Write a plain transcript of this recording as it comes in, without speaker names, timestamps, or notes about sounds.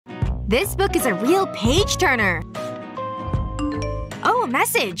This book is a real page-turner. Oh, a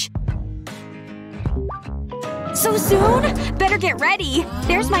message. So soon? Better get ready.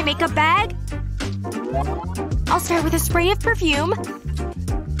 There's my makeup bag. I'll start with a spray of perfume.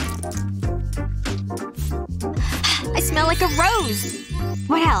 I smell like a rose.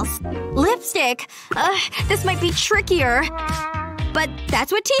 What else? Lipstick. This might be trickier. But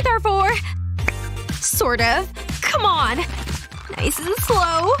that's what teeth are for. Sort of. Come on. Nice and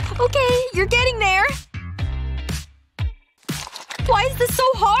slow. Okay, you're getting there. Why is this so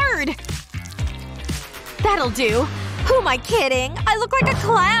hard? That'll do. Who am I kidding? I look like a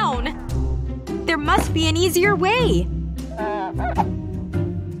clown. There must be an easier way.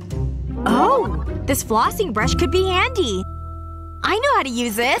 Oh, this flossing brush could be handy. I know how to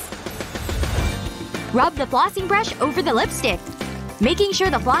use this. Rub the flossing brush over the lipstick, making sure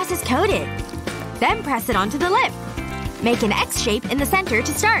the floss is coated. Then press it onto the lip. Make an X shape in the center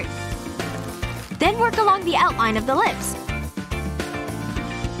to start. Then work along the outline of the lips.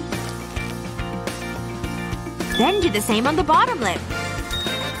 Then do the same on the bottom lip.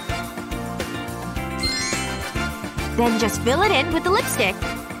 Then just fill it in with the lipstick.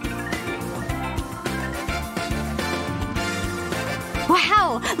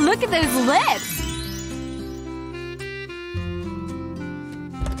 Wow! Look at those lips!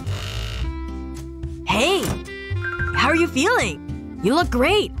 Hey! How are you feeling? You look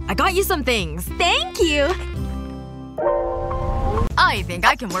great. I got you some things. Thank you! I think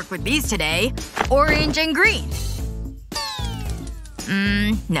I can work with these today. Orange and green.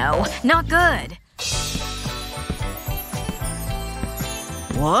 No. Not good.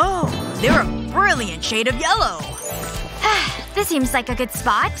 Whoa. They're a brilliant shade of yellow. This seems like a good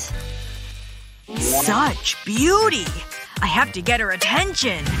spot. Such beauty! I have to get her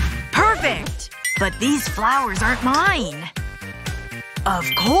attention. Perfect! But these flowers aren't mine. Of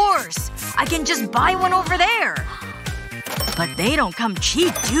course! I can just buy one over there. But they don't come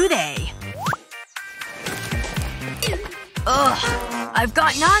cheap, do they? Ugh. I've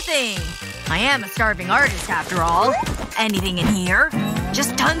got nothing. I am a starving artist after all. Anything in here?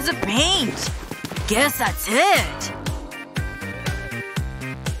 Just tons of paint. Guess that's it.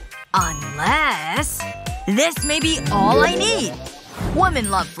 Unless… this may be all I need.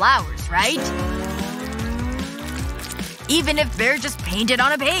 Women love flowers, right? Even if they're just painted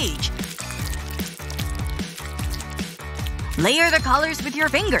on a page. Layer the colors with your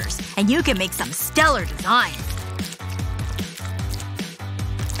fingers, and you can make some stellar designs.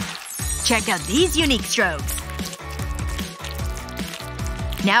 Check out these unique strokes.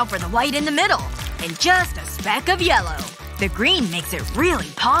 Now for the white in the middle. And just a speck of yellow. The green makes it really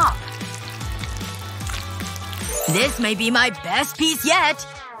pop. This may be my best piece yet.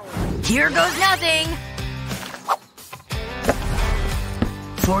 Here goes nothing.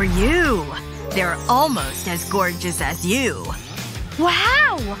 For you. They're almost as gorgeous as you.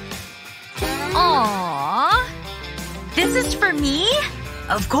 Wow! Aww. This is for me?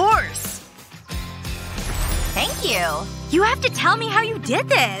 Of course. Thank you. You have to tell me how you did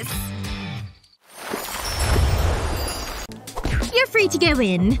this. You're free to go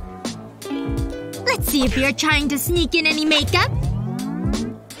in. Let's see if you're trying to sneak in any makeup.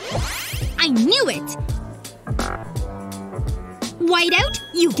 I knew it! Whiteout?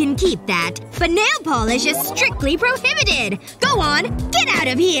 You can keep that. But nail polish is strictly prohibited! Go on, get out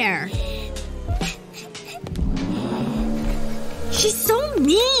of here! She's so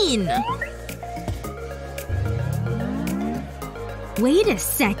mean! Wait a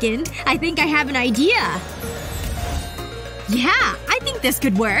second. I think I have an idea. Yeah, I think this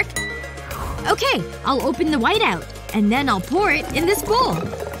could work. Okay, I'll open the whiteout. And then I'll pour it in this bowl.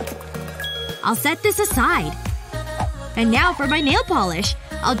 I'll set this aside. And now for my nail polish.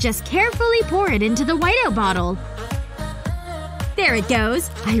 I'll just carefully pour it into the whiteout bottle. There it goes.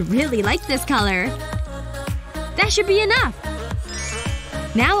 I really like this color. That should be enough.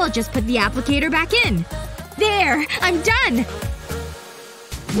 Now I'll just put the applicator back in. There! I'm done!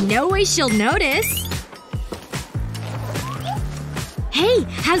 No way she'll notice. Hey,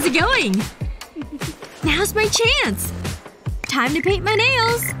 how's it going? Now's my chance. Time to paint my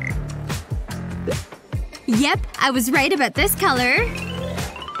nails. Yep, I was right about this color.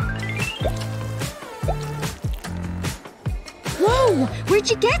 Whoa! Where'd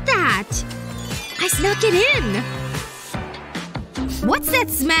you get that? I snuck it in. What's that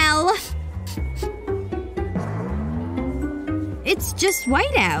smell? It's just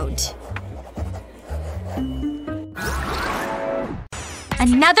whiteout.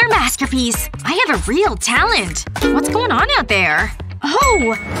 Another masterpiece! I have a real talent. What's going on out there?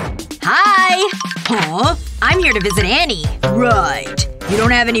 Oh! Hi! Huh? I'm here to visit Annie. Right. You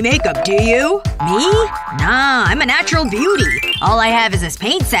don't have any makeup, do you? Me? Nah, I'm a natural beauty. All I have is this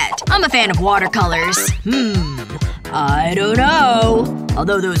paint set. I'm a fan of watercolors. I don't know.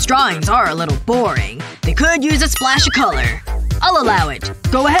 Although those drawings are a little boring. They could use a splash of color. I'll allow it.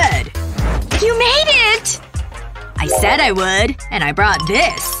 Go ahead. You made it! I said I would. And I brought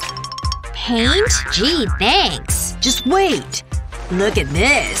this. Paint? Gee, thanks. Just wait. Look at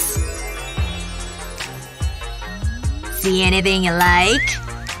this. See anything you like?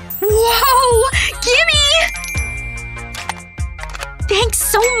 Whoa! Gimme! Thanks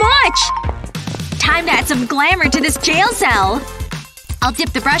so much! Time to add some glamour to this jail cell. I'll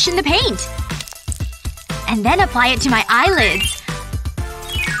dip the brush in the paint. And then apply it to my eyelids.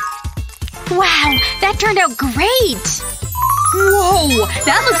 Wow, that turned out great! Whoa!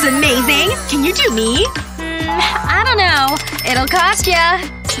 That looks amazing! Can you do me? I don't know. It'll cost ya.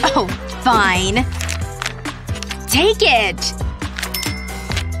 Oh, fine. Take it.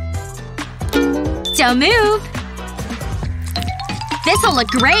 Don't move. This'll look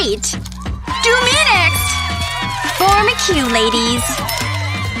great. Do me next! Form a queue, ladies.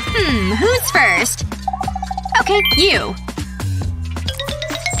 Who's first? Okay, you.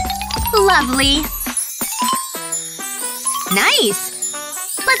 Lovely. Nice.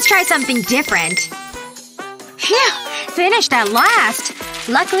 Let's try something different. Phew! Finished at last.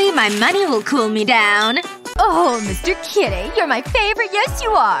 Luckily, my money will cool me down. Oh, Mr. Kitty, you're my favorite, yes you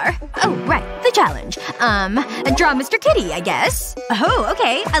are. Oh, right, the challenge. Draw Mr. Kitty, I guess. Oh,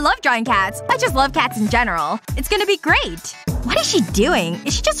 okay. I love drawing cats. I just love cats in general. It's gonna be great. What is she doing?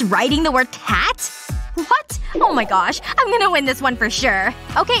 Is she just writing the word cat? What? Oh my gosh. I'm gonna win this one for sure.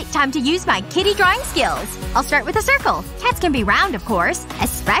 Okay, time to use my kitty drawing skills. I'll start with a circle. Cats can be round, of course.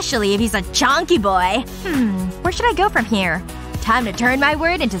 Especially if he's a chunky boy. Where should I go from here? Time to turn my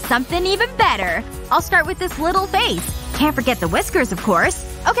word into something even better. I'll start with this little face. Can't forget the whiskers, of course.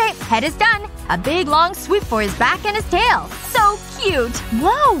 Okay, head is done. A big long swoop for his back and his tail. So cute.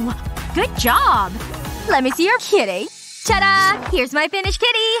 Whoa! Good job. Let me see your kitty. Ta-da! Here's my finished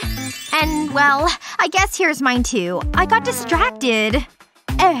kitty. And, well, I guess here's mine too. I got distracted.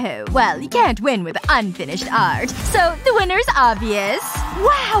 Oh, well, you can't win with unfinished art. So, the winner's obvious.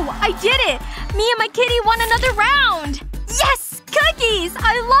 Wow! I did it! Me and my kitty won another round! Yes! Cookies!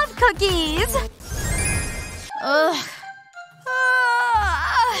 I love cookies! Ugh.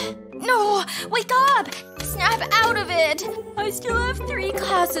 No! Wake up! Snap out of it! I still have 3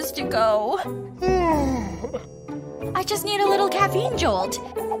 classes to go. I just need a little caffeine jolt.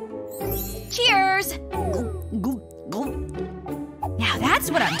 Cheers! Now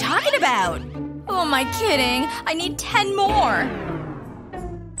that's what I'm talking about! Who am I kidding? I need 10 more.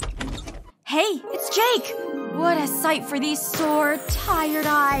 Hey, it's Jake! What a sight for these sore, tired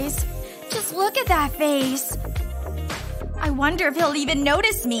eyes. Just look at that face. I wonder if he'll even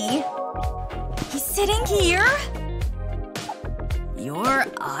notice me. He's sitting here? Your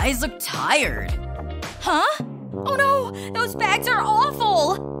eyes look tired. Huh? Oh no! Those bags are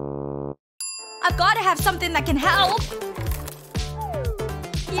awful! I've gotta have something that can help.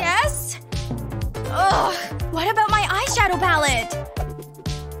 Yes? Ugh. What about my eyeshadow palette?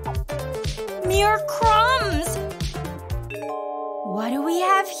 Mere crumbs! What do we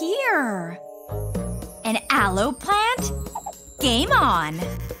have here? An aloe plant? Game on.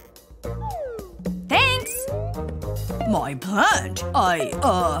 Thanks! My plant?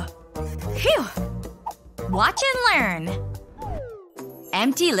 Phew! Watch and learn.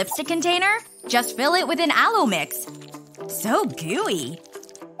 Empty lipstick container? Just fill it with an aloe mix. So gooey.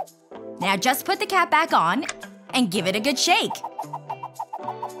 Now just put the cap back on and give it a good shake.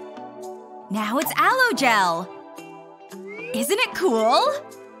 Now it's aloe gel. Isn't it cool?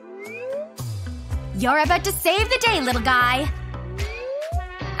 You're about to save the day, little guy.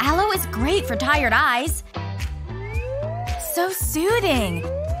 Aloe is great for tired eyes. So soothing.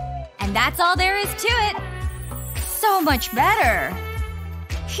 And that's all there is to it. So much better.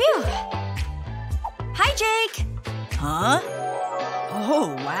 Phew. Hi, Jake. Huh?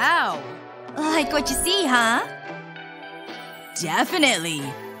 Oh, wow. Like what you see, huh? Definitely.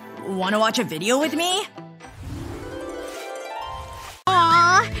 Wanna watch a video with me?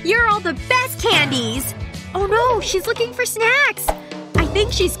 Aw, you're all the best candies! Oh no, she's looking for snacks! I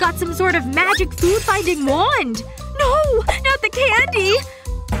think she's got some sort of magic food-finding wand! No! Not the candy!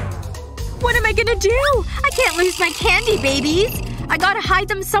 What am I gonna do? I can't lose my candy babies! I gotta hide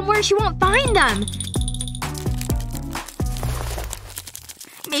them somewhere she won't find them.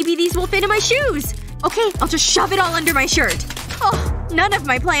 Maybe these will fit in my shoes. Okay, I'll just shove it all under my shirt. Oh, none of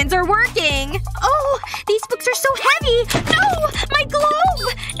my plans are working. Oh, these books are so heavy! No! My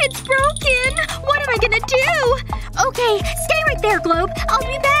globe! It's broken! What am I gonna do? Okay, stay right there, Globe. I'll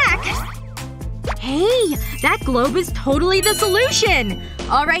be back. Hey! That globe is totally the solution!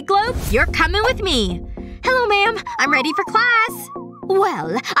 Alright, Globe. You're coming with me. Hello, ma'am. I'm ready for class.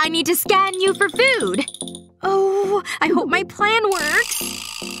 Well, I need to scan you for food. Oh, I hope my plan works.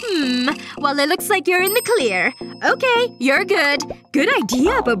 Well, it looks like you're in the clear. Okay, you're good. Good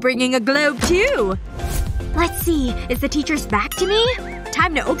idea about bringing a globe, too. Let's see. Is the teacher's back to me?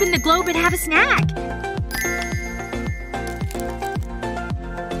 Time to open the globe and have a snack.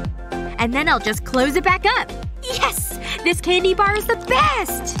 And then I'll just close it back up. Yes! This candy bar is the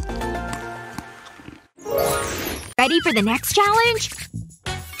best! Ready for the next challenge?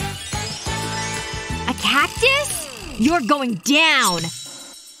 A cactus? You're going down!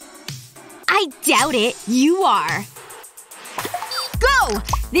 I doubt it. You are. Go!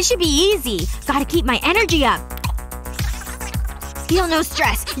 This should be easy. Gotta keep my energy up. Feel no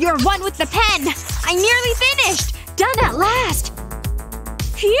stress. You're one with the pen. I nearly finished! Done at last!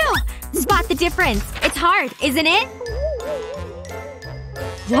 Phew! Spot the difference. It's hard, isn't it?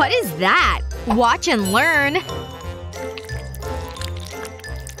 What is that? Watch and learn.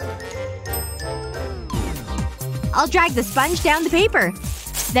 I'll drag the sponge down the paper.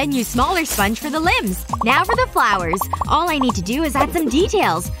 Then use smaller sponge for the limbs. Now for the flowers. All I need to do is add some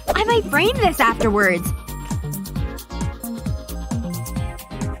details. I might frame this afterwards.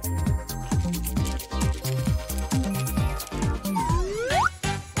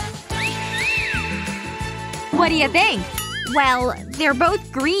 What do you think? Well, they're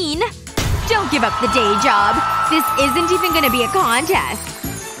both green. Don't give up the day job. This isn't even gonna be a contest.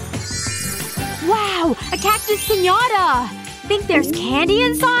 Wow! A cactus piñata! Think there's candy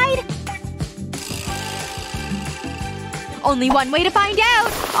inside? Only one way to find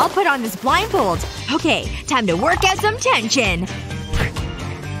out! I'll put on this blindfold. Okay, time to work out some tension.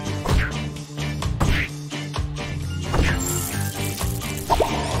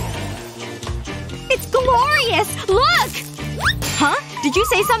 It's glorious! Look! Huh? Did you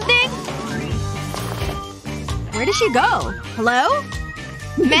say something? Where did she go? Hello?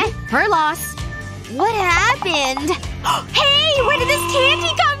 Meh. Her loss. What happened? Hey! Where did this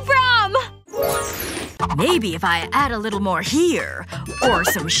candy come from? Maybe if I add a little more here. Or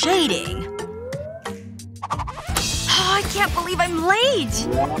some shading. Oh, I can't believe I'm late!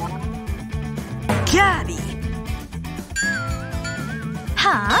 Gabby!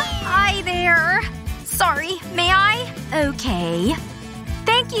 Huh? Hi there. Sorry, may I? Okay.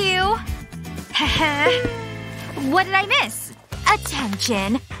 Thank you. Heh. What did I miss?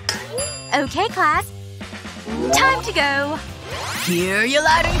 Attention. Okay, class. Time to go. Hear you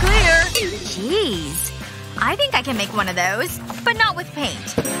loud and clear. Jeez. I think I can make one of those. But not with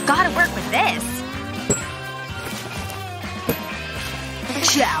paint. Gotta work with this.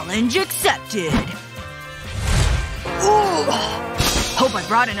 Challenge accepted. Ooh. Hope I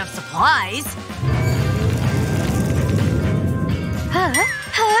brought enough supplies.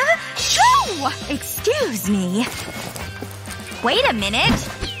 Shoo! Excuse me. Wait a minute.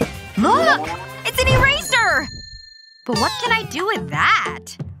 Look! It's an eraser! But what can I do with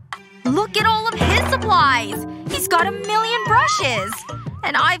that? Look at all of his supplies! He's got 1,000,000 brushes!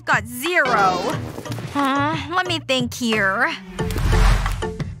 And I've got 0. Let me think here.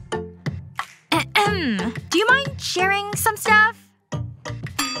 Do you mind sharing some stuff?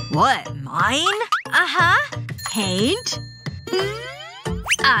 What? Mine? Uh-huh. Paint?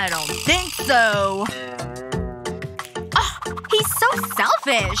 I don't think so. Oh, he's so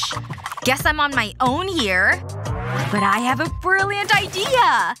selfish. Guess I'm on my own here. But I have a brilliant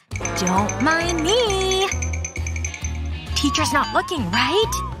idea. Don't mind me. Teacher's not looking,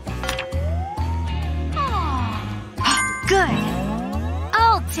 right? Oh. Good.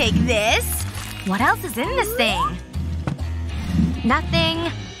 I'll take this. What else is in this thing?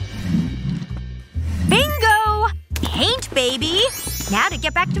 Nothing. Bingo! Paint, baby! Now to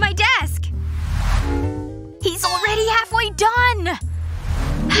get back to my desk. He's already halfway done!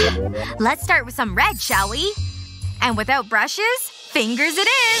 Let's start with some red, shall we? And without brushes, fingers it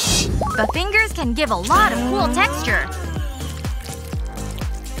is! But fingers can give a lot of cool texture.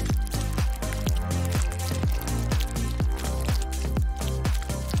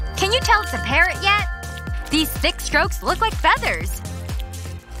 Can you tell it's a parrot yet? These thick strokes look like feathers.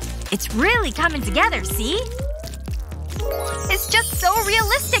 It's really coming together, see? It's just so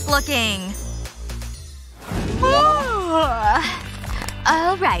realistic looking.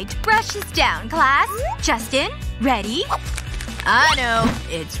 Alright, brushes down, class. Justin, ready? I know.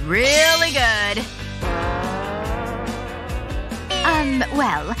 It's really good.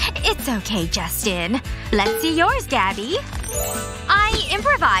 Well, it's okay, Justin. Let's see yours, Gabby. I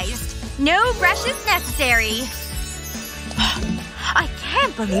improvised. No brushes necessary. I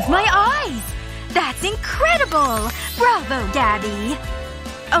can't believe my eyes! That's incredible! Bravo, Gabby!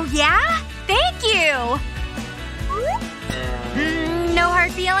 Oh yeah? Thank you! No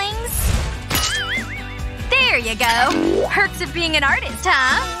hard feelings? There you go. Perks of being an artist,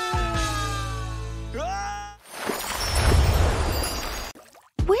 huh?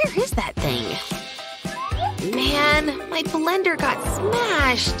 Where is that thing? Man, my blender got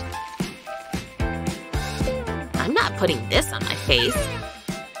smashed. I'm not putting this on my face.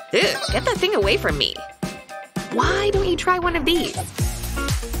 Ugh, get that thing away from me. Why don't you try one of these?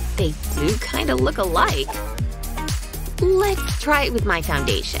 They do kind of look alike. Let's try it with my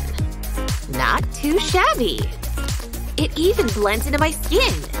foundation. Not too shabby. It even blends into my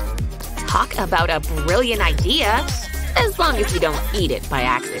skin. Talk about a brilliant idea. As long as you don't eat it by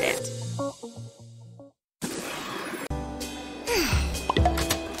accident.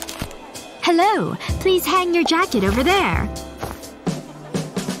 Hello. Please hang your jacket over there.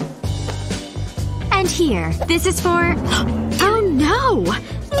 And here. This is for… Oh no!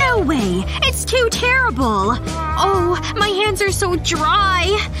 No way! It's too terrible! Oh, my hands are so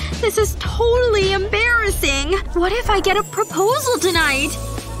dry! This is totally embarrassing! What if I get a proposal tonight?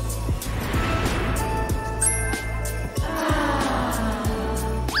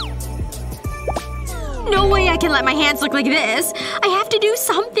 No way I can let my hands look like this. I have to do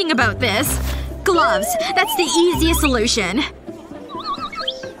something about this. Gloves. That's the easiest solution.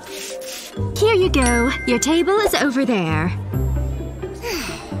 Here you go. Your table is over there.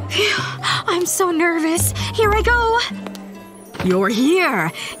 I'm so nervous. Here I go. You're here.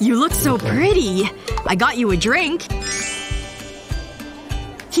 You look so pretty. I got you a drink.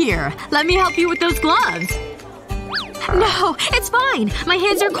 Here, let me help you with those gloves. No, it's fine. My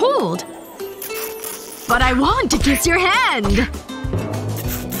hands are cold. But I want to kiss your hand!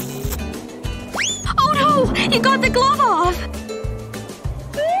 Oh no! You got the glove off!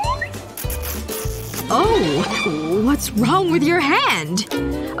 Oh, what's wrong with your hand?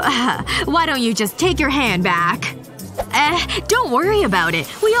 Why don't you just take your hand back? Don't worry about it.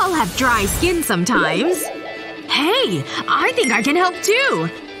 We all have dry skin sometimes. Hey! I think I can help too!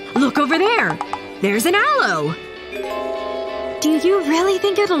 Look over there! There's an aloe! Do you really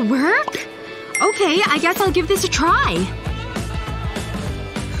think it'll work? Okay, I guess I'll give this a try.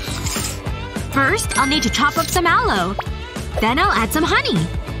 First, I'll need to chop up some aloe. Then I'll add some honey.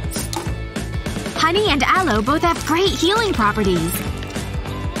 Honey and aloe both have great healing properties.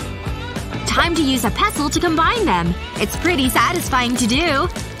 Time to use a pestle to combine them. It's pretty satisfying to do.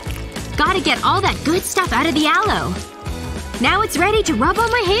 Gotta get all that good stuff out of the aloe. Now it's ready to rub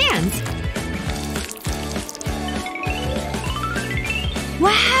on my hands.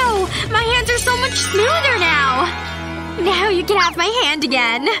 Wow! My hands are so much smoother now! Now you can have my hand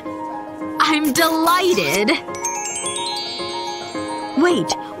again. I'm delighted.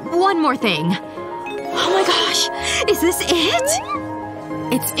 Wait. One more thing. Oh my gosh. Is this it?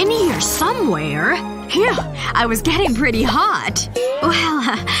 It's in here somewhere. Phew. I was getting pretty hot. Well,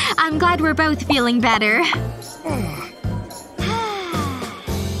 I'm glad we're both feeling better.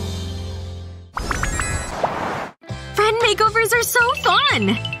 Friend makeovers are so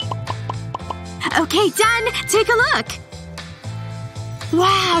fun! Okay, done! Take a look!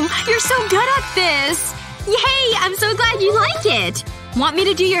 Wow, you're so good at this! Yay! I'm so glad you like it! Want me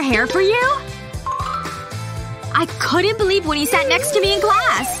to do your hair for you? I couldn't believe when you sat next to me in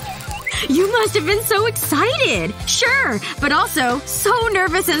class! You must have been so excited! Sure, but also so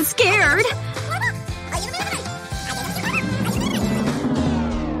nervous and scared!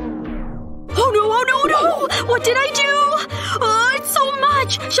 Oh no, oh no, no! What did I do? Oh, it's so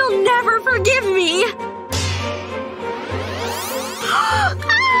much! She'll never forgive me! Ah!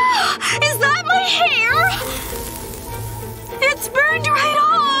 Is that my hair? It's burned right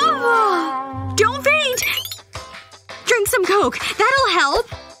off! Don't faint! Drink some Coke. That'll help.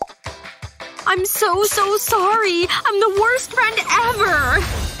 I'm so sorry. I'm the worst friend ever!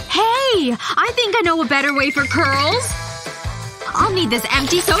 Hey! I think I know a better way for curls. I'll need this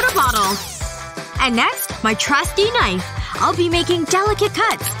empty soda bottle. And next, my trusty knife. I'll be making delicate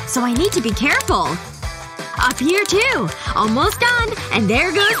cuts, so I need to be careful. Up here too. Almost done. And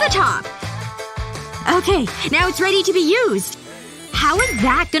there goes the top. Okay, now it's ready to be used. How is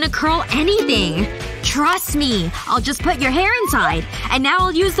that gonna curl anything? Trust me. I'll just put your hair inside. And now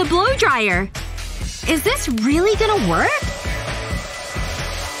I'll use the blow dryer. Is this really gonna work?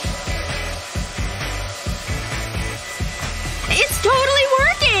 It's totally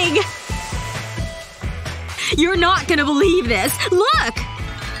working! You're not gonna believe this. Look!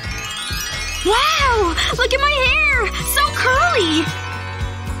 Wow! Look at my hair! So curly!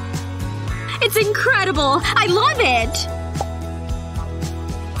 It's incredible! I love it!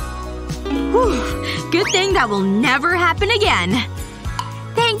 Whew. Good thing that will never happen again.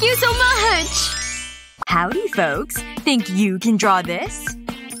 Thank you so much! Howdy, folks. Think you can draw this?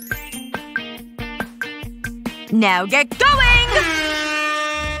 Now get going!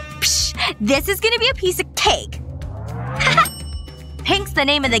 Psh, this is gonna be a piece of cake. Pink's the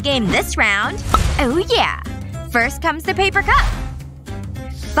name of the game this round. Oh yeah. First comes the paper cup.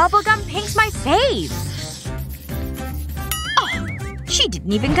 Bubblegum Pink's my fave. Oh, she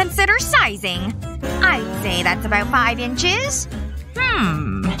didn't even consider sizing. I'd say that's about 5 inches.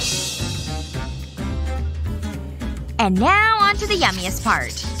 And now onto the yummiest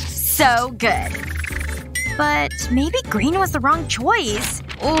part. So good. But maybe green was the wrong choice.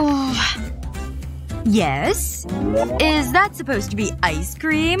 Oh. Yes? Is that supposed to be ice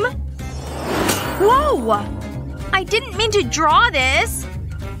cream? Whoa! I didn't mean to draw this.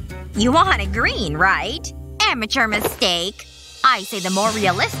 You wanted green, right? Amateur mistake. I say the more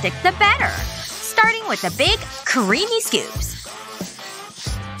realistic, the better. Starting with the big, creamy scoops.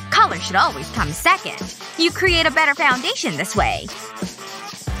 Color should always come second. You create a better foundation this way.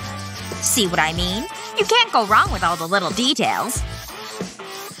 See what I mean? You can't go wrong with all the little details.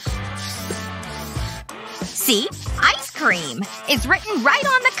 See? Ice cream! It's written right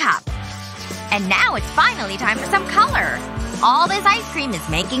on the cup. And now it's finally time for some color. All this ice cream is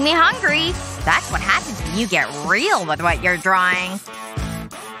making me hungry. That's what happens when you get real with what you're drawing.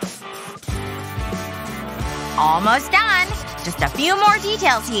 Almost done. Just a few more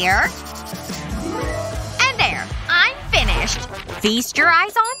details here. And there. I'm finished. Feast your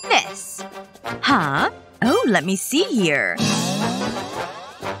eyes on this. Huh? Oh, let me see here.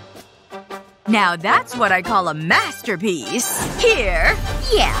 Now that's what I call a masterpiece. Here.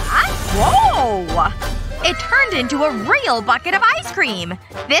 Yeah? Whoa! It turned into a real bucket of ice cream.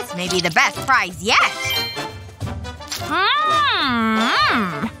 This may be the best prize yet.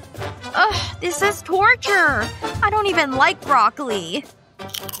 Ugh, this is torture. I don't even like broccoli.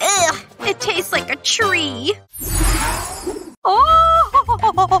 Ugh, it tastes like a tree. Oh!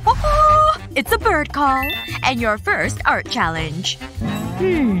 It's a bird call. And your first art challenge.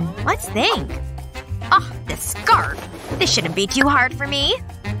 Let's think. Oh, this scarf. This shouldn't be too hard for me.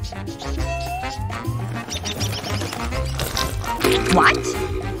 What?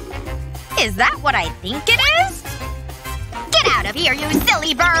 Is that what I think it is? Get out of here, you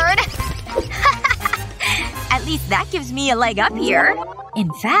silly bird! At least that gives me a leg up here.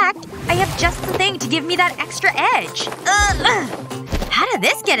 In fact, I have just the thing to give me that extra edge. Ugh. How did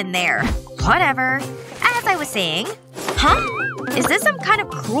this get in there? Whatever. As I was saying… Huh? Is this some kind of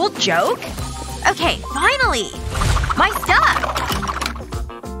cruel joke? Okay, finally! My stuff!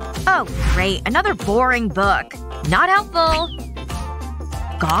 Oh, great. Another boring book. Not helpful.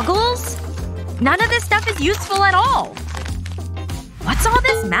 Goggles? None of this stuff is useful at all. What's all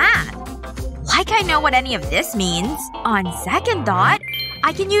this math? Like I know what any of this means. On second thought,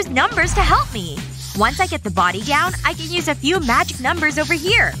 I can use numbers to help me. Once I get the body down, I can use a few magic numbers over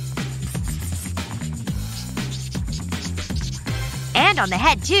here. And on the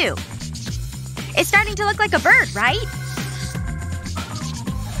head, too. It's starting to look like a bird, right?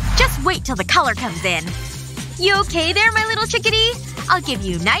 Just wait till the color comes in. You okay there, my little chickadee? I'll give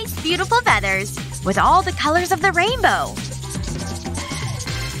you nice, beautiful feathers. With all the colors of the rainbow.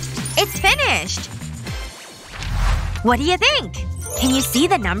 It's finished! What do you think? Can you see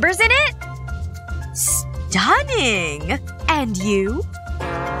the numbers in it? Stunning! And you?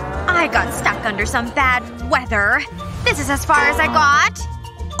 I got stuck under some bad weather. This is as far as I got.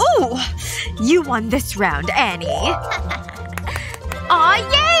 Ooh! You won this round, Annie. Aw,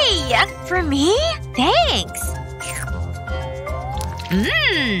 yay! For me? Thanks.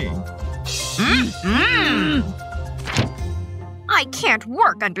 I can't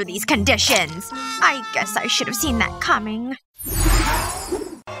work under these conditions. I guess I should have seen that coming.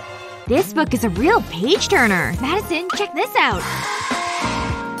 This book is a real page-turner. Madison, check this out.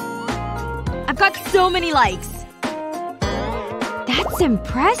 I've got so many likes. That's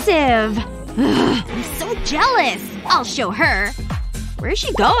impressive. Ugh, I'm so jealous. I'll show her. Where's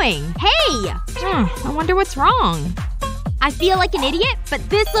she going? Hey! I wonder what's wrong. I feel like an idiot, but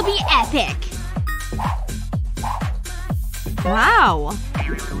this'll be epic. Wow.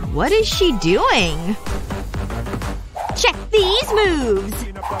 What is she doing? Check these moves!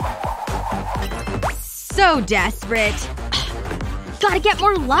 So desperate. Gotta get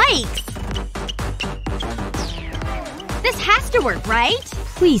more likes. This has to work, right?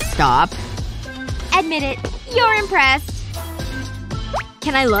 Please stop. Admit it. You're impressed.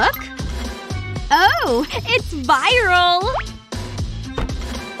 Can I look? Oh! It's viral!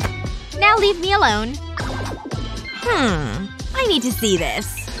 Now leave me alone. I need to see this.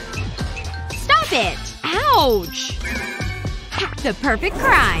 Stop it! Ouch! The perfect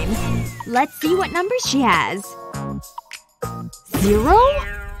crime. Let's see what numbers she has. 0?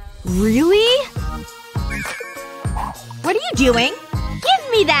 Really? What are you doing?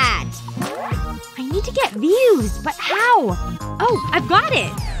 Give me that! I need to get views, but how? Oh, I've got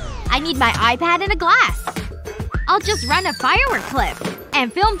it! I need my iPad and a glass. I'll just run a firework clip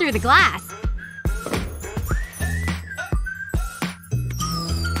and film through the glass.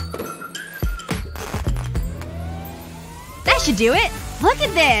 That should do it. Look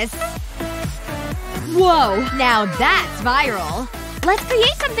at this. Whoa, now that's viral. Let's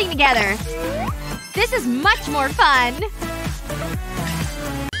create something together. This is much more fun.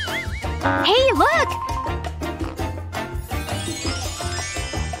 Hey, look!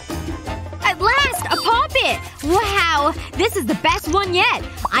 At last! A Pop-It! Wow! This is the best one yet!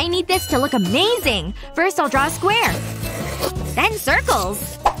 I need this to look amazing! First I'll draw a square. Then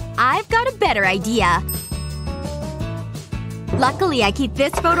circles. I've got a better idea. Luckily I keep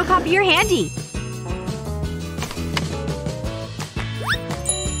this photocopier handy.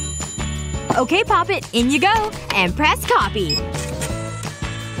 Okay, Pop-It, in you go. And press copy.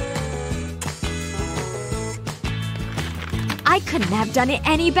 I couldn't have done it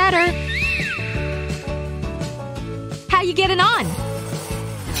any better. How you getting on?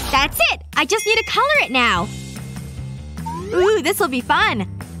 That's it! I just need to color it now. Ooh, this'll be fun.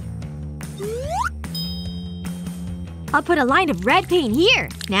 I'll put a line of red paint here.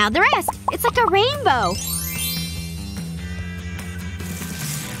 Now the rest. It's like a rainbow.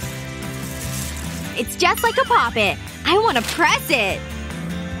 It's just like a Pop-It. I want to press it.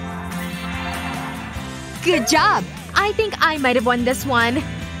 Good job. I think I might have won this one. No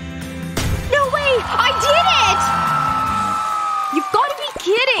way! I did it! You've gotta be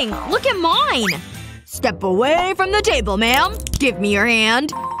kidding! Look at mine! Step away from the table, ma'am. Give me your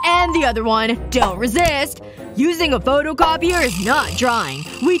hand. And the other one. Don't resist. Using a photocopier is not drawing.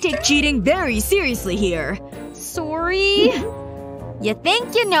 We take cheating very seriously here. Sorry? You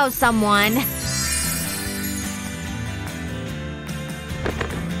think you know someone.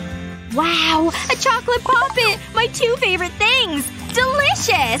 Wow! A chocolate Pop-It! My two favorite things!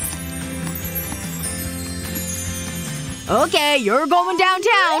 Delicious! Okay, you're going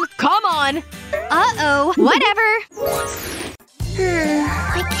downtown. Come on. Uh-oh. Whatever.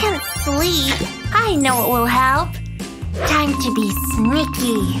 I can't sleep. I know what will help. Time to be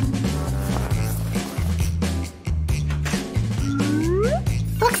sneaky.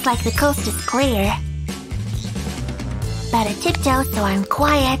 Looks like the coast is clear. Better tiptoe so I'm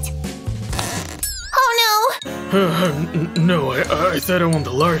quiet. Oh no! No, I said I want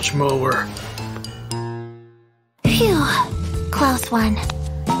the large mower. Phew. Close one.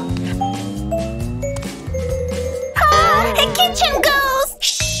 Ah! Kitchen ghost!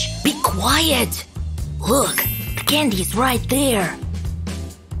 Shh! Be quiet! Look, the candy's right there.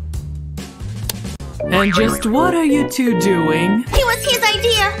 And just what are you two doing? It was his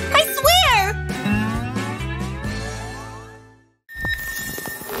idea! I swear!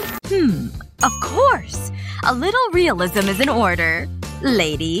 Of course. A little realism is in order.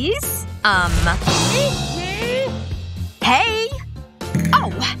 Ladies? Hey!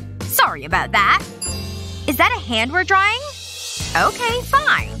 Oh! Sorry about that. Is that a hand we're drawing? Okay,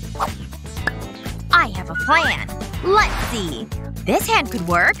 fine. I have a plan. Let's see. This hand could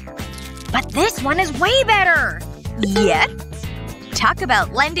work. But this one is way better! Yep. Talk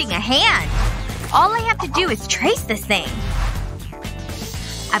about lending a hand. All I have to do is trace this thing.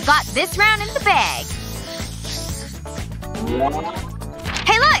 I've got this round in the bag.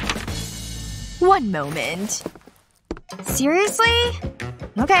 Hey, look! One moment. Seriously?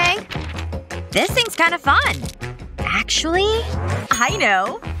 Okay. This thing's kind of fun. Actually, I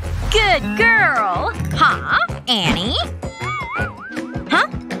know. Good girl! Huh? Annie? Huh?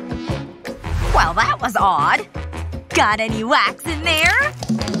 Well, that was odd. Got any wax in there?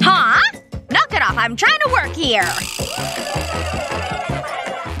 Huh? Knock it off, I'm trying to work here.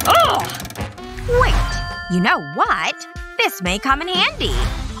 Ugh! Wait. You know what? This may come in handy.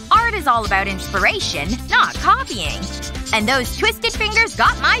 Art is all about inspiration, not copying. And those twisted fingers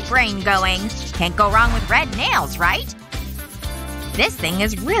got my brain going. Can't go wrong with red nails, right? This thing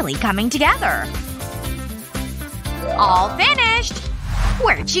is really coming together. All finished!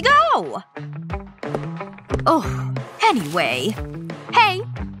 Where'd she go? Oh, anyway. Hey,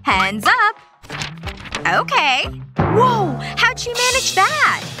 hands up. Okay. Whoa! How'd she manage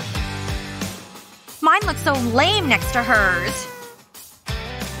that? Mine looks so lame next to hers.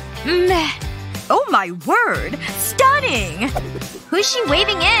 Meh. Oh my word! Stunning! Who's she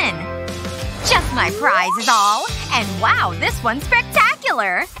waving in? Just my prize is all. And wow, this one's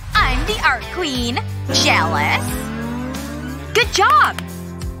spectacular! I'm the art queen. Jealous? Good job!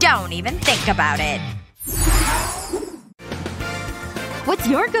 Don't even think about it. What's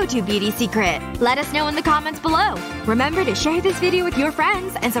your go-to beauty secret? Let us know in the comments below. Remember to share this video with your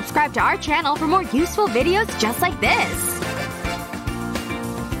friends and subscribe to our channel for more useful videos just like this.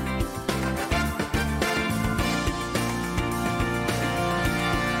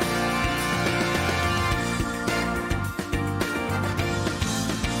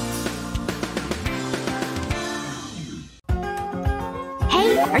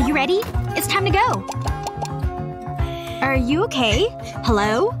 Hey, are you ready? It's time to go. Are you okay?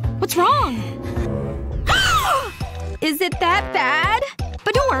 Hello? What's wrong? Is it that bad?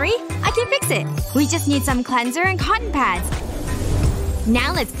 But don't worry, I can fix it. We just need some cleanser and cotton pads.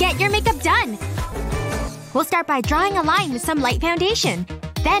 Now let's get your makeup done. We'll start by drawing a line with some light foundation.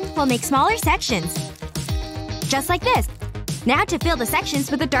 Then we'll make smaller sections. Just like this. Now to fill the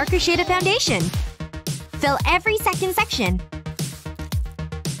sections with a darker shade of foundation. Fill every second section.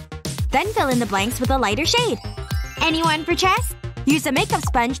 Then fill in the blanks with a lighter shade. Anyone for chess? Use a makeup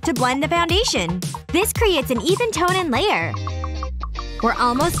sponge to blend the foundation. This creates an even tone and layer. We're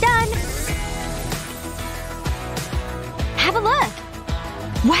almost done! Have a look!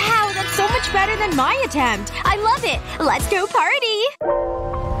 Wow, that's so much better than my attempt! I love it! Let's go party!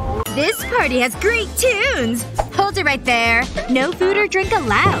 This party has great tunes! Hold it right there. No food or drink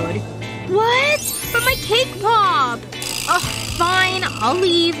allowed. What? But my cake pop! Ugh, fine. I'll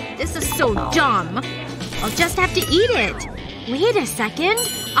leave. This is so dumb. I'll just have to eat it. Wait a second.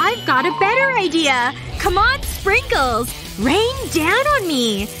 I've got a better idea. Come on, sprinkles. Rain down on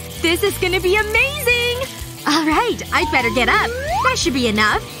me. This is gonna be amazing. Alright, I'd better get up. That should be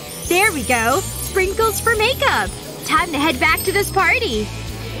enough. There we go. Sprinkles for makeup. Time to head back to this party.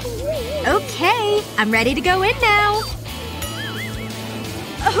 Okay. I'm ready to go in now.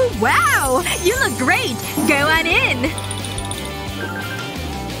 Oh, wow! You look great! Go on in!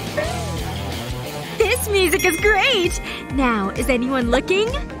 This music is great! Now, is anyone looking?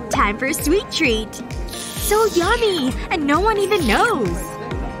 Time for a sweet treat. So yummy! And no one even knows.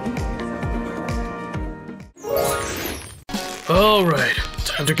 Alright.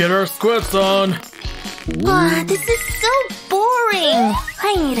 Time to get our squats on. This is so boring.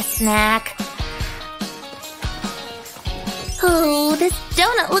 I need a snack. Oh, this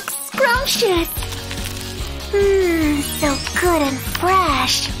donut looks scrumptious. So good and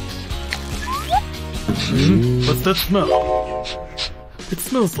fresh. What's that smell? It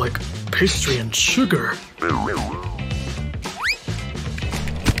smells like pastry and sugar.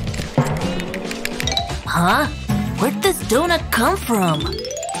 Huh? Where'd this donut come from?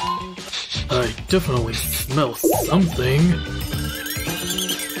 I definitely smell something.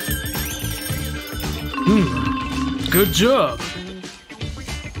 Good job.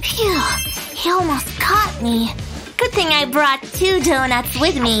 Phew, he almost caught me. Good thing I brought 2 donuts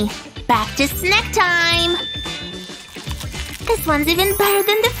with me. Back to snack time. This one's even better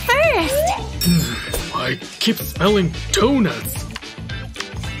than the first. I keep smelling donuts.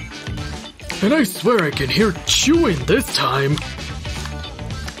 And I swear I can hear chewing this time.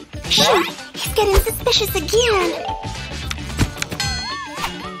 Shoot, he's getting suspicious again.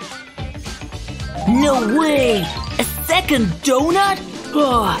 No way! A second donut?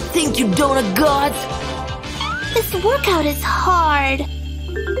 Oh, thank you, donut gods! This workout is hard.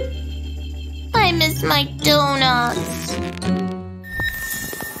 I miss my donuts.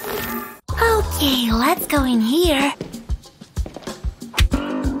 Okay, let's go in here.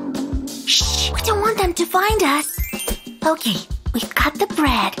 Shh, we don't want them to find us. Okay, we've got the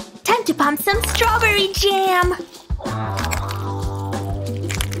bread. Time to pump some strawberry jam.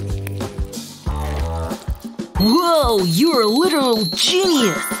 Whoa, you're a literal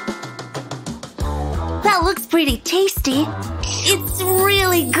genius! That looks pretty tasty. It's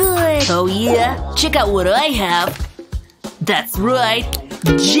really good. Oh yeah? Check out what I have. That's right,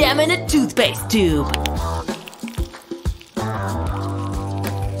 jam in a toothpaste tube.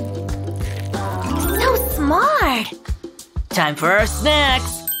 So smart. Time for our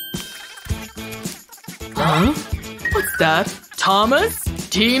snacks. Huh? What's that? Thomas?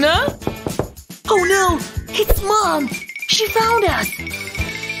 Tina? Oh no! It's Mom! She found us!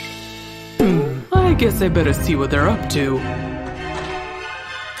 I guess I better see what they're up to.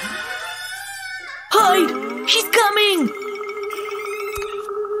 Hide! She's coming!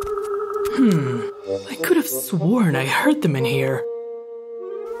 I could have sworn I heard them in here.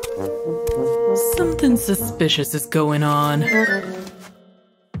 Something suspicious is going on.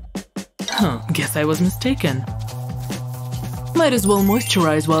 Guess I was mistaken. Might as well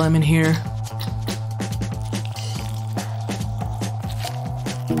moisturize while I'm in here.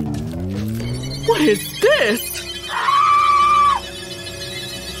 What is this?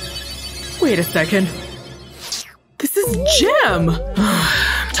 Wait a second. This is jam!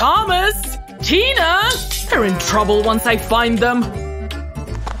 Thomas! Tina! They're in trouble once I find them.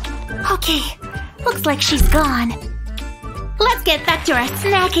 Okay, looks like she's gone. Let's get back to our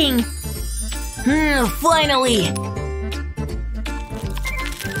snacking. Finally!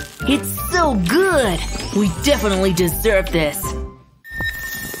 It's so good! We definitely deserve this.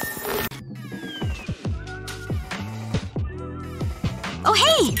 Oh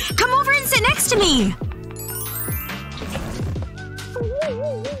hey! Come over and sit next to me!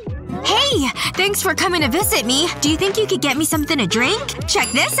 Hey! Thanks for coming to visit me. Do you think you could get me something to drink? Check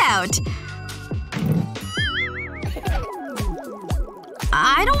this out!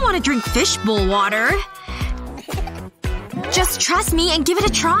 I don't want to drink fishbowl water. Just trust me and give it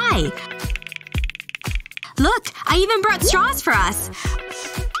a try. Look, I even brought straws for us.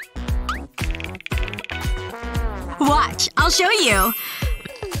 Watch, I'll show you.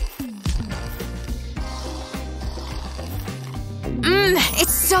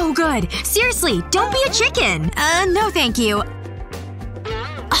 It's so good. Seriously, don't be a chicken. No thank you.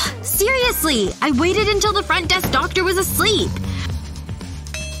 Seriously, I waited until the front desk doctor was asleep.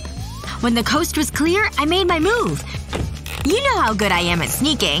 When the coast was clear, I made my move. You know how good I am at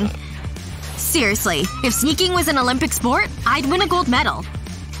sneaking. Seriously, if sneaking was an Olympic sport, I'd win a gold medal.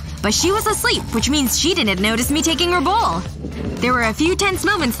 But she was asleep, which means she didn't notice me taking her bowl. There were a few tense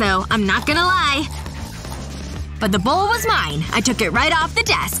moments though, I'm not gonna lie. But the bowl was mine. I took it right off the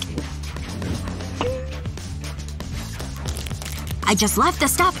desk. I just left the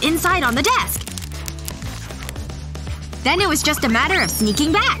stuff inside on the desk. Then it was just a matter of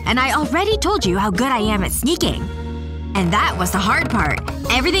sneaking back. And I already told you how good I am at sneaking. And that was the hard part.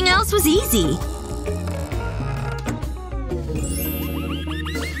 Everything else was easy.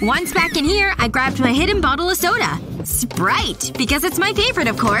 Once back in here, I grabbed my hidden bottle of soda. Sprite, because it's my favorite,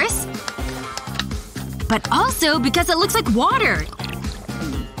 of course. But also because it looks like water.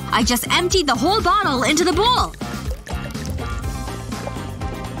 I just emptied the whole bottle into the bowl.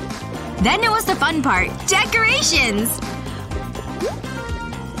 Then it was the fun part. Decorations!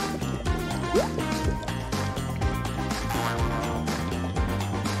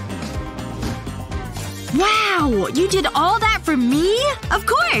 Wow! You did all that for me? Of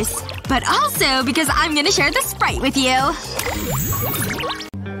course! But also because I'm gonna share the Sprite with you.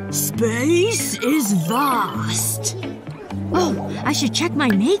 Space is vast. Oh, I should check my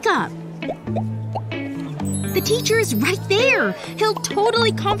makeup. The teacher is right there. He'll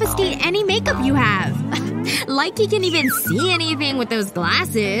totally confiscate any makeup you have. Like he can even see anything with those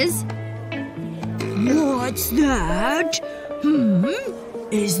glasses. What's that?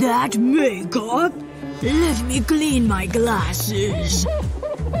 Is that makeup? Let me clean my glasses.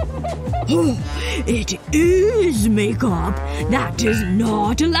 Oh, it is makeup. That is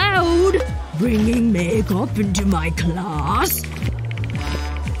not allowed. Bringing makeup into my class.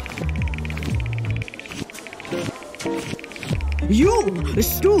 You,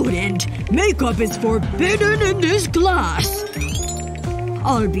 student, makeup is forbidden in this class.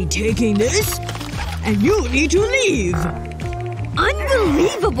 I'll be taking this, and you need to leave.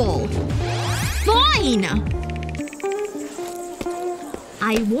 Unbelievable! Fine!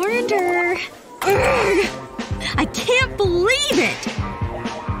 I warned her. Urgh! I can't believe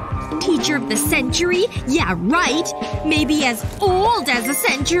it! Teacher of the century? Yeah, right. Maybe as old as a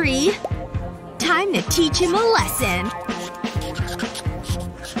century. Time to teach him a lesson.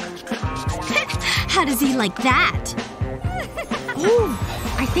 How does he like that?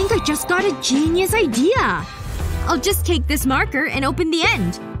 Oh, I think I just got a genius idea. I'll just take this marker and open the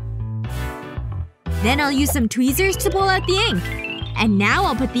end. Then I'll use some tweezers to pull out the ink. And now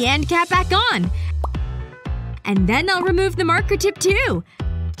I'll put the end cap back on. And then I'll remove the marker tip too.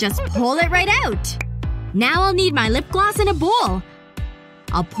 Just pull it right out. Now I'll need my lip gloss in a bowl.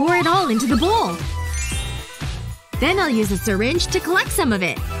 I'll pour it all into the bowl. Then I'll use a syringe to collect some of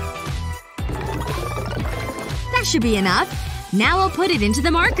it. That should be enough. Now I'll put it into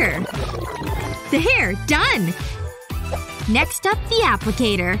the marker. There! Done! Next up, the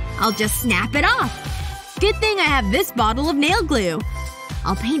applicator. I'll just snap it off. Good thing I have this bottle of nail glue.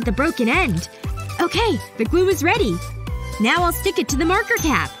 I'll paint the broken end. Okay, the glue is ready. Now I'll stick it to the marker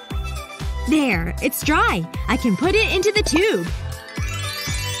cap. There, it's dry. I can put it into the tube.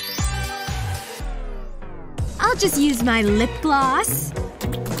 I'll just use my lip gloss.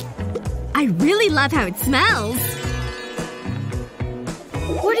 I really love how it smells.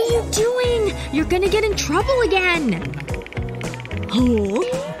 What are you doing? You're gonna get in trouble again. Huh?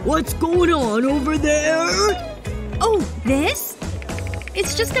 What's going on over there? Oh, this?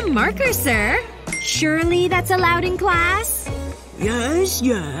 It's just a marker, sir. Surely that's allowed in class? Yes,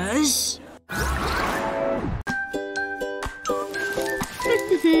 yes.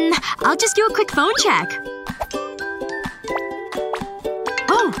 I'll just do a quick phone check.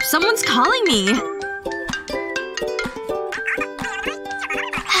 Oh, someone's calling me.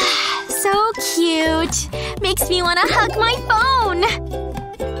 So cute. Makes me want to hug my phone.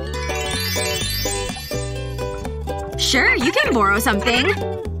 Sure, you can borrow something.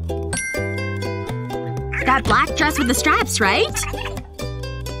 That black dress with the straps, right?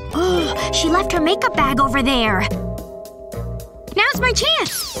 Oh, she left her makeup bag over there. Now's my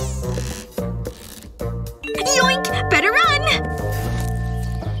chance! Yoink! Better run!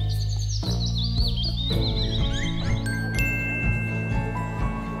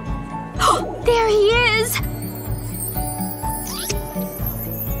 There he is!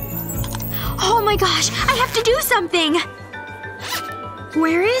 Oh my gosh, I have to do something!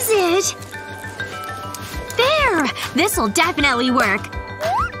 Where is it? There! This'll definitely work.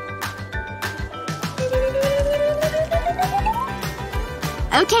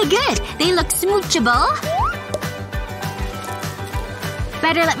 Okay, good. They look smoochable.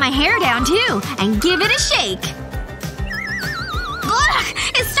 Better let my hair down, too, and give it a shake. Ugh!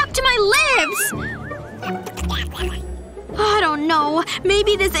 It's stuck to my lips! I don't know.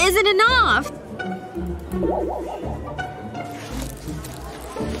 Maybe this isn't enough.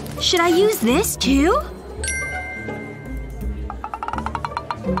 Should I use this, too?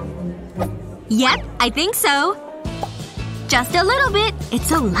 Yep, I think so. Just a little bit. It's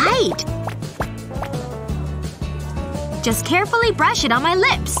so light. Just carefully brush it on my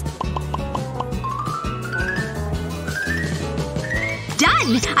lips.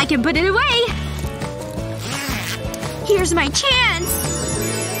 Done! I can put it away. Here's my chance.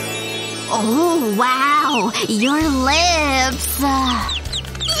 Oh, wow. Your lips.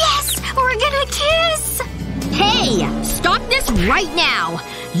 Yes! We're gonna kiss! Hey! Stop this right now!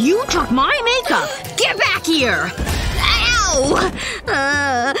 You took my makeup! Get back here! Ow!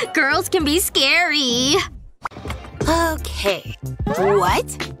 Girls can be scary. Okay.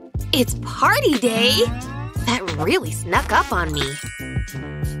 What? It's party day? That really snuck up on me.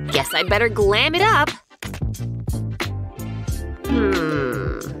 Guess I better glam it up.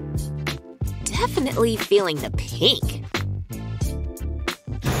 Definitely feeling the pink.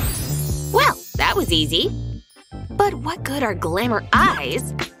 Well, that was easy. But what good are glamour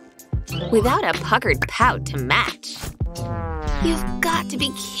eyes without a puckered pout to match? You've got to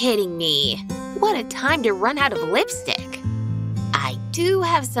be kidding me. What a time to run out of lipstick. I do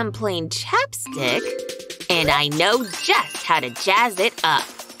have some plain chapstick, and I know just how to jazz it up.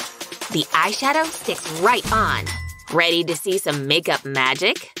 The eyeshadow sticks right on. Ready to see some makeup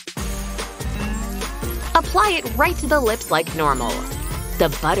magic? Apply it right to the lips like normal. The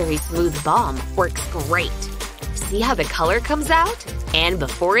buttery smooth balm works great. See how the color comes out? And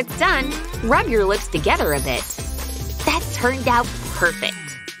before it's done, rub your lips together a bit. That turned out perfect.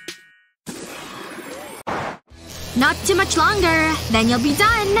 Not too much longer, then you'll be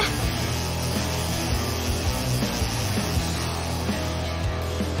done.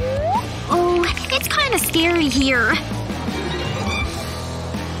 Oh, it's kinda scary here.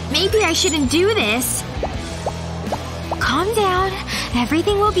 Maybe I shouldn't do this. Calm down.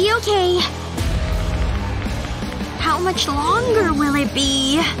 Everything will be okay. How much longer will it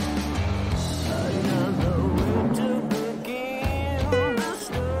be?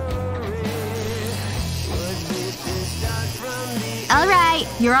 Alright,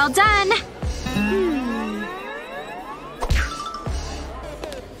 you're all done.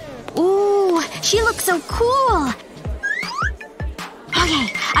 Ooh, she looks so cool.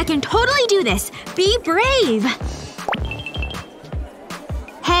 Okay, I can totally do this. Be brave.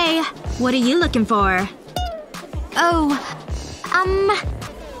 Hey, what are you looking for? Oh,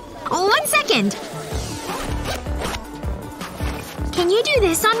 1 second. Can you do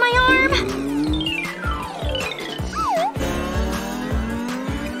this on my arm?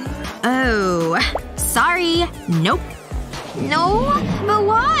 Oh, sorry. Nope. No? But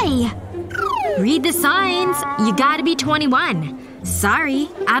why? Read the signs. You gotta be 21. Sorry,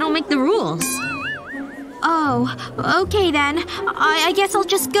 I don't make the rules. Oh, okay then. I guess I'll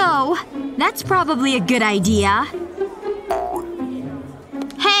just go. That's probably a good idea.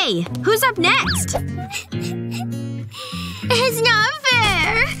 Hey, who's up next? It's not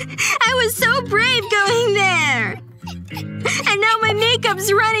fair! I was so brave going there! And now my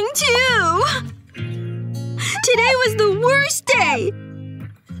makeup's running too! Today was the worst day!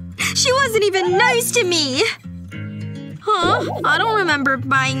 She wasn't even nice to me! Huh? I don't remember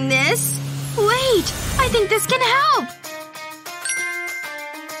buying this. Wait! I think this can help!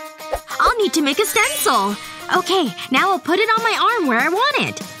 I'll need to make a stencil. Okay, now I'll put it on my arm where I want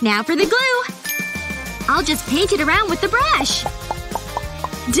it. Now for the glue. I'll just paint it around with the brush.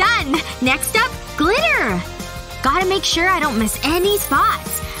 Done! Next up, glitter! Gotta make sure I don't miss any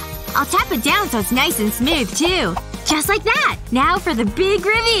spots. I'll tap it down so it's nice and smooth, too. Just like that! Now for the big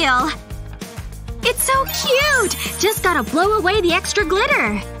reveal. It's so cute! Just gotta blow away the extra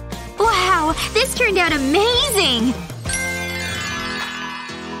glitter. Wow, this turned out amazing!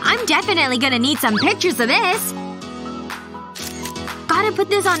 I'm definitely gonna need some pictures of this. Gotta put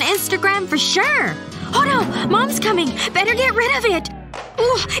this on Instagram for sure. Oh no! Mom's coming! Better get rid of it!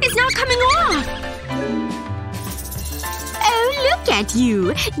 Ooh, it's not coming off! Oh, look at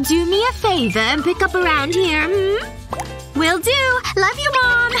you! Do me a favor and pick up around here, hmm? Will do! Love you,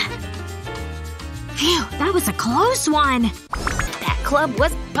 Mom! Phew, that was a close one. That club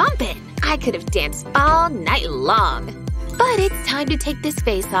was bumpin'. I could have danced all night long. But it's time to take this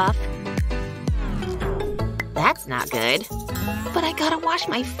face off. That's not good. But I gotta wash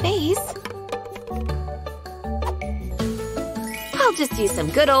my face. I'll just use some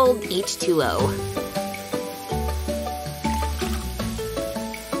good old H2O.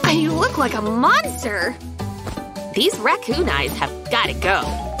 I look like a monster! These raccoon eyes have gotta go.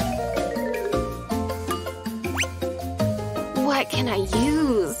 What can I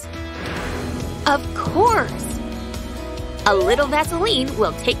use? Of course! A little Vaseline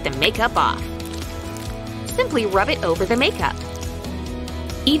will take the makeup off. Simply rub it over the makeup.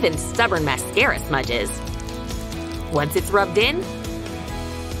 Even stubborn mascara smudges. Once it's rubbed in,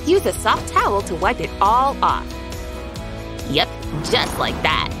 use a soft towel to wipe it all off. Yep, just like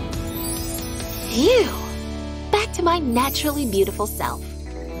that. Phew! Back to my naturally beautiful self.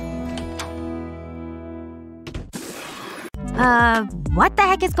 What the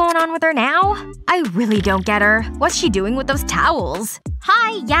heck is going on with her now? I really don't get her. What's she doing with those towels?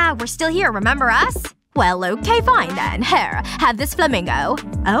 Hi, yeah, we're still here, remember us? Well, okay, fine then. Here, have this flamingo.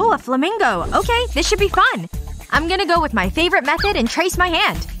 Oh, a flamingo. Okay, this should be fun. I'm gonna go with my favorite method and trace my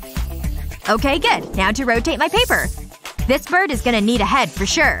hand. Okay, good. Now to rotate my paper. This bird is gonna need a head for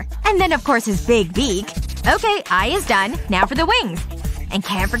sure. And then of course his big beak. Okay, eye is done. Now for the wings. And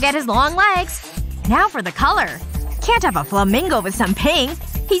can't forget his long legs. Now for the color. Can't have a flamingo with some pink.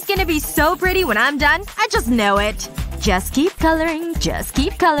 He's gonna be so pretty when I'm done. I just know it. Just keep coloring. Just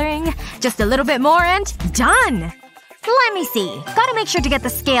keep coloring. Just a little bit more and done! Let me see. Gotta make sure to get the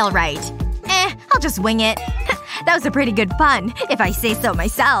scale right. I'll just wing it. That was a pretty good pun, if I say so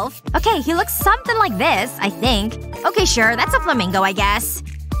myself. Okay, he looks something like this, I think. Okay, sure, that's a flamingo, I guess.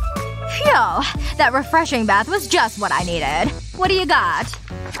 Phew. That refreshing bath was just what I needed. What do you got?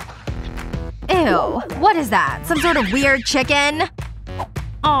 Ew. What is that? Some sort of weird chicken?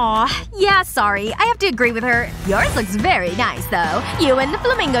 Aw. Yeah, sorry. I have to agree with her. Yours looks very nice, though. You win the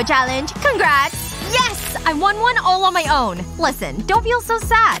flamingo challenge. Congrats! Yes! I won one all on my own. Listen, don't feel so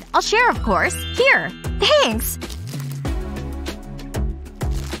sad. I'll share, of course. Here. Thanks.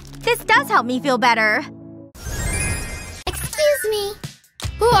 This does help me feel better. Excuse me.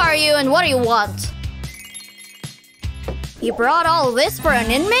 Who are you and what do you want? You brought all this for an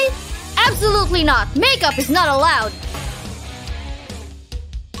inmate? Absolutely not. Makeup is not allowed.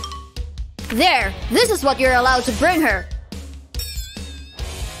 There. This is what you're allowed to bring her.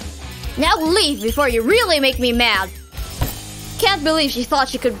 Now leave before you really make me mad. Can't believe she thought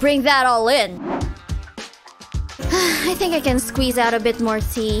she could bring that all in. I think I can squeeze out a bit more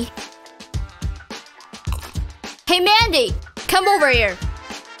tea. Hey Mandy! Come over here.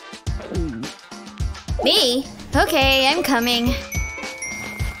 Me? Okay, I'm coming.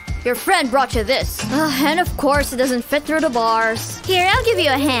 Your friend brought you this. And of course it doesn't fit through the bars. Here, I'll give you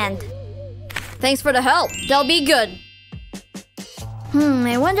a hand. Thanks for the help. That'll be good.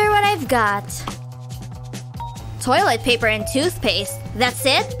 I wonder what I've got. Toilet paper and toothpaste. That's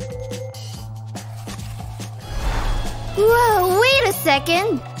it? Whoa, wait a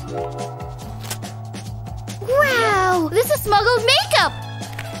second. Wow, this is smuggled makeup!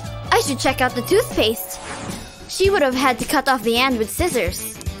 I should check out the toothpaste. She would have had to cut off the end with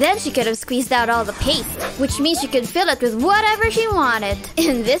scissors. Then she could have squeezed out all the paste, which means she could fill it with whatever she wanted.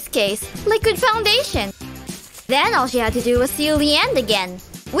 In this case, liquid foundation. Then all she had to do was seal the end again,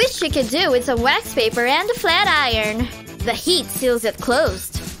 which she could do with some wax paper and a flat iron. The heat seals it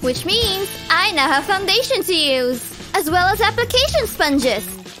closed, which means I now have foundation to use, as well as application sponges.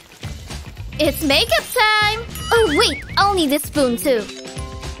 It's makeup time! Oh wait, I'll need this spoon too.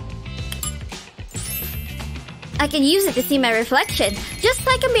 I can use it to see my reflection, just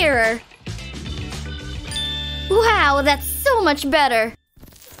like a mirror. Wow, that's so much better.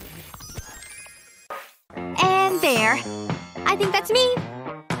 And there. I think that's me.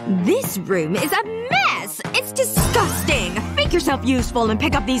 This room is a mess! It's disgusting! Make yourself useful and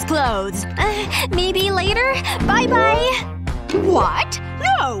pick up these clothes. Maybe later? Bye-bye. What?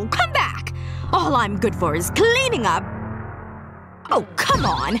 No! Come back! All I'm good for is cleaning up. Oh, come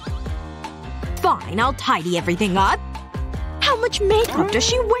on. Fine, I'll tidy everything up. How much makeup does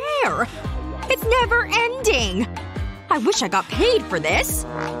she wear? It's never ending. I wish I got paid for this.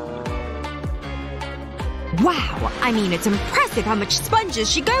 Wow, I mean, it's impressive how much sponges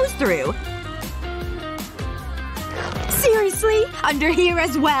she goes through. Seriously? Under here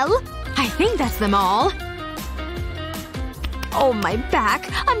as well? I think that's them all. Oh, my back.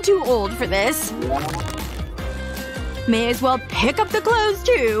 I'm too old for this. May as well pick up the clothes,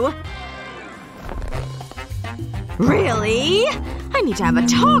 too. Really? I need to have a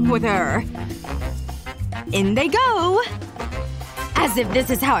talk with her. In they go. As if this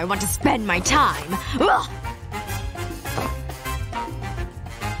is how I want to spend my time. Ugh.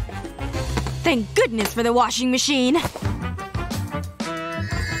 Thank goodness for the washing machine.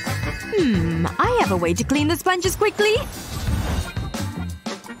 I have a way to clean the sponges quickly.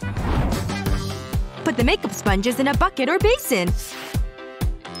 Put the makeup sponges in a bucket or basin.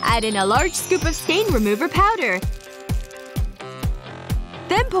 Add in a large scoop of stain remover powder.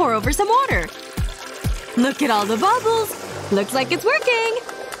 Then pour over some water. Look at all the bubbles. Looks like it's working.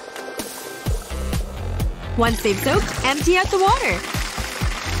 Once they've soaked, empty out the water.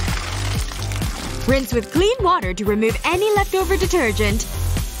 Rinse with clean water to remove any leftover detergent.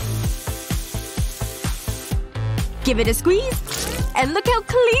 Give it a squeeze. And look how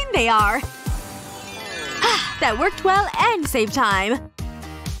clean they are. That worked well and saved time.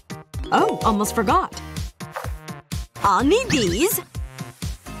 Oh, almost forgot. I'll need these.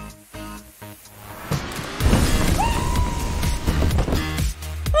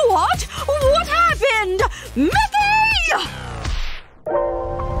 What? What happened? Mickey!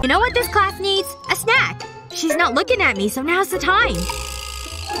 You know what this class needs? A snack. She's not looking at me, so now's the time.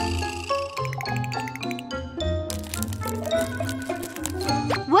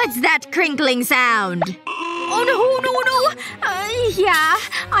 What's that crinkling sound? Oh no. Yeah.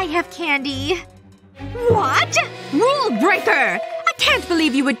 I have candy. What? Rule breaker! I can't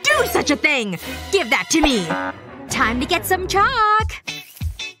believe you would do such a thing! Give that to me. Time to get some chalk.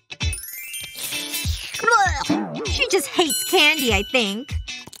 Ugh. She just hates candy, I think.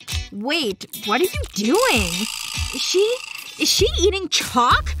 Wait, what are you doing? Is she eating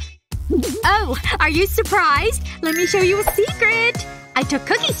chalk? Oh, are you surprised? Let me show you a secret. I took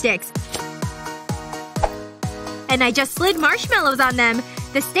cookie sticks. And I just slid marshmallows on them.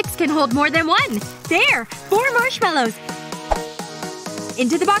 The sticks can hold more than one. There! 4 marshmallows.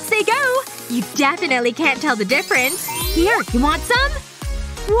 Into the box they go. You definitely can't tell the difference. Here, you want some?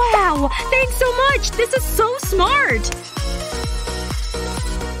 Wow! Thanks so much! This is so smart!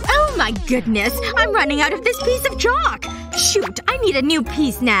 Oh my goodness! I'm running out of this piece of chalk! Shoot, I need a new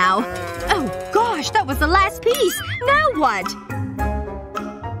piece now. Oh gosh, that was the last piece! Now what?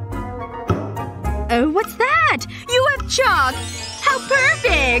 Oh, what's that? You have chalk! How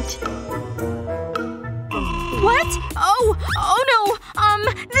perfect! What? Oh no!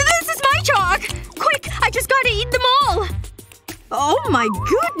 This is my chalk! Quick! I just gotta eat them all! Oh my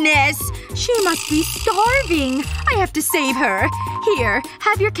goodness! She must be starving. I have to save her. Here,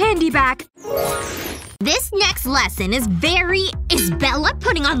 have your candy back. This next lesson is Is Bella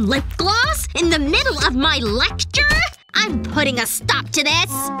putting on lip gloss in the middle of my lecture? I'm putting a stop to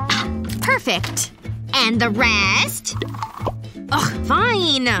this. Perfect. And the rest? Ugh,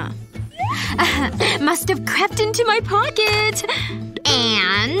 fine. Must have crept into my pocket.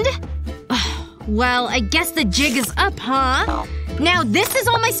 And? Well, I guess the jig is up, huh? Now this is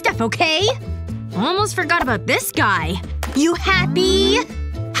all my stuff, okay? Almost forgot about this guy. You happy?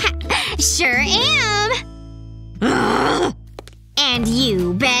 Sure am. Ugh. And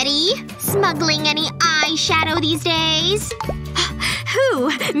you, Betty? Smuggling any eyeshadow these days? Who?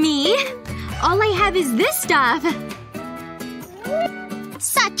 Me? All I have is this stuff.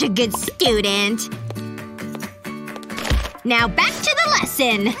 Such a good student. Now back to the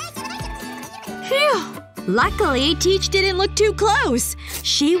lesson. Phew. Luckily, Teach didn't look too close.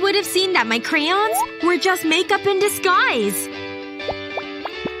 She would have seen that my crayons were just makeup in disguise.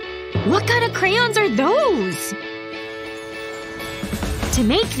 What kind of crayons are those? To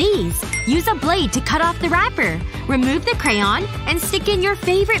make these, use a blade to cut off the wrapper. Remove the crayon and stick in your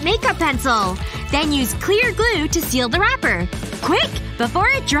favorite makeup pencil. Then use clear glue to seal the wrapper. Quick! Before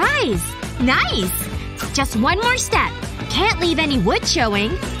it dries! Nice! Just one more step. Can't leave any wood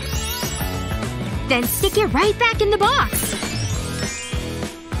showing. Then stick it right back in the box.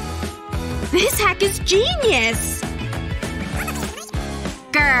 This hack is genius!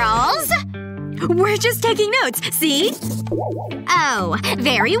 Girls? We're just taking notes, see? Oh,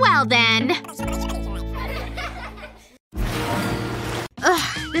 very well then.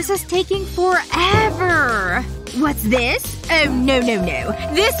 Ugh, this is taking forever. What's this? Oh, no.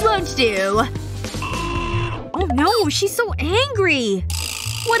 This won't do. Oh no, she's so angry.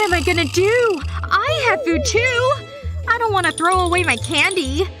 What am I gonna do? I have food too. I don't want to throw away my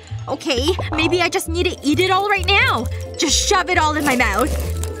candy. Okay, maybe I just need to eat it all right now. Just shove it all in my mouth.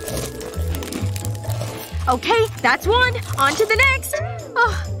 Okay, that's one. On to the next.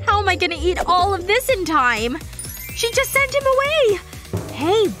 Oh, how am I gonna eat all of this in time? She just sent him away.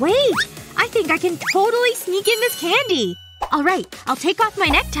 Hey, wait. I think I can totally sneak in this candy. Alright, I'll take off my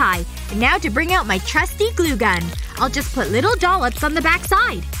necktie. And now to bring out my trusty glue gun. I'll just put little dollops on the back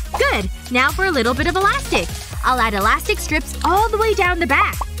side. Good. Now for a little bit of elastic. I'll add elastic strips all the way down the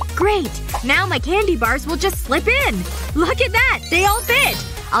back. Great. Now my candy bars will just slip in. Look at that! They all fit!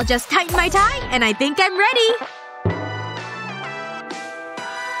 I'll just tighten my tie, and I think I'm ready.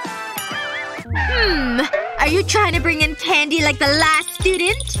 Are you trying to bring in candy like the last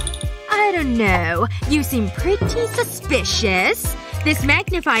student? I don't know. You seem pretty suspicious. This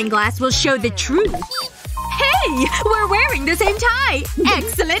magnifying glass will show the truth. Hey! We're wearing the same tie!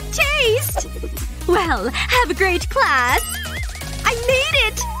 Excellent taste! Well, have a great class. I made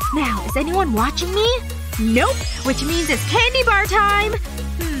it! Now, is anyone watching me? Nope. Which means it's candy bar time.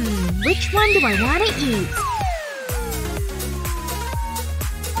 Which one do I want to eat?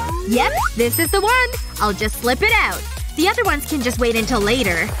 Yep, this is the one. I'll just slip it out. The other ones can just wait until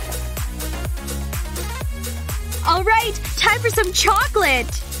later. Alright, time for some chocolate!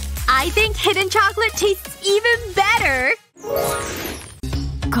 I think hidden chocolate tastes even better!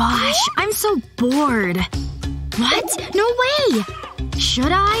 Gosh, I'm so bored. What? No way!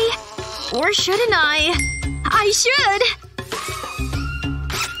 Should I? Or shouldn't I? I should!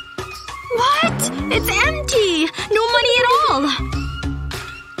 What? It's empty! No money at all!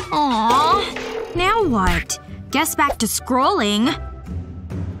 Aww. Now what? Guess back to scrolling.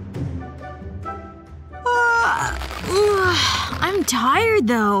 I'm tired,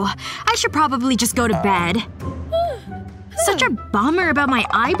 though. I should probably just go to bed. Such a bummer about my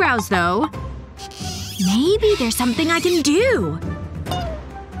eyebrows, though. Maybe there's something I can do.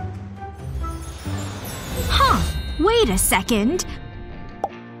 Huh. Wait a second.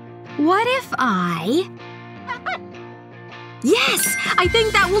 What if I… Yes! I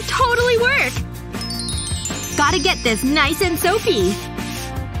think that will totally work! Gotta get this nice and soapy.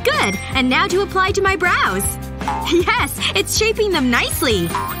 Good. And now to apply to my brows. Yes! It's shaping them nicely.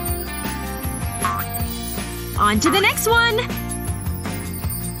 On to the next one.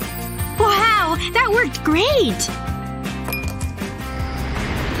 Wow! That worked great!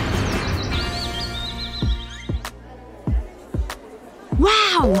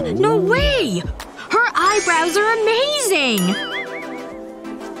 Wow! No way! Her eyebrows are amazing!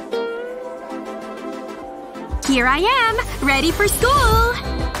 Here I am, ready for school!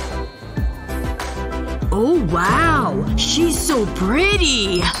 Oh wow! She's so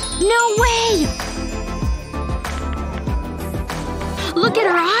pretty! No way! Look at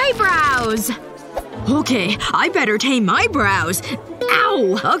her eyebrows! Okay, I better tame my brows.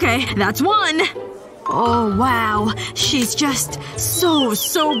 Ow! Okay, that's one. Oh wow. She's just so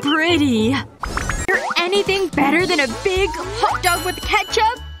pretty. Is there anything better than a big hot dog with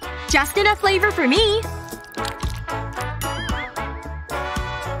ketchup? Just enough flavor for me.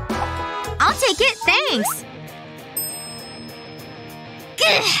 I'll take it, thanks.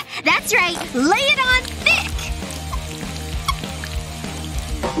 Gah, that's right. Lay it on thick!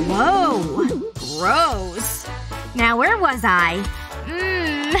 Whoa. Gross. Now where was I?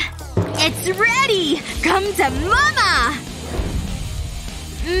 It's ready! Come to mama!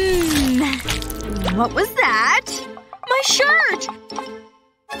 What was that? My shirt!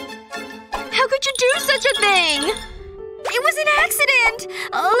 How could you do such a thing? It was an accident!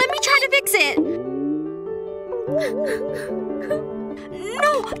 Let me try to fix it.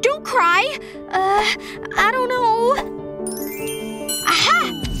 No, don't cry. I don't know. Aha!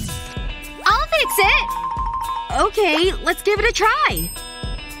 I'll fix it! Okay, let's give it a try.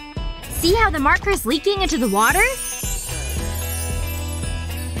 See how the marker is leaking into the water?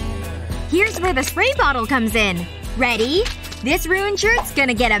 Here's where the spray bottle comes in. Ready? This ruined shirt's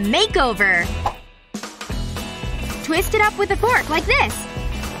gonna get a makeover. Twist it up with a fork like this.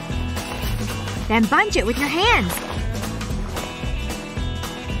 Then bunch it with your hands.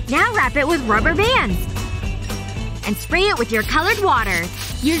 Now wrap it with rubber bands. And spray it with your colored water.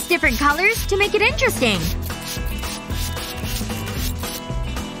 Use different colors to make it interesting.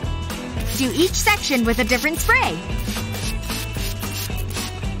 Do each section with a different spray.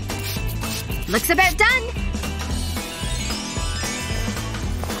 Looks about done.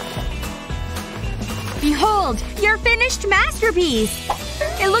 Behold, your finished masterpiece!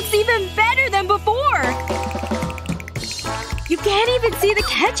 It looks even better than before! You can't even see the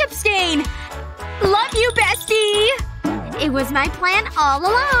ketchup stain! Love you, bestie! It was my plan all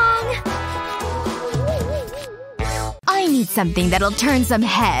along! I need something that'll turn some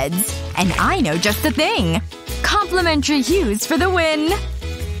heads. And I know just the thing. Complimentary hues for the win!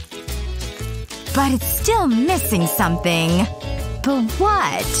 But it's still missing something. But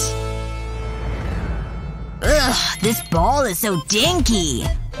what? Ugh, this ball is so dinky.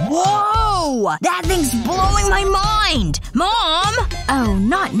 Whoa! That thing's blowing my mind! Mom! Oh,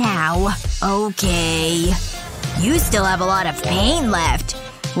 not now. Okay. You still have a lot of paint left,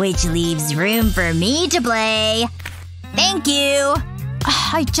 which leaves room for me to play. Thank you.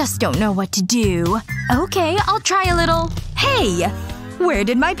 I just don't know what to do. Okay, I'll try a little. Hey! Where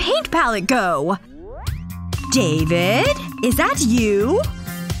did my paint palette go? David? Is that you?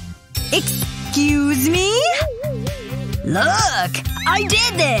 Excuse me? Look! I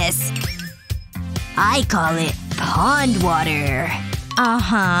did this! I call it pond water.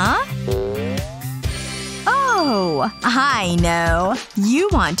 Uh-huh. Oh, I know. You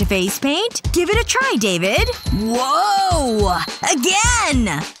want to face paint? Give it a try, David. Whoa!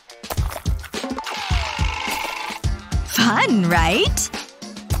 Again! Fun, right?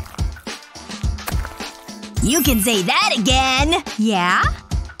 You can say that again! Yeah?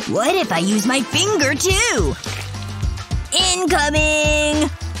 What if I use my finger, too? Incoming!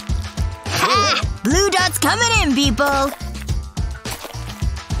 Ha! Blue dot's coming in, people!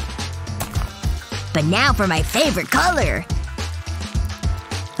 But now for my favorite color.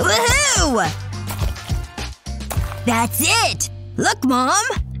 Woohoo! That's it! Look, Mom!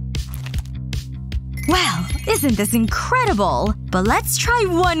 Wow, isn't this incredible? But let's try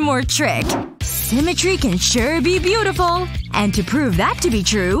one more trick. Symmetry can sure be beautiful. And to prove that to be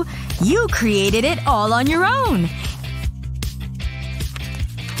true, you created it all on your own.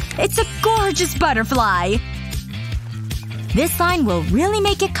 It's a gorgeous butterfly. This line will really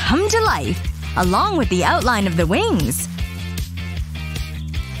make it come to life, along with the outline of the wings.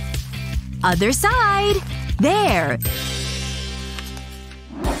 Other side. There.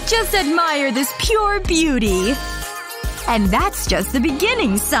 Just admire this pure beauty. And that's just the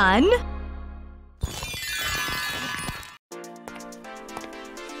beginning, son.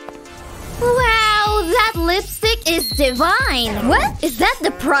 Wow, that lipstick is divine! What? Is that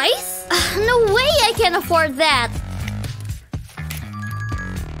the price? No way I can afford that!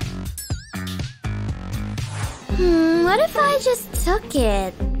 What if I just took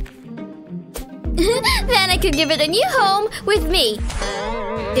it? Then I could give it a new home with me.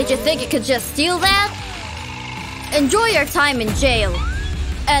 Did you think you could just steal that? Enjoy your time in jail.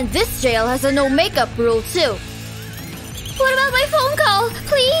 And this jail has a no makeup rule too. What about my phone call?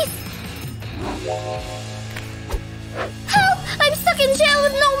 Please? Help! I'm stuck in jail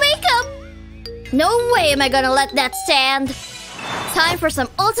with no makeup! No way am I gonna let that stand. Time for some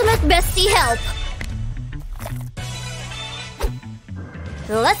ultimate bestie help.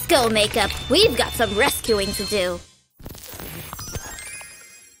 Let's go, makeup. We've got some rescuing to do.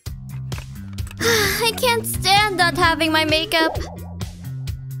 I can't stand not having my makeup.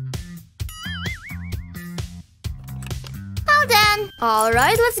 All done.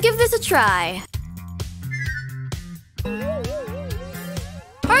 Alright, let's give this a try.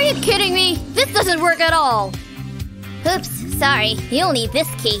 Are you kidding me? This doesn't work at all. Oops, sorry. You'll need this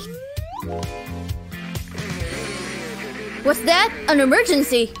key. What's that? An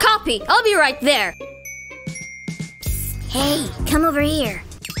emergency. Copy. I'll be right there. Hey, come over here.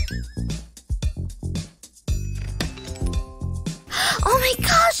 Oh my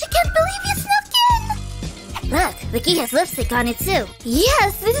gosh, I can't believe you snuck in! Look, the key has lipstick on it too.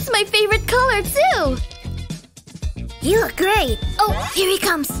 Yes, this is my favorite color too! You look great. Oh, here he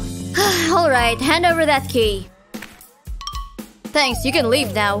comes. Alright, hand over that key. Thanks, you can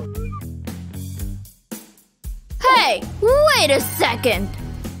leave now. Hey, wait a second!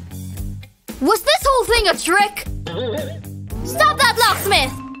 Was this whole thing a trick? Stop that,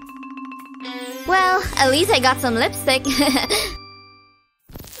 locksmith! Well, at least I got some lipstick.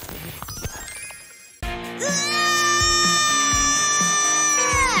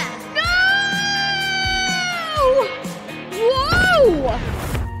 Whoa!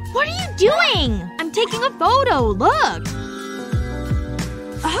 What are you doing? I'm taking a photo, look!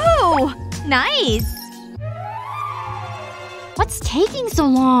 Oh, nice! What's taking so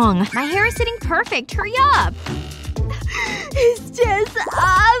long? My hair is sitting perfect, hurry up! It's just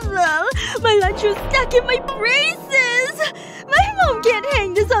awful! My lunch was stuck in my braces! My mom can't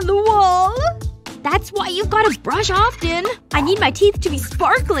hang this on the wall! That's why you've gotta brush often. I need my teeth to be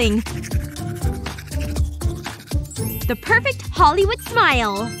sparkling. The perfect Hollywood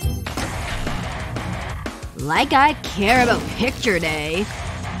smile. Like I care about picture day.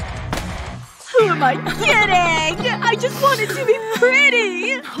 Who am I kidding? I just wanted to be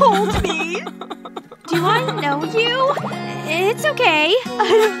pretty. Hold me. Do I know you? It's okay. I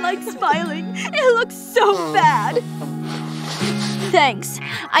don't like smiling. It looks so bad. Thanks.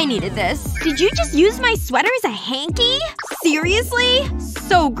 I needed this. Did you just use my sweater as a hanky? Seriously?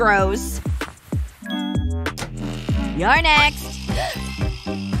 So gross. You're next.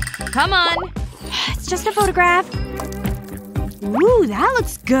 Come on. It's just a photograph. Ooh, that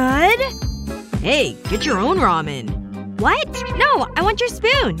looks good. Hey, get your own ramen. What? No, I want your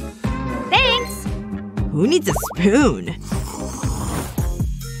spoon. Thanks. Who needs a spoon?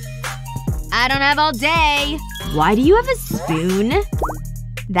 I don't have all day. Why do you have a spoon?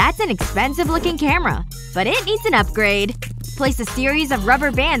 That's an expensive-looking camera. But it needs an upgrade. Place a series of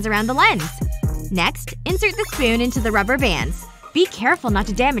rubber bands around the lens. Next, insert the spoon into the rubber bands. Be careful not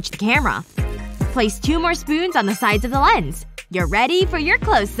to damage the camera. Place 2 more spoons on the sides of the lens. You're ready for your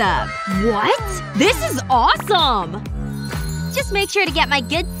close-up. What? This is awesome! Just make sure to get my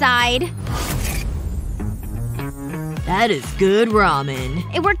good side. That is good ramen.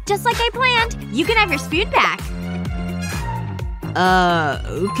 It worked just like I planned. You can have your spoon back.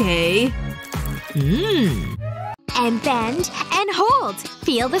 Okay. And bend and hold.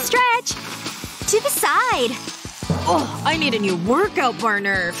 Feel the stretch. To the side. Oh, I need a new workout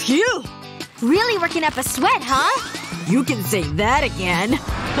partner. Phew! Really working up a sweat, huh? You can say that again.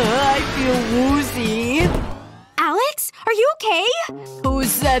 I feel woozy. Alex? Are you okay? Who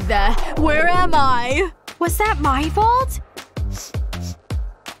said that? Where am I? Was that my fault?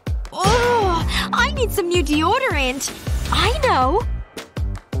 Oh, I need some new deodorant. I know.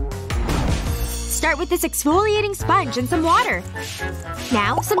 Start with this exfoliating sponge and some water.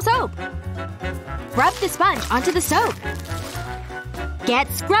 Now, some soap. Rub the sponge onto the soap. Get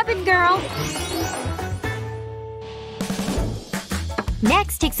scrubbing, girl!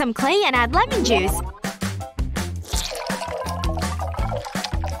 Next, take some clay and add lemon juice.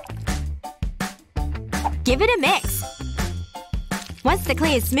 Give it a mix. Once the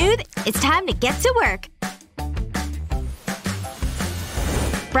clay is smooth, it's time to get to work.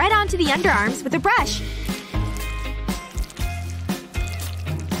 Spread onto the underarms with a brush.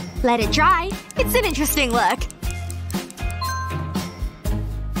 Let it dry. It's an interesting look.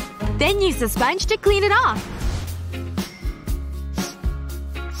 Then use the sponge to clean it off.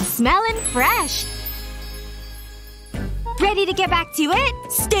 Smelling fresh. Ready to get back to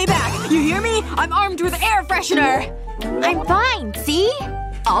it? Stay back! You hear me? I'm armed with air freshener! I'm fine, see?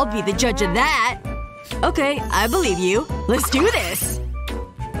 I'll be the judge of that. Okay, I believe you. Let's do this.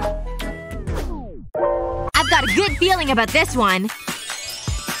 I've got a good feeling about this one.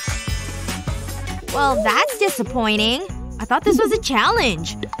 Well, that's disappointing. I thought this was a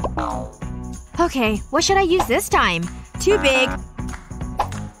challenge. Okay, what should I use this time? Too big.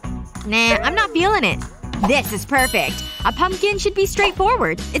 Nah, I'm not feeling it. This is perfect. A pumpkin should be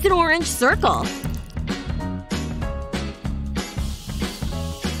straightforward. It's an orange circle.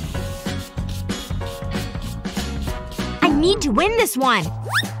 I need to win this one.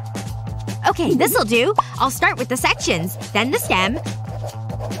 Okay, this'll do. I'll start with the sections, then the stem.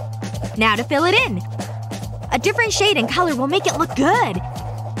 Now to fill it in. A different shade and color will make it look good.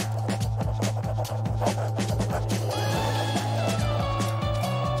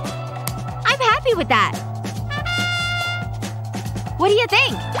 I'm happy with that. What do you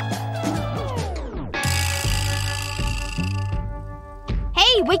think?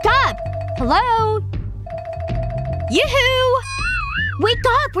 Hey, wake up! Hello? Yoo-hoo! Wake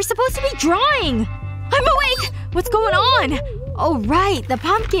up! We're supposed to be drawing! I'm awake! What's going on? Oh right, the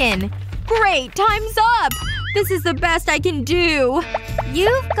pumpkin. Great, time's up! This is the best I can do.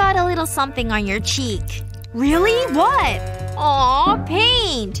 You've got a little something on your cheek. Really? What? Aw,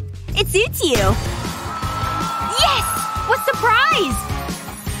 paint. It suits you. Yes! What's the prize?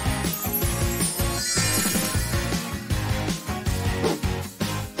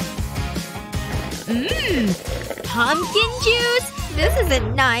 Pumpkin juice? This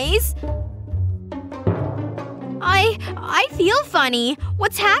isn't nice. I feel funny.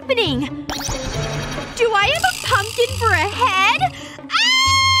 What's happening? Do I have a pumpkin for a head?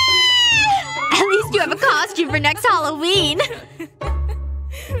 Ah! At least you have a costume for next Halloween.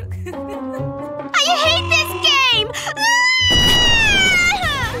 I hate this game!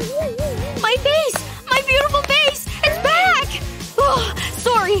 Ah! My face! My beautiful face! It's back! Oh,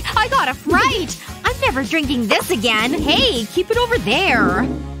 sorry. I got a fright. I'm never drinking this again. Hey, keep it over there.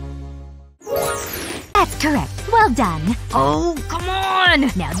 That's correct. Well done. Oh, come on!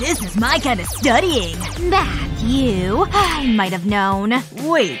 Now this is my kind of studying. Matthew. I might have known.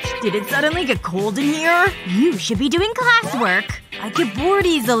 Wait, did it suddenly get cold in here? You should be doing classwork. I get bored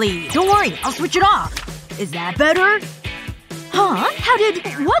easily. Don't worry, I'll switch it off. Is that better? Huh? How did…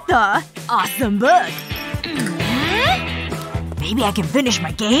 what the… Awesome book. Maybe I can finish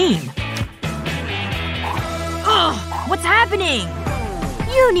my game. Ugh! What's happening?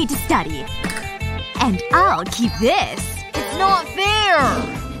 You need to study. And I'll keep this. It's not fair!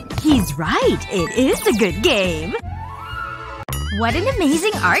 He's right. It is a good game. What an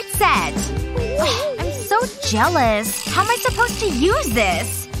amazing art set. I'm so jealous. How am I supposed to use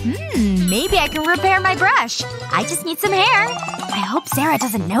this? Maybe I can repair my brush. I just need some hair. I hope Sarah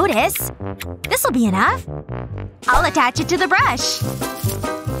doesn't notice. This'll be enough. I'll attach it to the brush.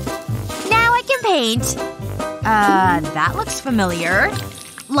 Now I can paint. That looks familiar.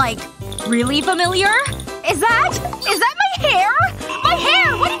 Like, really familiar? Is that my hair? My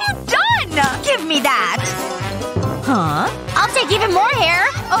hair! What have you done? Give me that. Huh? I'll take even more hair.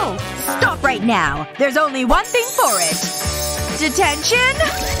 Oh, stop right now. There's only one thing for it. Detention?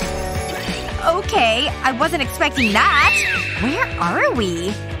 Okay, I wasn't expecting that. Where are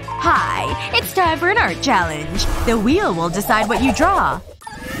we? Hi, it's time for an art challenge. The wheel will decide what you draw.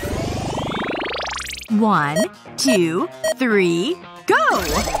 1, 2, 3, go!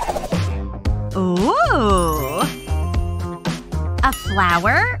 Ooh. A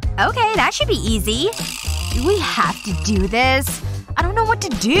flower? Okay, that should be easy. Do we have to do this? I don't know what to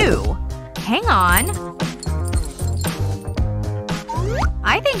do. Hang on.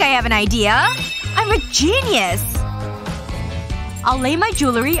 I think I have an idea. I'm a genius! I'll lay my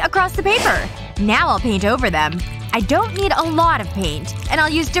jewelry across the paper. Now I'll paint over them. I don't need a lot of paint. And I'll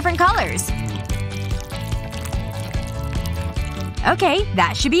use different colors. Okay,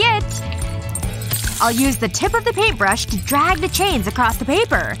 that should be it. I'll use the tip of the paintbrush to drag the chains across the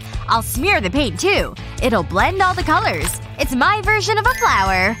paper. I'll smear the paint too. It'll blend all the colors. It's my version of a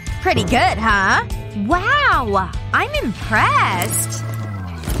flower. Pretty good, huh? Wow! I'm impressed.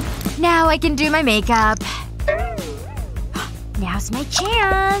 Now I can do my makeup. Now's my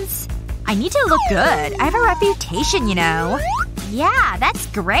chance. I need to look good. I have a reputation, you know. Yeah, that's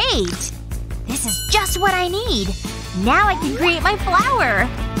great. This is just what I need. Now I can create my flower.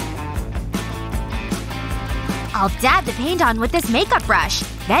 I'll dab the paint on with this makeup brush.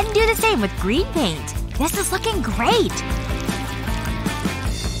 Then do the same with green paint. This is looking great.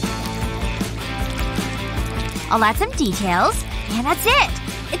 I'll add some details. And that's it.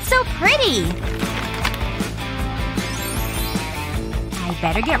 It's so pretty. I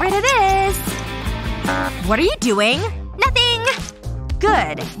better get rid of this. What are you doing? Nothing.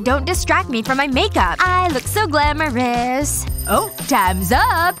 Good. Don't distract me from my makeup. I look so glamorous. Oh, time's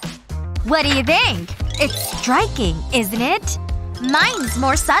up. What do you think? It's striking, isn't it? Mine's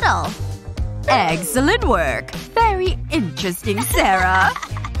more subtle. Excellent work. Very interesting, Sarah.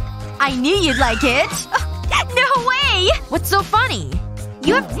 I knew you'd like it. No way! What's so funny?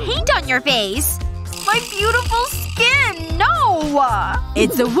 You have paint on your face. My beautiful skin! No!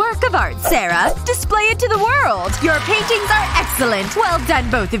 It's a work of art, Sarah. Display it to the world. Your paintings are excellent. Well done,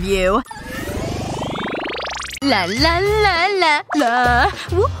 both of you. La la la la la.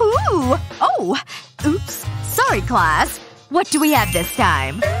 Woohoo! Oh! Oops. Sorry, class. What do we have this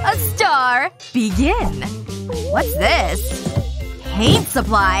time? A star! Begin. What's this? Paint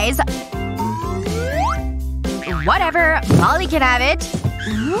supplies. Whatever. Molly can have it.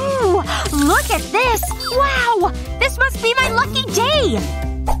 Ooh! Look at this! Wow! This must be my lucky day!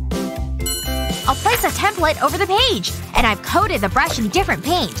 I'll place a template over the page. And I've coated the brush in different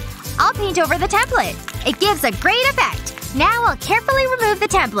paint. I'll paint over the template. It gives a great effect. Now I'll carefully remove the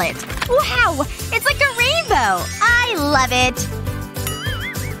template. Wow! It's like a rainbow! I love it!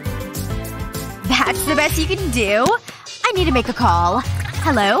 That's the best you can do? I need to make a call.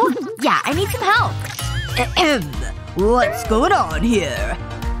 Hello? Yeah, I need some help. What's going on here?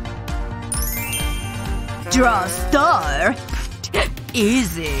 Draw a star?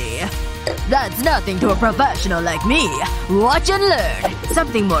 Easy. That's nothing to a professional like me. Watch and learn.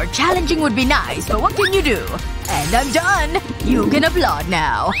 Something more challenging would be nice, but what can you do? And I'm done. You can applaud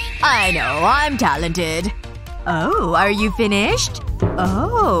now. I know, I'm talented. Oh, are you finished?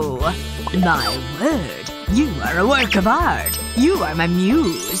 Oh. My word. You are a work of art. You are my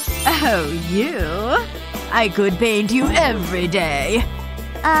muse. Oh, you? I could paint you every day.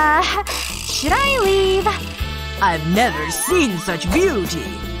 Should I leave? I've never seen such beauty.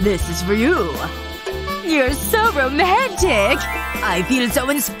 This is for you. You're so romantic. I feel so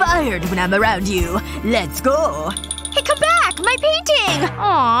inspired when I'm around you. Let's go. Hey, come back! My painting!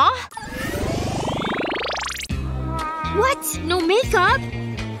 Aww. What? No makeup?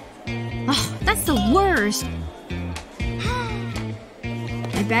 Oh, that's the worst.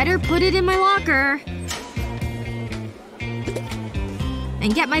 I better put it in my locker.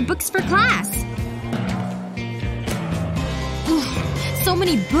 And get my books for class. Ugh, so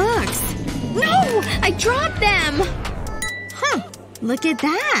many books. No! I dropped them! Huh. Look at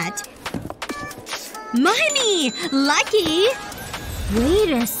that. Money! Lucky!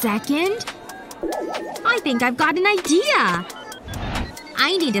 Wait a second. I think I've got an idea.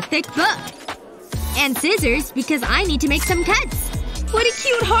 I need a thick book. And scissors because I need to make some cuts. What a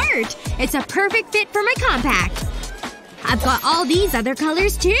cute heart! It's a perfect fit for my compact. I've got all these other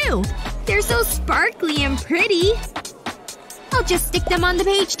colors too. They're so sparkly and pretty. I'll just stick them on the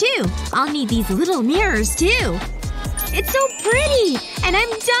page too. I'll need these little mirrors too. It's so pretty! And I'm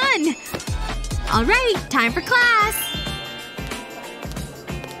done! Alright, time for class!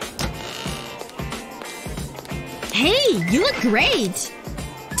 Hey, you look great!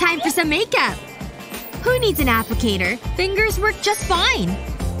 Time for some makeup. Who needs an applicator? Fingers work just fine.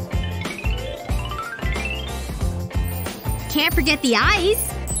 Can't forget the eyes.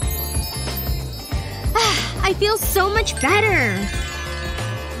 I feel so much better.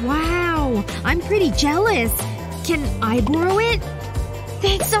 Wow, I'm pretty jealous. Can I borrow it?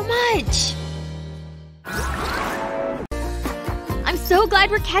 Thanks so much. I'm so glad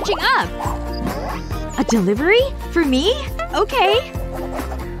we're catching up. A delivery? For me? Okay.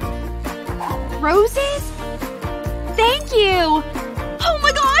 Roses? Thank you! Oh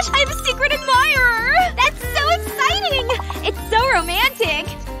my gosh! I have a secret admirer! That's so exciting! It's so romantic!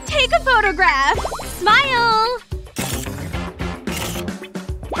 Take a photograph! Smile!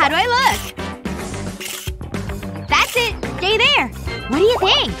 How do I look? That's it! Stay there! What do you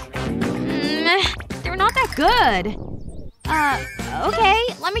think? They're not that good. Okay.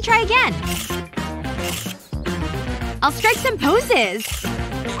 Let me try again. I'll strike some poses.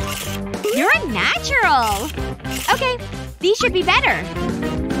 You're a natural! Okay. These should be better.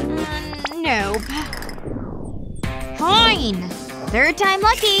 Nope. Fine. Third time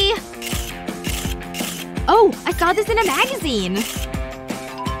lucky. Oh, I saw this in a magazine.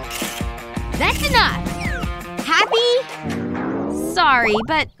 That's enough. Happy? Sorry,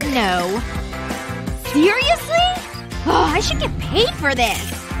 but no. Seriously? Oh, I should get paid for this.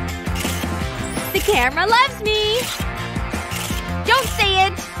 The camera loves me. Don't say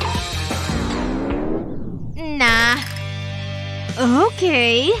it. Nah.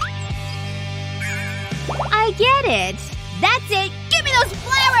 Okay. I get it. That's it. Give me those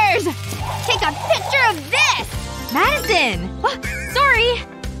flowers! Take a picture of this! Madison! Oh, sorry.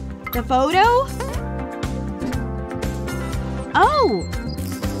 The photo? Oh.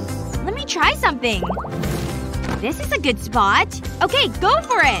 Let me try something. This is a good spot. Okay, go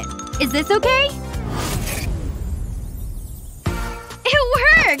for it. Is this okay? It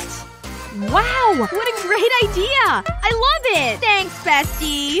worked! Wow! What a great idea! I love it! Thanks,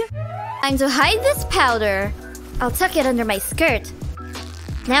 bestie! Time to hide this powder. I'll tuck it under my skirt.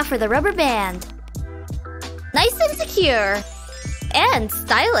 Now for the rubber band. Nice and secure. And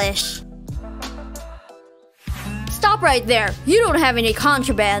stylish. Stop right there. You don't have any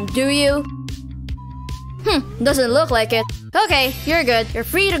contraband, do you? Doesn't look like it. Okay, you're good. You're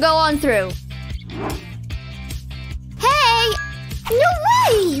free to go on through. Hey! No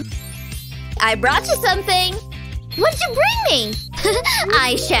way! I brought you something. What'd you bring me?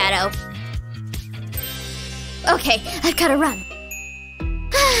 Eyeshadow. Okay, I've gotta run.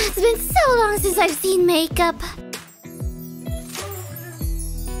 It's been so long since I've seen makeup.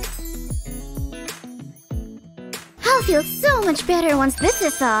 I'll feel so much better once this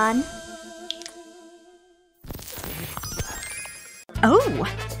is on. Oh!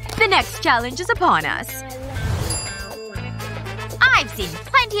 The next challenge is upon us. I've seen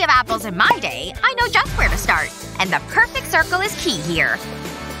plenty of apples in my day. I know just where to start. And the perfect circle is key here.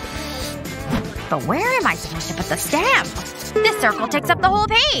 But where am I supposed to put the stamp? This circle takes up the whole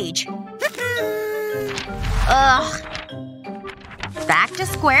page. Ugh. Back to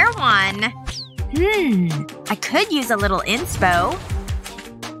square one. I could use a little inspo.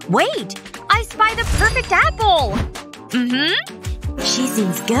 Wait! I spy the perfect apple! She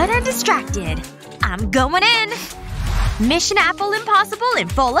seems good and distracted. I'm going in. Mission Apple Impossible in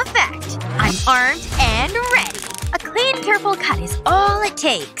full effect. I'm armed and ready. A clean, careful cut is all it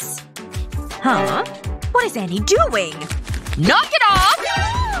takes. Huh? What is Annie doing? Knock it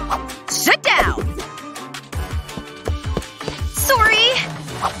off! Sit down! Sorry!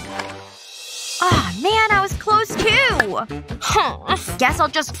 Ah, man, I was close too. Huh. Guess I'll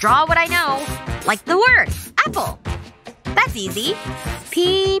just draw what I know. Like the word. Apple. That's easy.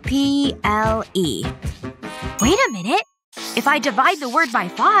 P-P-L-E. Wait a minute. If I divide the word by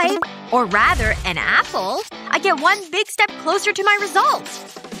 5, or rather, an apple, I get one big step closer to my result.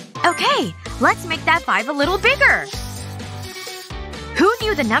 Okay, let's make that 5 a little bigger. Who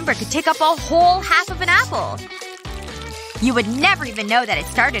knew the number could take up a whole half of an apple? You would never even know that it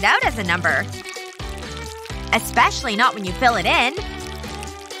started out as a number. Especially not when you fill it in.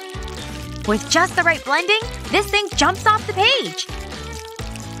 With just the right blending, this thing jumps off the page.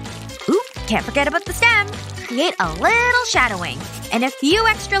 Oop, can't forget about the stem. Create a little shadowing. And a few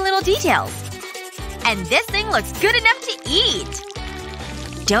extra little details. And this thing looks good enough to eat.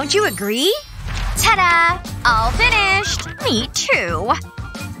 Don't you agree? Ta-da! All finished! Me too.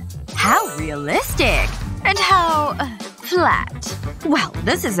 How realistic. And how… flat. Well,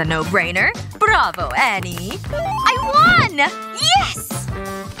 this is a no-brainer. Bravo, Annie. I won! Yes!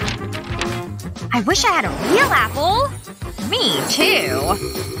 I wish I had a real apple. Me too.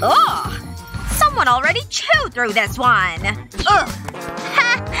 Ugh. Someone already chewed through this one. Ugh.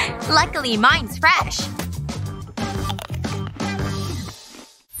 Ha! Luckily mine's fresh.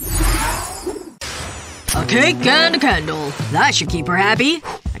 A cake and a candle. That should keep her happy.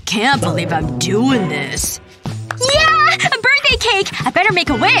 I can't believe I'm doing this. Yeah! A birthday cake! I better make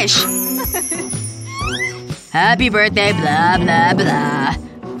a wish. Happy birthday, blah blah blah.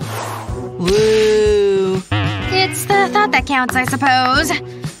 Woo. It's the thought that counts, I suppose.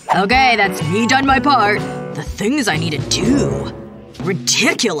 Okay, that's me done my part. The things I need to do.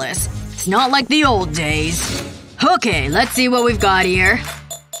 Ridiculous. It's not like the old days. Okay, let's see what we've got here.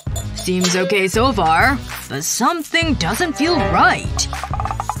 Seems okay so far. But something doesn't feel right.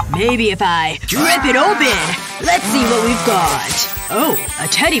 Maybe if I rip it open. Let's see what we've got. Oh, a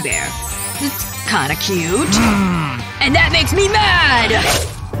teddy bear. It's kinda cute. And that makes me mad!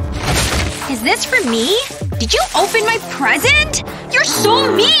 Is this for me? Did you open my present? You're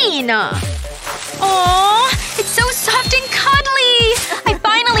so mean! Aww, it's so soft and cuddly! I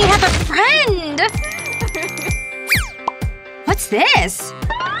finally have a friend! What's this?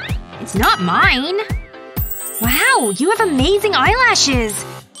 It's not mine. Wow, you have amazing eyelashes.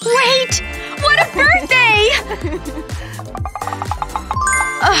 Wait! What a birthday!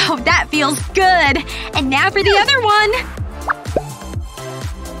 Oh, that feels good. And now for the other one.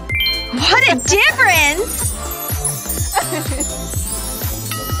 What a difference!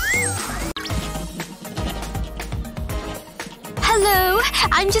 Hello.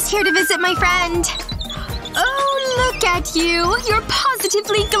 I'm just here to visit my friend. Oh, look at you. You're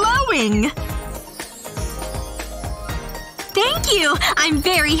positively glowing. Thank you. I'm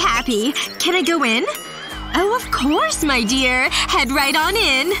very happy. Can I go in? Oh, of course, my dear. Head right on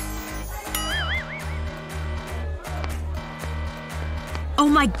in. Oh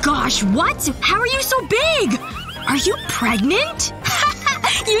my gosh, what? How are you so big? Are you pregnant?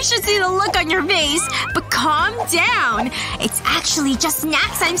 You should see the look on your face. But calm down. It's actually just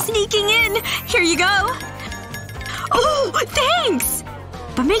snacks I'm sneaking in. Here you go. Oh, thanks!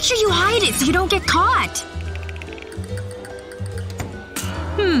 But make sure you hide it so you don't get caught.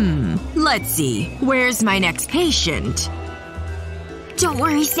 Let's see. Where's my next patient? Don't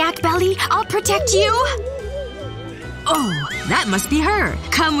worry, Snack Belly. I'll protect you. Oh, that must be her.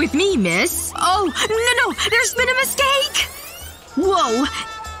 Come with me, miss. Oh, no, there's been a mistake! Whoa.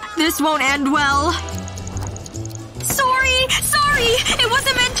 This won't end well. Sorry! It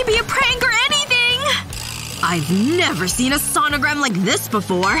wasn't meant to be a prank or anything! I've never seen a sonogram like this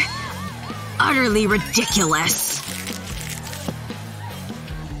before. Utterly ridiculous.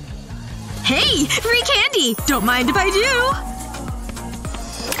 Hey! Free candy! Don't mind if I do!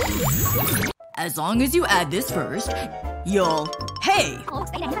 As long as you add this first, you'll… Hey!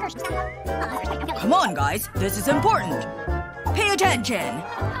 Come on, guys. This is important. Pay attention.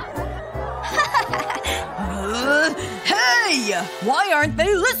 Hey! Why aren't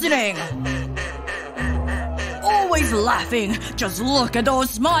they listening? Always laughing. Just look at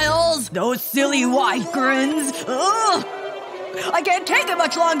those smiles. Those silly wide grins. Ugh! I can't take it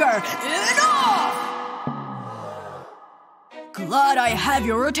much longer. Enough! Glad I have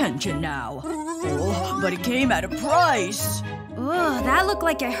your attention now. Oh, but it came at a price. Ugh, that looked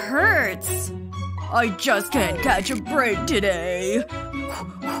like it hurts. I just can't catch a break today.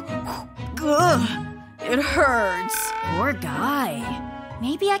 Ugh, it hurts. Poor guy.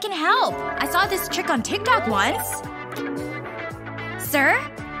 Maybe I can help. I saw this trick on TikTok once. Sir?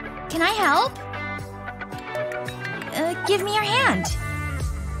 Can I help? Give me your hand.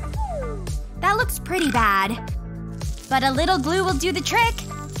 That looks pretty bad. But a little glue will do the trick.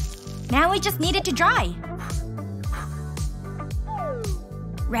 Now we just need it to dry.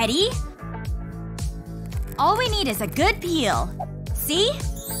 Ready? All we need is a good peel. See?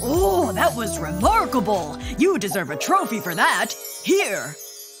 Oh, that was remarkable! You deserve a trophy for that. Here.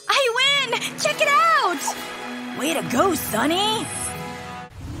 I win! Check it out! Way to go, Sunny!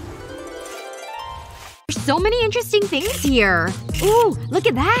 There's so many interesting things here. Ooh, look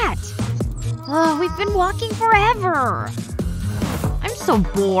at that. Oh, we've been walking forever. I'm so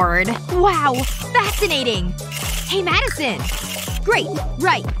bored. Wow, fascinating. Hey, Madison. Great.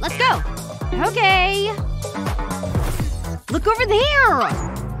 Right, let's go. Okay. Look over there.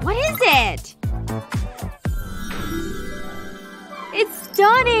 What is it? It's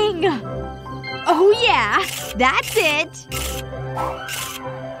stunning. Oh yeah, that's it.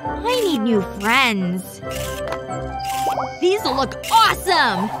 I need new friends. These will look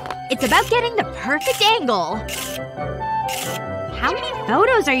awesome! It's about getting the perfect angle. How many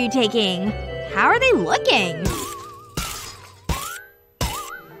photos are you taking? How are they looking?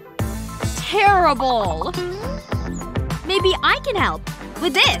 Terrible! Maybe I can help.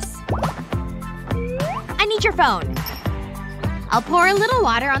 With this. I need your phone. I'll pour a little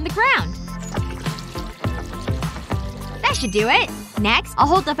water on the ground. That should do it. Next, I'll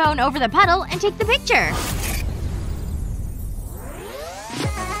hold the phone over the puddle and take the picture.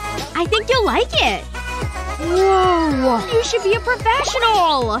 I think you'll like it. Whoa. You should be a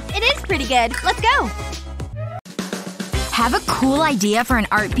professional. It is pretty good. Let's go. Have a cool idea for an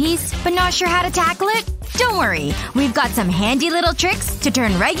art piece, but not sure how to tackle it? Don't worry. We've got some handy little tricks to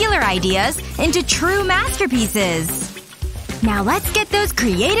turn regular ideas into true masterpieces. Now let's get those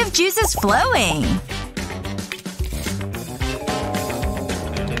creative juices flowing.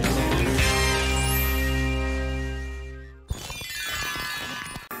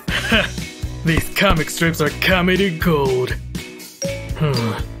 These comic strips are comedy gold.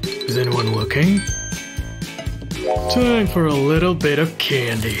 Is anyone looking? Time for a little bit of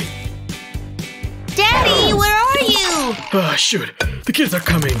candy. Daddy, where are you? Ah, shoot. The kids are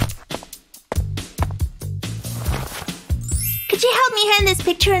coming. Could you help me hang this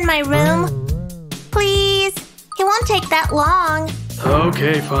picture in my room? Please? It won't take that long.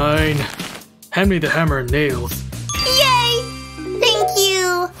 Okay, fine. Hand me the hammer and nails. Yay! Thank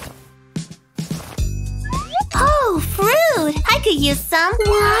you. Oh, fruit! I could use some.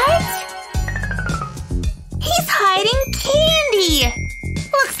 What? He's hiding candy!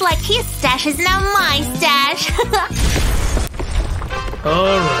 Looks like his stash is now my stash.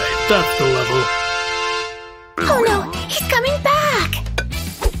 Alright, that's the level. Oh no, he's coming back!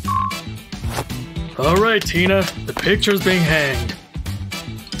 Alright, Tina. The picture's being hanged.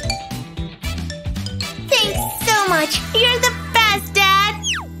 Thanks so much. You're the best, Dad!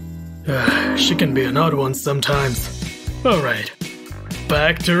 She can be an odd one sometimes. Alright.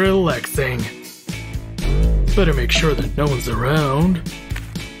 Back to relaxing. Better make sure that no one's around.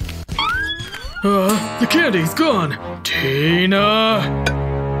 The candy's gone! Tina!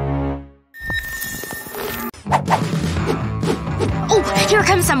 Oh, here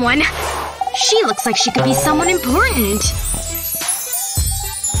comes someone. She looks like she could be someone important.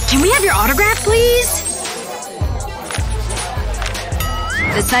 Can we have your autograph, please?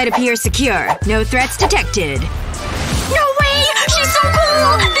 The site appears secure. No threats detected. No way! She's so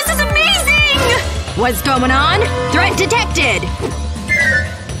cool! This is amazing! What's going on? Threat detected!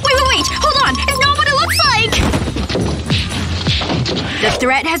 Wait! Hold on! It's not what it looks like! The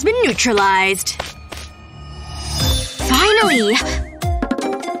threat has been neutralized. Finally!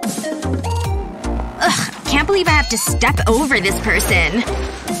 Ugh, can't believe I have to step over this person.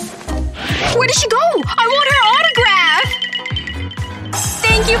 Where did she go? I want her autograph!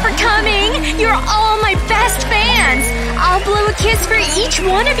 Thank you for coming! You're all my best fans! I'll blow a kiss for each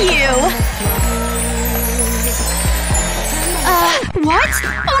one of you! What?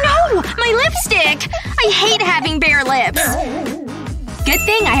 Oh no! My lipstick! I hate having bare lips! Good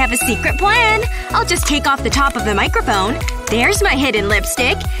thing I have a secret plan. I'll just take off the top of the microphone. There's my hidden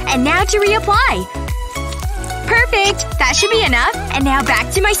lipstick. And now to reapply. Perfect! That should be enough. And now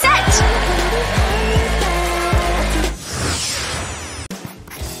back to my set!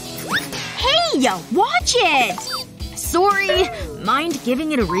 Hey! Watch it! Sorry. Mind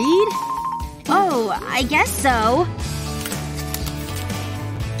giving it a read? Oh, I guess so.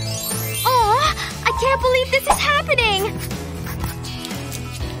 Aw! I can't believe this is happening!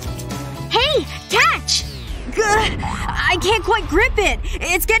 Hey! Catch! Gah, I can't quite grip it.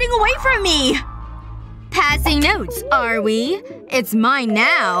 It's getting away from me. Passing notes, are we? It's mine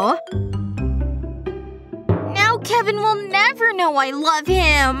now. Now Kevin will never know I love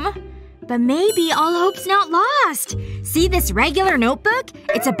him. But maybe all hope's not lost. See this regular notebook?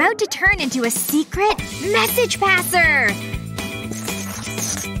 It's about to turn into a secret message passer.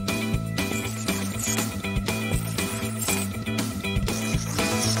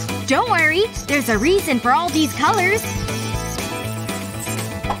 Don't worry, there's a reason for all these colors.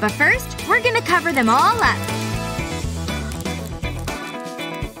 But first, we're gonna cover them all up.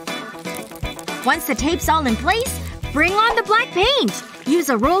 Once the tape's all in place, bring on the black paint. Use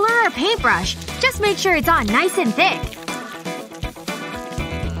a roller or paintbrush. Just make sure it's on nice and thick.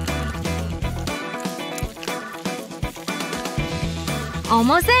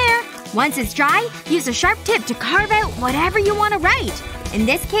 Almost there. Once it's dry, use a sharp tip to carve out whatever you want to write. In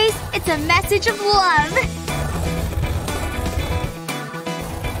this case, it's a message of love.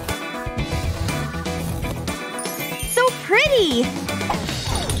 So pretty!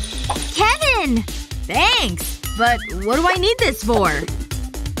 Kevin! Thanks! But what do I need this for?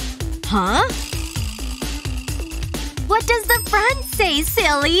 Huh? What does the front say,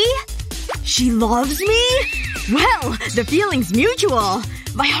 silly? She loves me? Well, the feeling's mutual.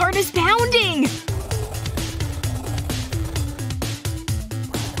 My heart is pounding!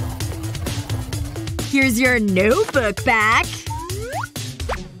 Here's your notebook back.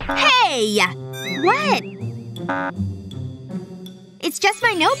 Hey! What? It's just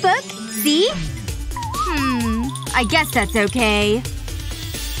my notebook. See? I guess that's okay.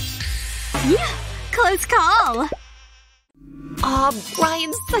 Yeah, close call. Aw,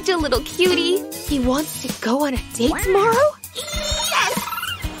 Brian's such a little cutie. He wants to go on a date tomorrow? Yes!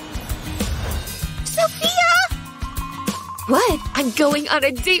 Sophia! What? I'm going on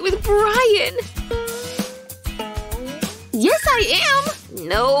a date with Brian! Yes, I am!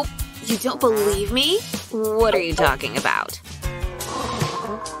 Nope. You don't believe me? What are you talking about?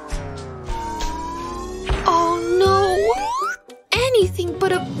 Oh no! Anything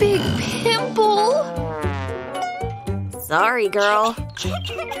but a big pimple! Sorry, girl.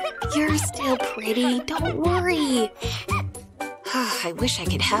 You're still pretty. Don't worry. I wish I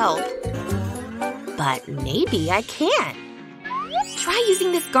could help. But maybe I can. Try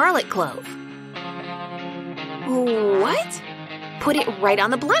using this garlic clove. What? Put it right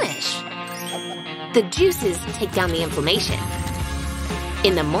on the blemish. The juices take down the inflammation.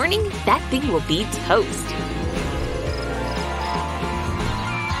 In the morning, that thing will be toast.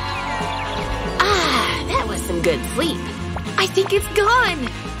 Ah, that was some good sleep. I think it's gone!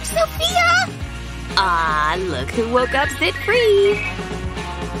 Sophia! Ah, look who woke up scent-free!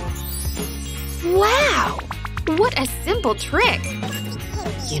 Wow! What a simple trick!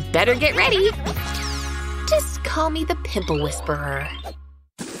 You'd better get ready. Just call me the Pimple Whisperer.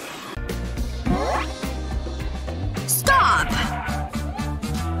 Stop!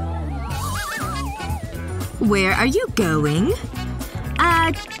 Where are you going?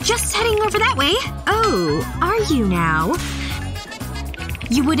 Just heading over that way. Oh, are you now?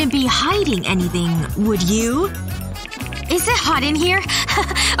 You wouldn't be hiding anything, would you? Is it hot in here?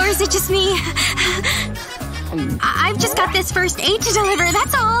 Or is it just me? I've just got this first aid to deliver,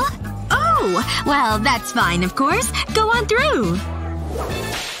 that's all. Oh, well, that's fine, of course. Go on through.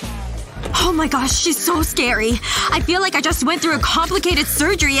 Oh my gosh, she's so scary. I feel like I just went through a complicated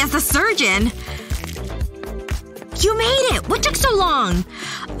surgery as the surgeon. You made it! What took so long?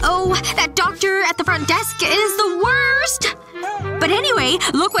 Oh, that doctor at the front desk is the worst! But anyway,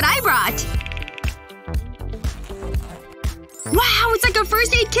 look what I brought! Wow, it's like a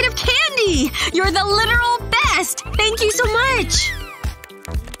first aid kit of candy! You're the literal best! Thank you so much!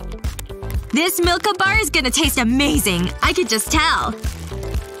 This Milka bar is gonna taste amazing. I could just tell.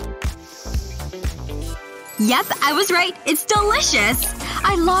 Yep, I was right. It's delicious.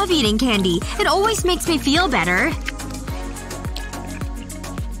 I love eating candy. It always makes me feel better.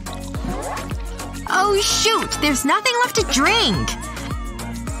 Oh shoot! There's nothing left to drink.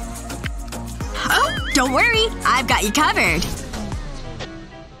 Oh, don't worry. I've got you covered.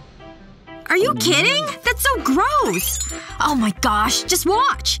 Are you kidding? That's so gross! Oh my gosh, just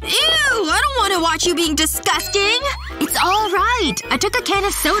watch. Ew! I don't want to watch you being disgusting! It's alright. I took a can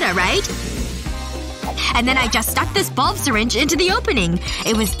of soda, right? And then I just stuck this bulb syringe into the opening.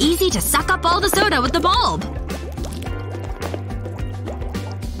 It was easy to suck up all the soda with the bulb.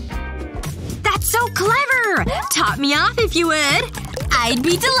 That's so clever! Top me off if you would. I'd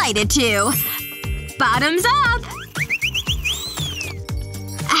be delighted to. Bottoms up!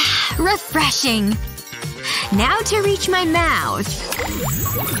 Ah, refreshing. Now to reach my mouth.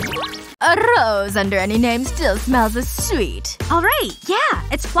 A rose under any name still smells as sweet. Alright, yeah.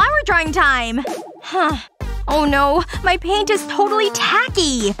 It's flower drawing time. Huh. Oh no. My paint is totally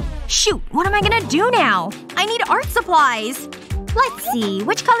tacky. Shoot, what am I gonna do now? I need art supplies. Let's see.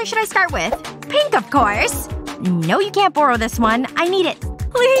 Which color should I start with? Pink, of course. No, you can't borrow this one. I need it.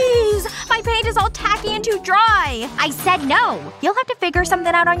 Please! My paint is all tacky and too dry. I said no. You'll have to figure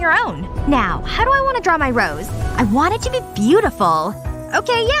something out on your own. Now, how do I want to draw my rose? I want it to be beautiful.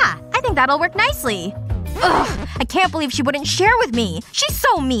 Okay, yeah. I think that'll work nicely. Ugh, I can't believe she wouldn't share with me. She's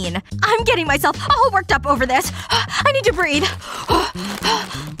so mean. I'm getting myself all worked up over this. I need to breathe.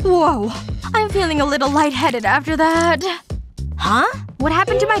 Whoa. I'm feeling a little lightheaded after that. Huh? What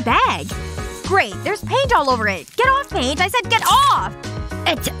happened to my bag? Great, there's paint all over it. Get off, paint. I said get off!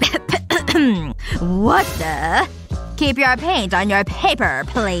 What the? Keep your paint on your paper,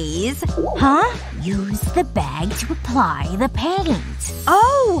 please. Huh? Use the bag to apply the paint.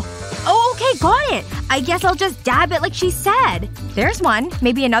 Oh! Oh, okay, got it. I guess I'll just dab it like she said. There's one.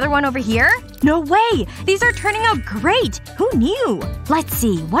 Maybe another one over here? No way! These are turning out great! Who knew? Let's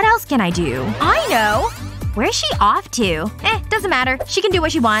see, what else can I do? I know! Where's she off to? Doesn't matter. She can do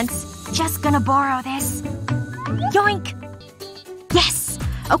what she wants. Just gonna borrow this. Yoink! Yes!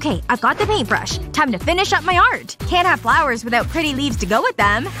 Okay, I've got the paintbrush. Time to finish up my art. Can't have flowers without pretty leaves to go with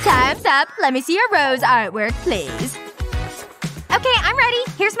them. Time's up. Let me see your rose artwork, please. Okay, I'm ready.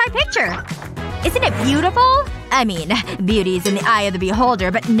 Here's my picture. Isn't it beautiful? I mean, beauty's in the eye of the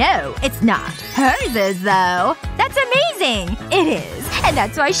beholder, but no, it's not. Hers is, though. That's amazing! It is. And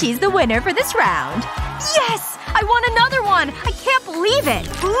that's why she's the winner for this round. Yes! I won another one! I can't believe it!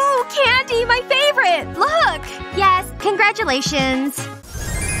 Ooh, candy! My favorite! Look! Yes, congratulations.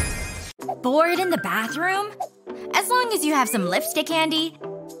 Bored in the bathroom? As long as you have some lipstick handy.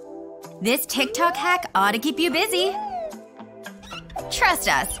 This TikTok hack ought to keep you busy. Trust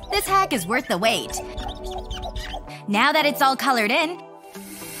us, this hack is worth the wait. Now that it's all colored in,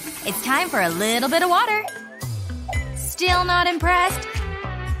 it's time for a little bit of water. Still not impressed?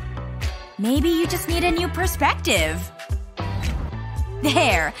 Maybe you just need a new perspective.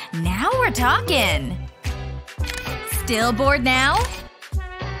 There, now we're talking. Still bored now?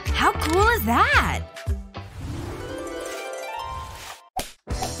 How cool is that?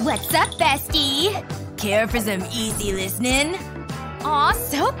 What's up, bestie? Care for some easy listening? Aw,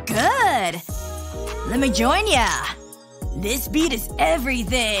 so good! Let me join ya! This beat is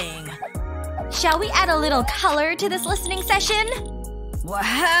everything! Shall we add a little color to this listening session?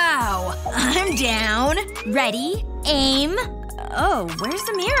 Wow! I'm down! Ready? Aim! Oh, where's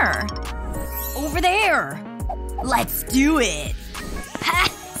the mirror? Over there! Let's do it! Ha!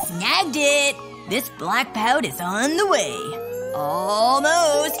 Snagged it! This black pout is on the way.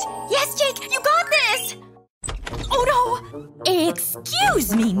 Almost! Yes, Jake! You got this! Oh no!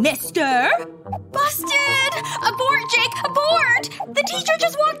 Excuse me, mister! Busted! Abort, Jake! Abort! The teacher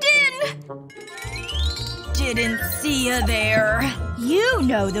just walked in! Didn't see you there. You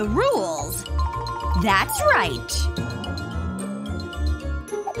know the rules. That's right.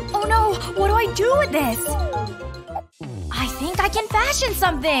 Oh no! What do I do with this? I think I can fashion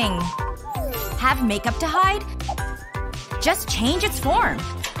something! Have makeup to hide? Just change its form.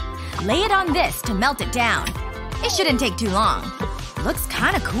 Lay it on this to melt it down. It shouldn't take too long. Looks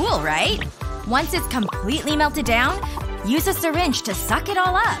kinda cool, right? Once it's completely melted down, use a syringe to suck it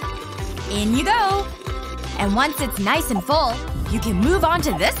all up. In you go. And once it's nice and full, you can move on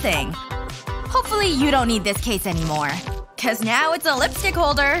to this thing. Hopefully you don't need this case anymore. 'Cause now it's a lipstick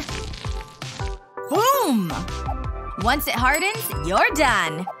holder. Boom! Once it hardens, you're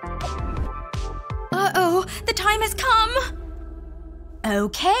done. Uh-oh, the time has come!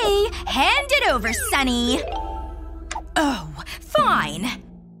 Okay, hand it over, Sunny. Oh, fine.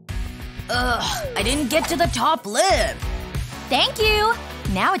 Ugh, I didn't get to the top lip. Thank you!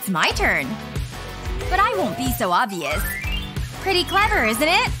 Now it's my turn. But I won't be so obvious. Pretty clever, isn't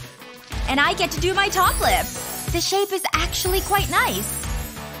it? And I get to do my top lip. The shape is actually quite nice.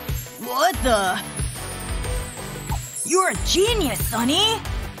 What the… You're a genius, Sunny!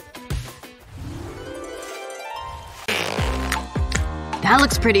 That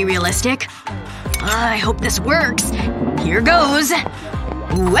looks pretty realistic. I hope this works. Here goes.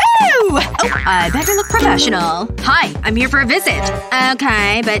 Woo! Oh, I better look professional. Hi, I'm here for a visit.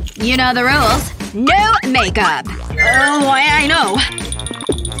 Okay, but you know the rules. No makeup. Oh, I know.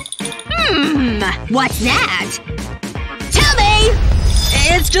 What's that? Tell me!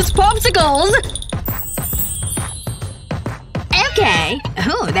 It's just popsicles. Okay.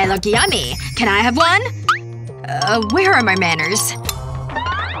 Oh, they look yummy. Can I have one? Where are my manners?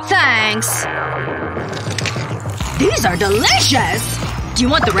 Thanks. These are delicious! Do you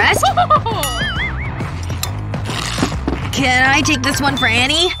want the rest? Can I take this one for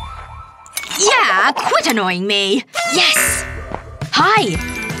Annie? Yeah, quit annoying me. Yes! Hi!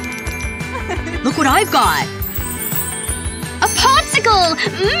 Look what I've got. A popsicle!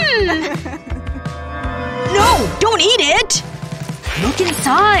 No! Don't eat it! Look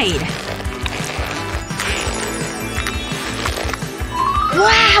inside.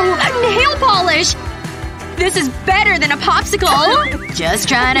 Wow! Nail polish! This is better than a popsicle! Just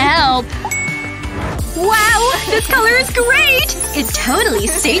trying to help. Wow! This color is great! It totally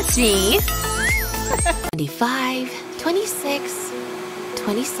suits me. 25, 26,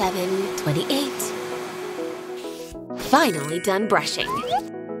 27, 28. Finally done brushing.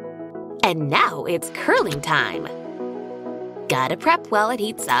 And now it's curling time. Gotta prep while it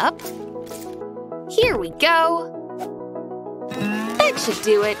heats up. Here we go. That should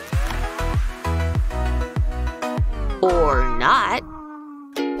do it. Or not.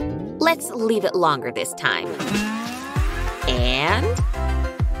 Let's leave it longer this time. And…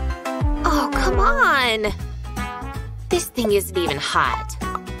 oh, come on! This thing isn't even hot.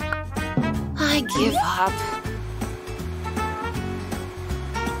 I give up.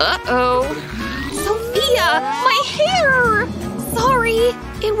 Uh-oh. Sophia! My hair! Sorry!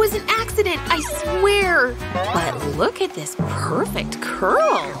 It was an accident, I swear! But look at this perfect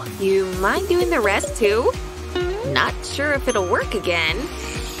curl! You mind doing the rest too? Not sure if it'll work again.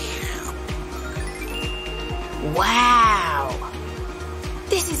 Wow!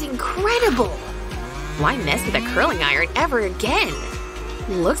 This is incredible! Why mess with a curling iron ever again?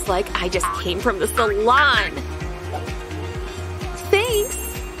 Looks like I just came from the salon! Thanks!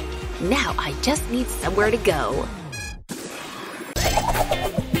 Now I just need somewhere to go.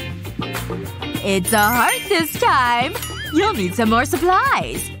 It's a heart this time! You'll need some more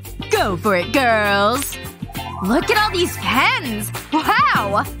supplies. Go for it, girls! Look at all these pens!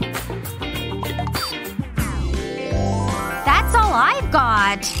 Wow! That's all I've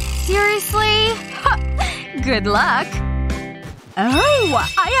got. Seriously? Good luck. Oh,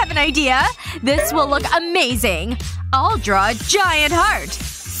 I have an idea! This will look amazing! I'll draw a giant heart.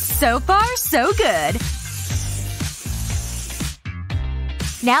 So far, so good.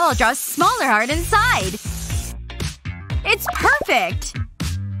 Now I'll draw a smaller heart inside. It's perfect!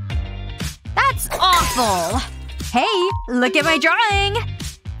 That's awful! Hey, look at my drawing!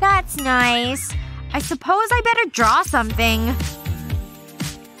 That's nice. I suppose I better draw something.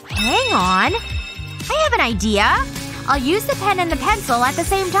 Hang on. I have an idea. I'll use the pen and the pencil at the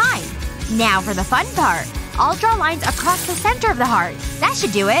same time. Now for the fun part. I'll draw lines across the center of the heart. That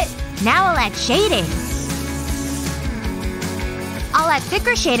should do it. Now I'll add shading. I'll add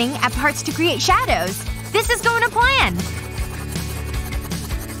thicker shading at parts to create shadows. This is going to plan.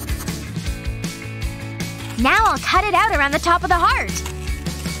 Now I'll cut it out around the top of the heart.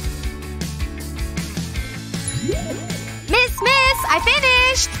 Miss! I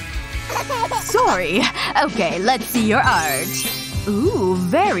finished! Sorry. Okay, let's see your art. Ooh,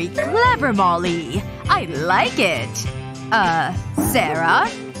 very clever, Molly. I like it. Sarah?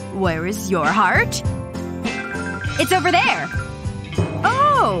 Where is your heart? It's over there.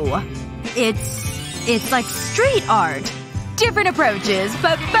 Oh. It's like street art. Different approaches,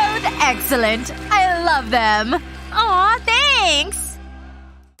 but both excellent. I love them. Aw, thanks!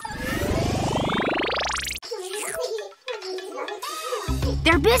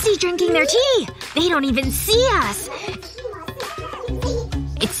 They're busy drinking their tea! They don't even see us!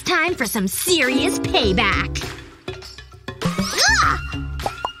 It's time for some serious payback. Ah!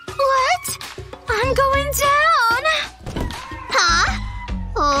 What? I'm going down! Huh?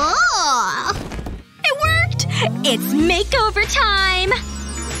 Oh! It worked! It's makeover time!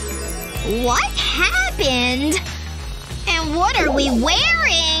 What happened? And what are we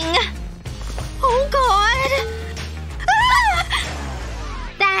wearing? Oh god! Ah!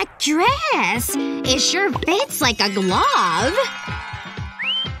 That dress! It sure fits like a glove.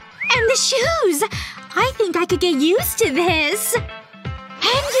 And the shoes! I think I could get used to this.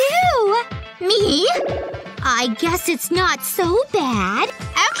 And you! Me? I guess it's not so bad.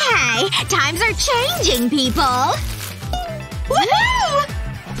 Okay, times are changing, people! Woohoo!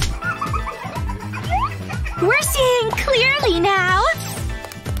 We're seeing clearly now!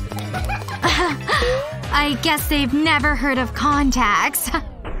 I guess they've never heard of contacts.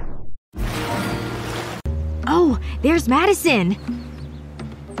 Oh, there's Madison.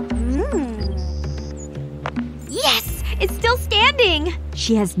 Yes! It's still standing!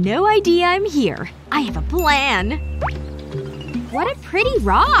 She has no idea I'm here. I have a plan. What a pretty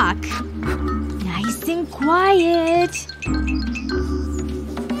rock. Nice and quiet.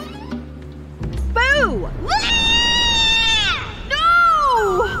 Boo!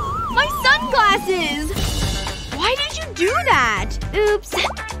 No! My sunglasses! Why did you do that? Oops.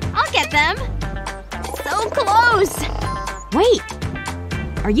 I'll get them. So close! Wait.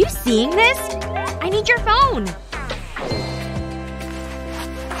 Are you seeing this? I need your phone.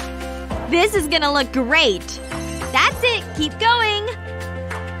 This is gonna look great. That's it. Keep going.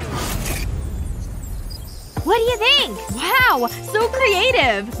 What do you think? Wow! So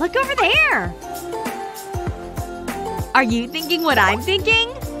creative! Look over there! Are you thinking what I'm thinking?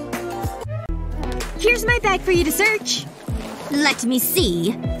 Here's my bag for you to search. Let me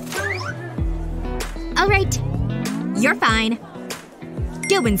see. Alright. You're fine.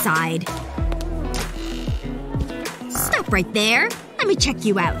 Go inside. Stop right there. Let me check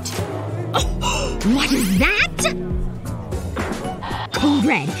you out. What is that? Code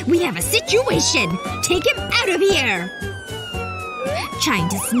Red, we have a situation! Take him out of here! Trying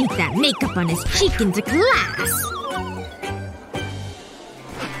to sneak that makeup on his cheek into class.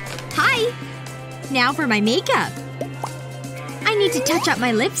 Hi! Now for my makeup. I need to touch up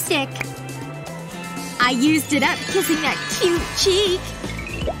my lipstick. I used it up kissing that cute cheek.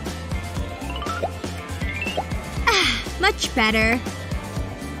 Much better.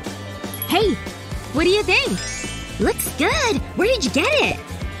 Hey, what do you think? Looks good. Where did you get it?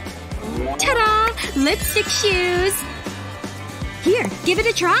 Ta-da! Lipstick shoes. Here, give it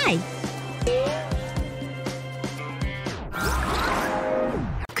a try.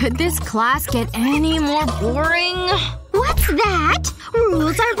 Could this class get any more boring? What's that?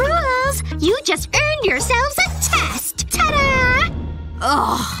 Rules are rules! You just earned yourselves a test! Ta-da!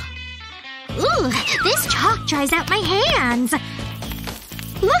 Ugh. Ooh, this chalk dries out my hands.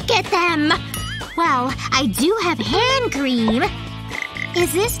 Look at them! Well, I do have hand cream.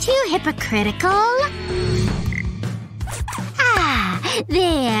 Is this too hypocritical? Ah,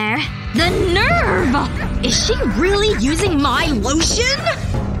 there. The nerve! Is she really using my lotion?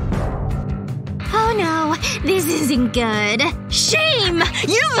 Oh no, this isn't good. Shame!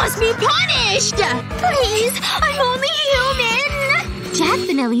 You must be punished! Please, I'm only human!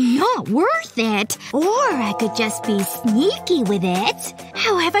 Definitely not worth it. Or I could just be sneaky with it.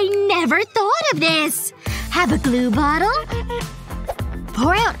 How have I never thought of this? Have a glue bottle?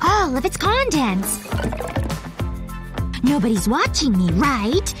 Pour out all of its contents. Nobody's watching me,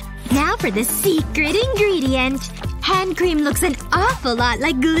 right? Now for the secret ingredient. Hand cream looks an awful lot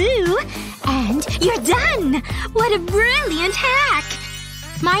like glue. And you're done! What a brilliant hack!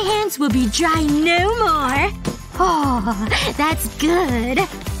 My hands will be dry no more. Oh, that's good.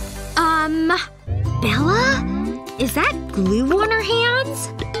 Bella? Is that glue on her hands?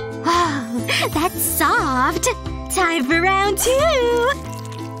 Oh, that's soft. Time for round 2.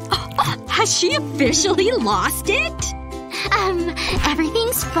 Has she officially lost it?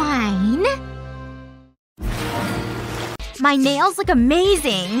 Everything's fine. My nails look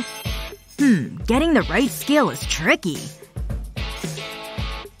amazing. Getting the right scale is tricky.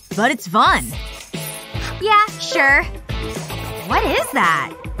 But it's fun. Yeah, sure. What is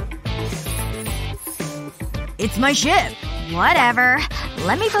that? It's my ship. Whatever.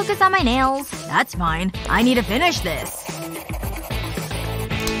 Let me focus on my nails. That's fine. I need to finish this.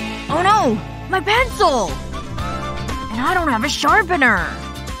 Oh no! My pencil! And I don't have a sharpener.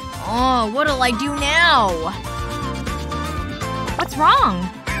 Oh, what'll I do now? What's wrong?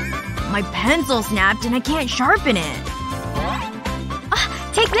 My pencil snapped and I can't sharpen it.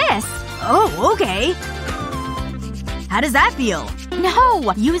 Take this! Oh, okay. How does that feel?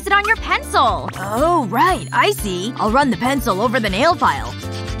 No! Use it on your pencil! Oh, right. I see. I'll run the pencil over the nail file.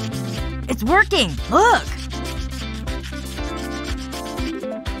 It's working! Look!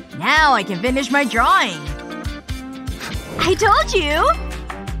 Now I can finish my drawing. I told you!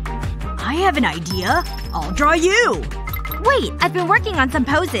 I have an idea. I'll draw you! Wait, I've been working on some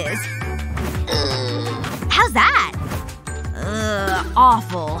poses. How's that?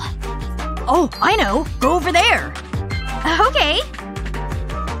 Awful. Oh, I know. Go over there. Okay.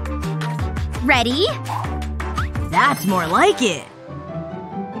 Ready? That's more like it.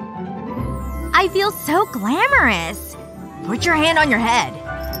 I feel so glamorous. Put your hand on your head.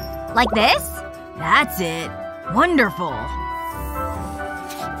 Like this? That's it. Wonderful.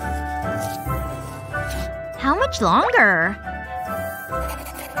 How much longer?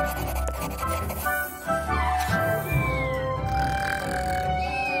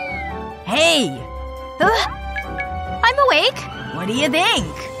 Hey! I'm awake. What do you think?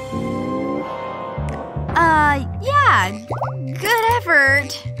 Yeah. Good effort.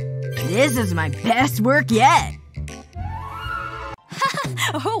 This is my best work yet.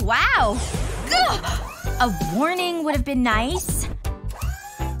 Oh, wow. A warning would have been nice.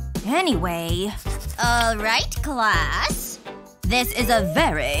 Anyway. Alright, class. This is a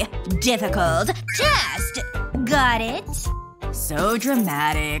very difficult test. Got it? So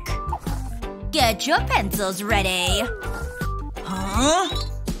dramatic. Get your pencils ready. Huh?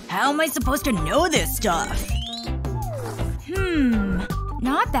 How am I supposed to know this stuff?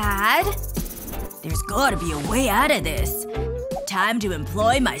 Not bad. There's gotta be a way out of this. Time to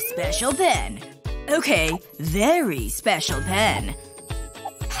employ my special pen. Okay, very special pen.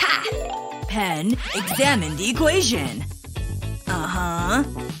 Ha! pen, examine the equation. Uh-huh.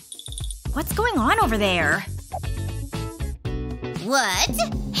 What's going on over there? What?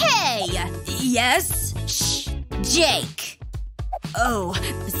 Hey! Yes? Shh. Jake. Oh,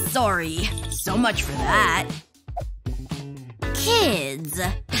 sorry. So much for that. Kids.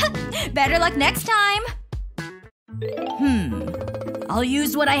 Better luck next time. I'll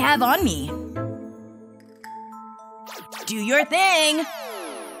use what I have on me. Do your thing.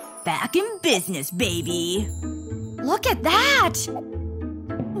 Back in business, baby. Look at that!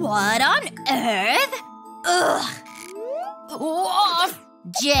 What on earth? Ugh.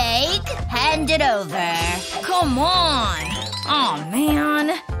 Jake, hand it over. Come on. Aw,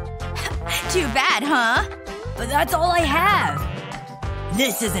 man. Too bad, huh? But that's all I have.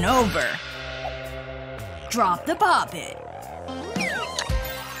 This isn't over. Drop the poppet.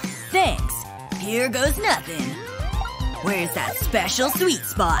 Thanks. Here goes nothing. Where's that special sweet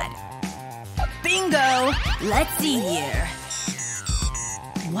spot? Bingo! Let's see here.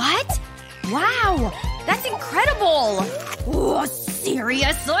 What? Wow! That's incredible! Oh,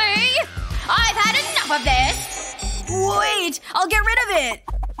 seriously? I've had enough of this! Wait! I'll get rid of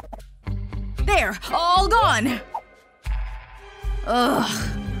it! There! All gone! Ugh.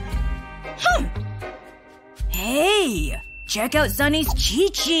 Hey! Check out Sunny's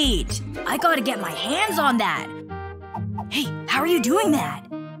cheat sheet! I gotta get my hands on that! Hey, how are you doing that?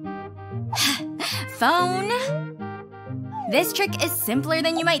 Phone. This trick is simpler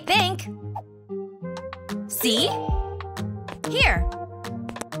than you might think. See? Here.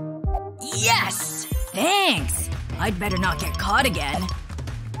 Yes! Thanks! I'd better not get caught again.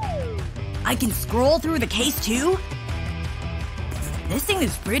 I can scroll through the case too? This thing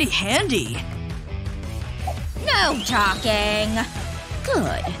is pretty handy. No talking.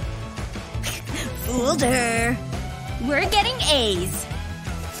 Good. Fooled her. We're getting A's.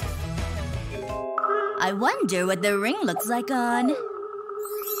 I wonder what the ring looks like on.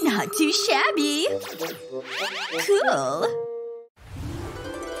 Not too shabby. Cool.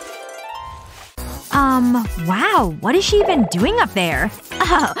 Wow, what is she even doing up there?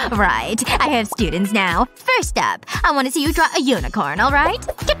 Oh, right. I have students now. First up, I want to see you draw a unicorn, alright?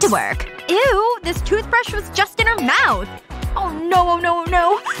 Get to work. Ew, this toothbrush was just in her mouth. Oh no, oh no, oh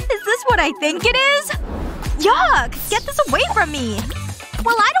no. Is this what I think it is? Yuck! Get this away from me!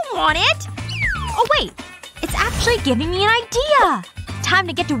 Well, I don't want it! Oh wait. It's actually giving me an idea! Time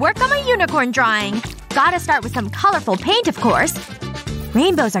to get to work on my unicorn drawing. Gotta start with some colorful paint, of course.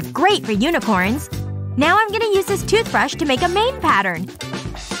 Rainbows are great for unicorns. Now I'm gonna use this toothbrush to make a mane pattern.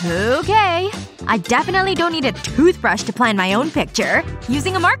 Okay. I definitely don't need a toothbrush to plan my own picture.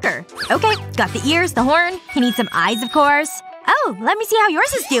 Using a marker. Okay, got the ears, the horn. You need some eyes, of course. Oh, let me see how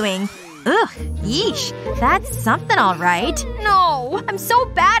yours is doing. Ugh, yeesh. That's something alright. No, I'm so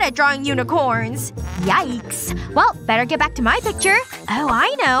bad at drawing unicorns. Yikes. Well, better get back to my picture. Oh,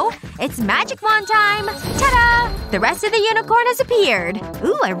 I know. It's magic wand time. Ta-da! The rest of the unicorn has appeared.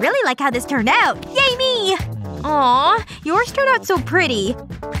 Ooh, I really like how this turned out. Yay me! Aw, yours turned out so pretty.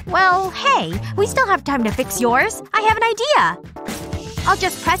 Well, hey, we still have time to fix yours. I have an idea. I'll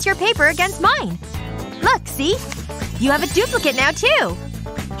just press your paper against mine. Look, see? You have a duplicate now, too.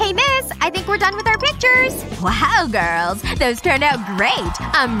 Hey, miss, I think we're done with our pictures. Wow, girls. Those turned out great.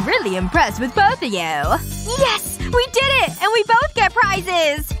 I'm really impressed with both of you. Yes! We did it! And we both get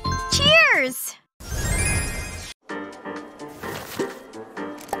prizes! Cheers!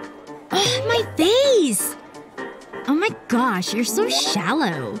 Ugh, my face! Oh my gosh, you're so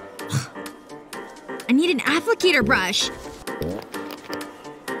shallow. I need an applicator brush.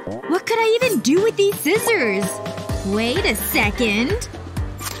 What could I even do with these scissors? Wait a second.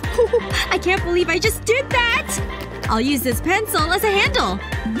 I can't believe I just did that! I'll use this pencil as a handle.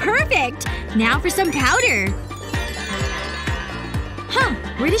 Perfect! Now for some powder. Huh.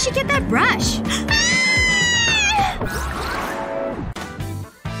 Where did she get that brush?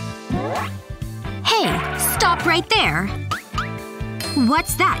 Hey, stop right there.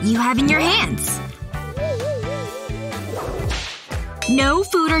 What's that you have in your hands? No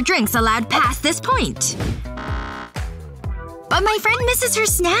food or drinks allowed past this point. But my friend misses her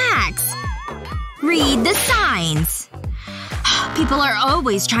snacks. Read the signs. People are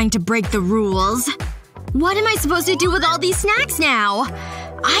always trying to break the rules. What am I supposed to do with all these snacks now?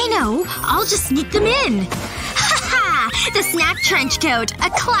 I know. I'll just sneak them in. Ha ha! The snack trench coat. A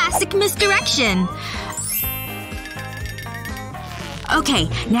classic misdirection. Okay,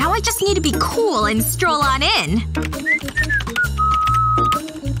 now I just need to be cool and stroll on in.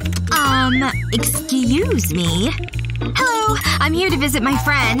 Excuse me? Hello, I'm here to visit my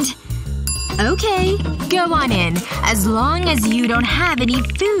friend. Okay, go on in. As long as you don't have any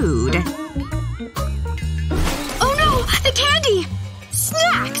food. Oh no! The candy!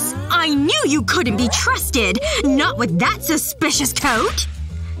 Snacks! I knew you couldn't be trusted! Not with that suspicious coat!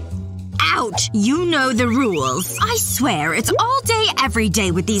 Ouch! You know the rules. I swear, it's all day every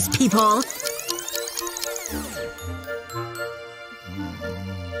day with these people.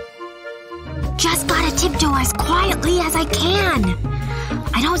 Just gotta tiptoe as quietly as I can.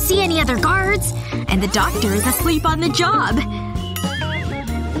 I don't see any other guards. And the doctor is asleep on the job.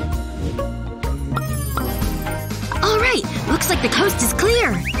 Alright, looks like the coast is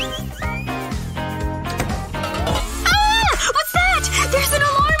clear. Ah! What's that? There's an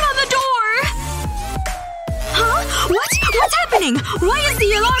alarm on the door! Huh? What's happening? Why is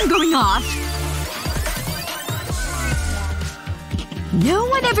the alarm going off? No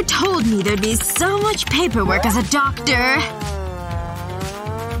one ever told me there'd be so much paperwork as a doctor.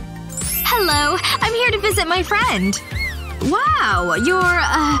 Hello, I'm here to visit my friend. Wow,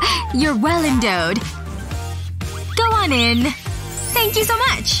 you're well-endowed. Go on in. Thank you so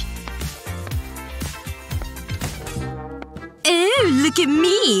much. Ew, look at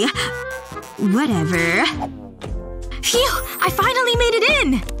me. Whatever. Phew, I finally made it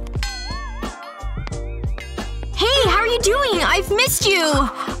in. Hey, how are you doing? I've missed you.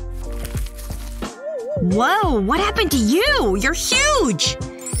 Whoa, what happened to you? You're huge.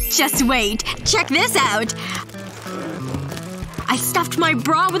 Just wait. Check this out. I stuffed my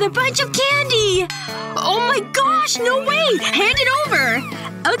bra with a bunch of candy! Oh my gosh, no way! Hand it over!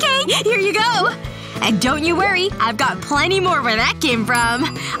 Okay, here you go! And don't you worry, I've got plenty more where that came from.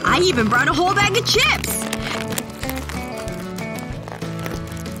 I even brought a whole bag of chips!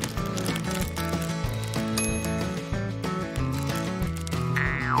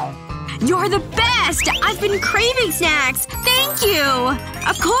 You're the best! I've been craving snacks! Thank you!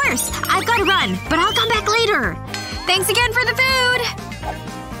 Of course! I've gotta run, but I'll come back later. Thanks again for the food!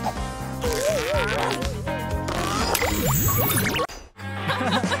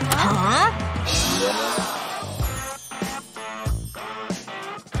 Huh?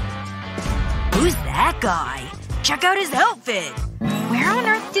 Who's that guy? Check out his outfit! Where on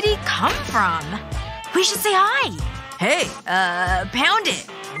earth did he come from? We should say hi! Hey, pound it!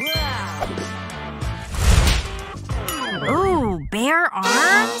 Ooh, bare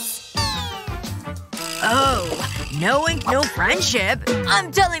arms? Oh, no ink, no friendship.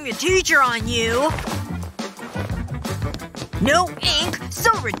 I'm telling the teacher on you. No ink?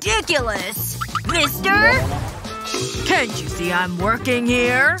 So ridiculous. Mister? Can't you see I'm working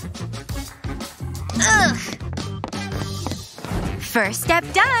here? Ugh. First step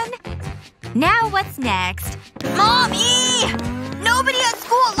done. Now what's next? Mommy! Nobody at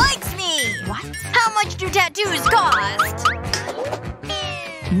school likes me! What? How much do tattoos cost?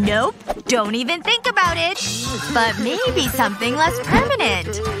 Nope. Don't even think about it. But maybe something less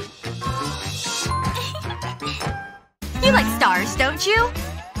permanent. You like stars, don't you?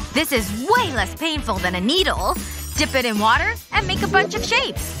 This is way less painful than a needle. Dip it in water and make a bunch of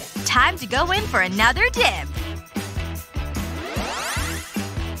shapes. Time to go in for another dip.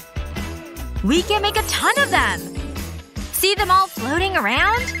 We can make a ton of them. See them all floating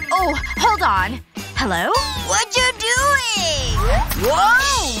around? Oh, hold on. Hello? What you doing?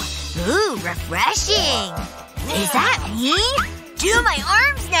 Whoa! Ooh, refreshing. Is that me? Do my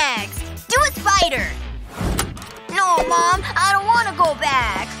arms next. Do a spider. No, Mom. I don't want to go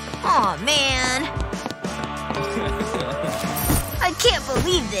back. Aw, man. I can't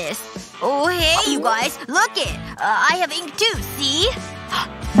believe this. Oh, hey, you guys. Look it. I have ink too, see?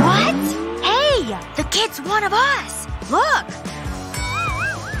 What? Hey! The kid's one of us. Look!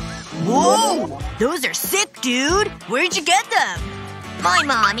 Whoa! Those are sick, dude! Where'd you get them? My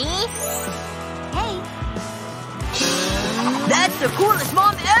mommy. Hey. That's the coolest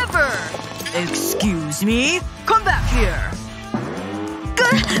mom ever! Excuse me? Come back here.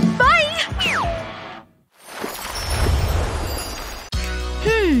 Bye!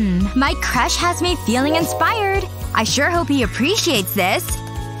 My crush has me feeling inspired. I sure hope he appreciates this.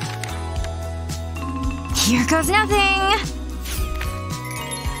 Here goes nothing.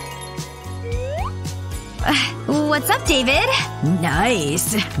 What's up, David?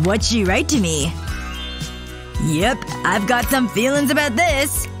 Nice. What'd she write to me? Yep, I've got some feelings about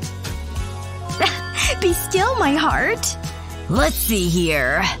this. Be still, my heart. Let's see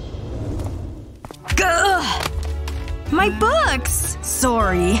here. Gah! My books!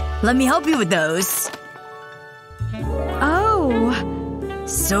 Sorry. Let me help you with those. Oh.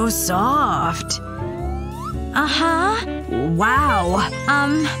 So soft. Uh-huh. Wow.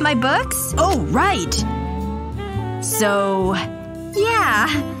 My books? Oh, right. So… yeah.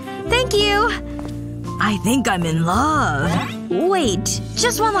 Thank you! I think I'm in love. Wait,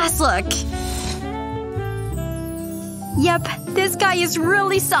 just one last look. Yep, this guy is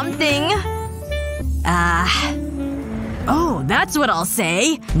really something. Oh, that's what I'll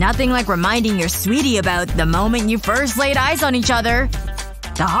say. Nothing like reminding your sweetie about the moment you first laid eyes on each other.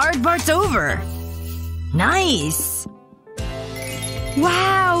 The hard part's over. Nice.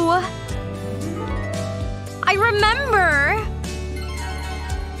 Wow! I remember!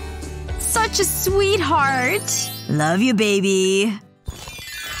 Such a sweetheart. Love you, baby.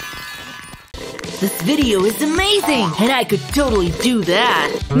 This video is amazing! And I could totally do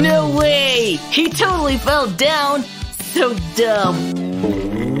that! No way! He totally fell down! So dumb!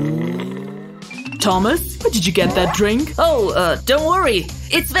 Thomas, where did you get that drink? Oh, don't worry.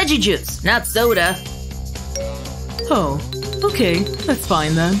 It's veggie juice, not soda. Oh, okay. That's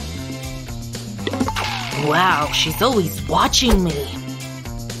fine then. Wow, she's always watching me.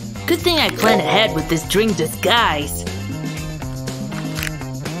 Good thing I planned ahead with this drink disguise.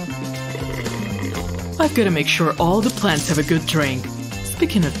 I've gotta make sure all the plants have a good drink.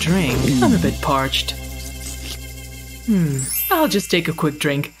 Speaking of drink, I'm a bit parched. I'll just take a quick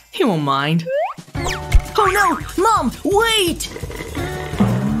drink. He won't mind. Oh no! Mom, wait!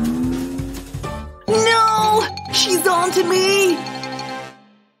 No! She's on to me!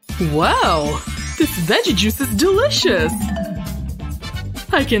 Wow! This veggie juice is delicious!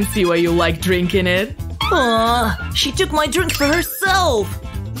 I can see why you like drinking it. Aw, she took my drink for herself!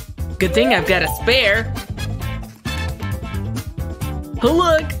 Good thing I've got a spare.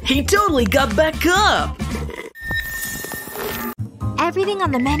 Look! He totally got back up! Everything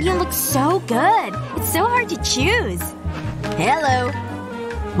on the menu looks so good. It's so hard to choose. Hello.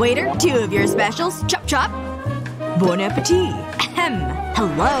 Waiter, 2 of your specials. Chop chop. Bon appetit. Ahem.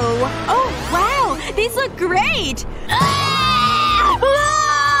 Hello. Oh, wow! These look great!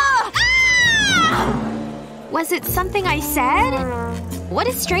 Was it something I said? What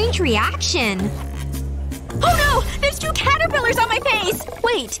a strange reaction. Oh no! There's 2 caterpillars on my face!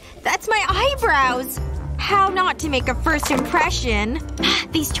 Wait, that's my eyebrows. How not to make a first impression.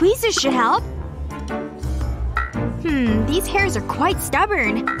 These tweezers should help. These hairs are quite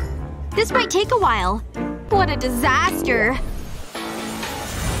stubborn. This might take a while. What a disaster.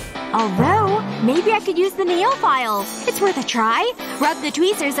 Although, maybe I could use the nail file. It's worth a try. Rub the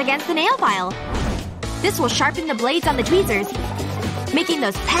tweezers against the nail file. This will sharpen the blades on the tweezers, making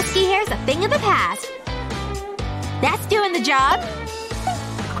those pesky hairs a thing of the past. That's doing the job.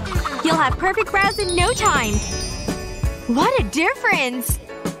 You'll have perfect brows in no time. What a difference!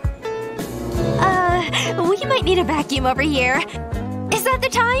 We might need a vacuum over here. Is that the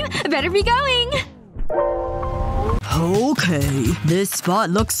time? Better be going. Okay, this spot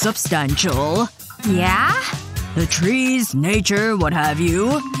looks substantial. Yeah? The trees, nature, what have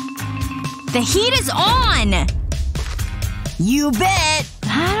you. The heat is on! You bet!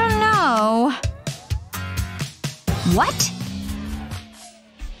 I don't know. What?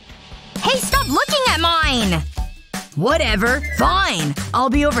 Hey, stop looking at mine! Whatever. Fine. I'll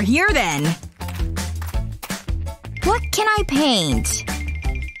be over here then. What can I paint?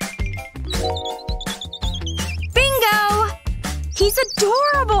 Bingo! He's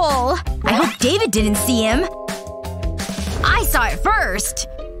adorable! I hope David didn't see him. I saw it first.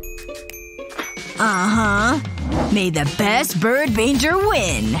 Uh-huh. May the best bird painter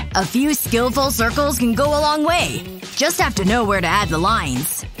win. A few skillful circles can go a long way. Just have to know where to add the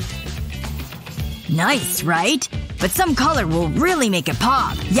lines. Nice, right? But some color will really make it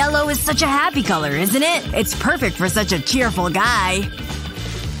pop. Yellow is such a happy color, isn't it? It's perfect for such a cheerful guy.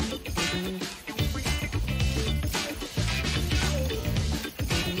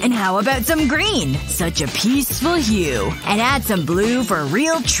 And how about some green? Such a peaceful hue. And add some blue for a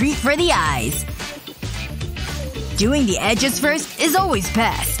real treat for the eyes. Doing the edges first is always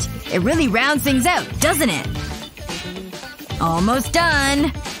best. It really rounds things out, doesn't it? Almost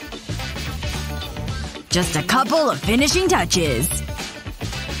done. Just a couple of finishing touches.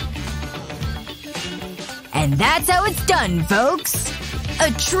 And that's how it's done, folks.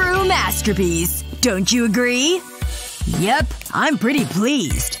 A true masterpiece. Don't you agree? Yep, I'm pretty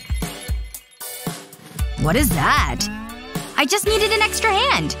pleased. What is that? I just needed an extra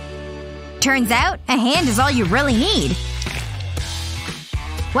hand. Turns out, a hand is all you really need.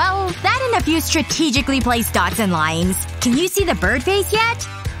 Well, that and a few strategically placed dots and lines. Can you see the bird face yet?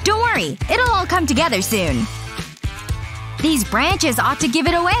 Don't worry, it'll all come together soon. These branches ought to give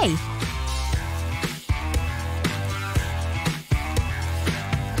it away.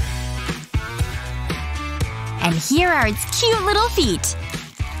 And here are its cute little feet.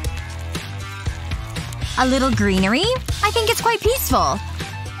 A little greenery? I think it's quite peaceful.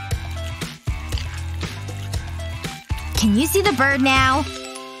 Can you see the bird now?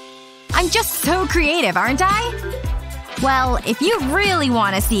 I'm just so creative, aren't I? Well, if you really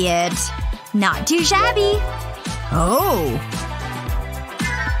want to see it. Not too shabby. Oh.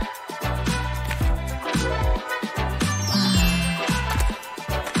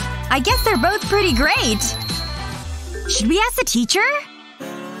 I guess they're both pretty great. Should we ask the teacher?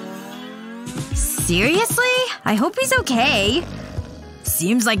 Seriously? I hope he's okay.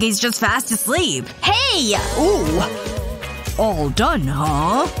 Seems like he's just fast asleep. Hey! Ooh. All done,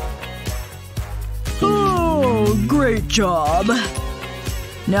 huh? Oh, great job.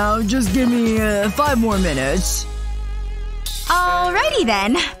 Now just give me 5 more minutes. Alrighty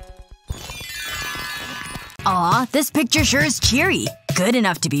then. Aw, this picture sure is cheery. Good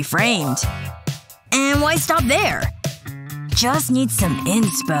enough to be framed. And why stop there? Just need some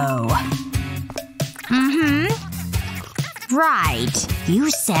inspo. Right. You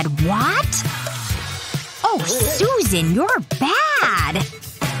said what? Oh, Susan, you're bad.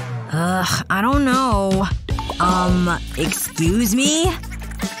 Ugh, I don't know. Excuse me?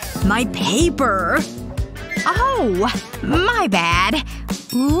 My paper! Oh, my bad.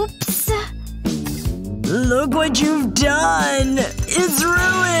 Oops. Look what you've done! It's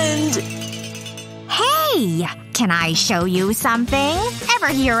ruined! Hey! Can I show you something? Ever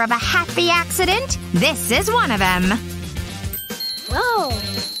hear of a happy accident? This is one of them. Whoa.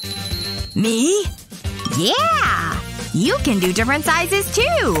 Me? Yeah! You can do different sizes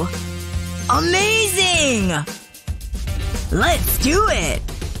too! Amazing! Let's do it!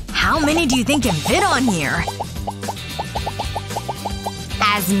 How many do you think can fit on here?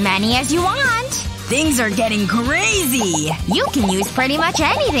 As many as you want! Things are getting crazy! You can use pretty much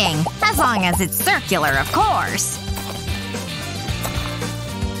anything. As long as it's circular, of course.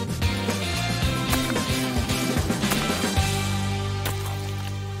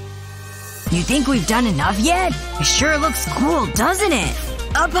 You think we've done enough yet? It sure looks cool, doesn't it?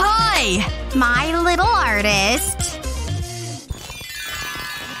 Up high! My little artist.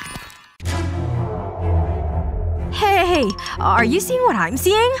 Hey, are you seeing what I'm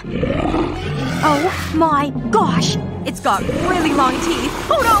seeing? Oh my gosh! It's got really long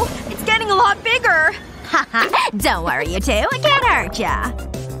teeth. Oh no! It's getting a lot bigger! Haha, don't worry, you two. It can't hurt ya.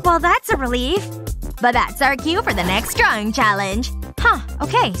 Well, that's a relief. But that's our cue for the next drawing challenge. Huh,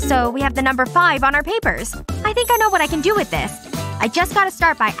 okay, so we have the number 5 on our papers. I think I know what I can do with this. I just gotta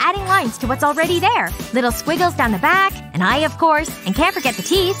start by adding lines to what's already there. Little squiggles down the back, an eye of course, and can't forget the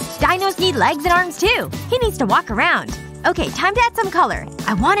teeth. Dinos need legs and arms too. He needs to walk around. Okay, time to add some color.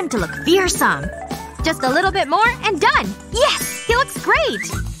 I want him to look fearsome. Just a little bit more, and done! Yes! He looks great!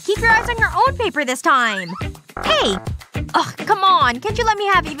 Keep your eyes on your own paper this time. Hey! Ugh, come on. Can't you let me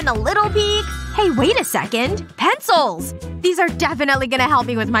have even a little peek? Hey, wait a second. Pencils! These are definitely gonna help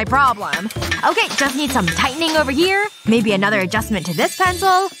me with my problem. Okay, just need some tightening over here. Maybe another adjustment to this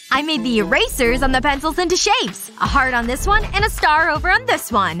pencil. I made the erasers on the pencils into shapes. A heart on this one, and a star over on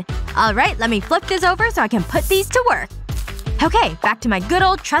this one. Alright, let me flip this over so I can put these to work. Okay, back to my good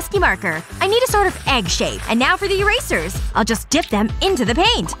old trusty marker. I need a sort of egg shape. And now for the erasers. I'll just dip them into the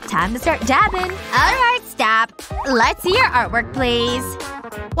paint. Time to start dabbing. Alright, stop. Let's see your artwork, please.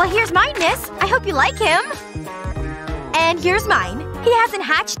 Well, here's mine, miss. I hope you like him. And here's mine. He hasn't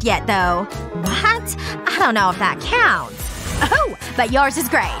hatched yet, though. What? I don't know if that counts. Oh, but yours is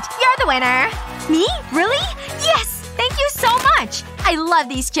great. You're the winner. Me? Really? Yes! Thank you so much! I love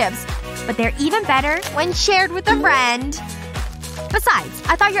these chips. But they're even better when shared with a friend. Besides,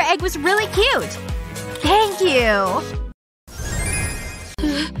 I thought your egg was really cute. Thank you.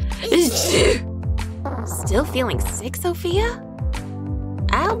 Still feeling sick, Sophia?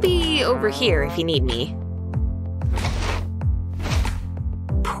 I'll be over here if you need me.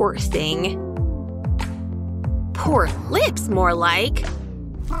 Poor thing. Poor lips, more like.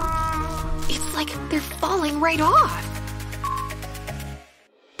 It's like they're falling right off.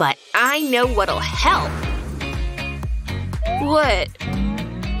 But I know what'll help. What?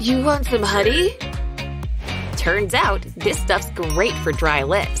 You want some honey? Turns out, this stuff's great for dry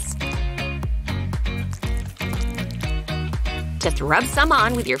lips. Just rub some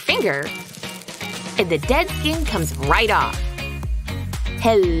on with your finger, and the dead skin comes right off.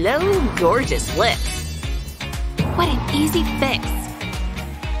 Hello, gorgeous lips. What an easy fix.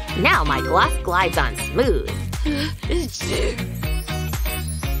 Now my gloss glides on smooth.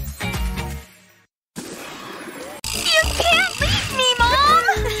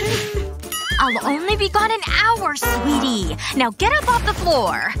 I'll only be gone an hour, sweetie. Now get up off the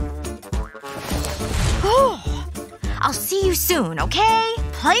floor. I'll see you soon, okay?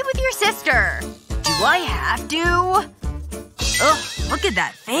 Play with your sister. Do I have to? Ugh, look at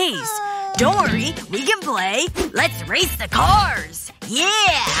that face. Don't worry, we can play. Let's race the cars. Yeah!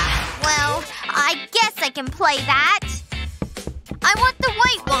 Well, I guess I can play that. I want the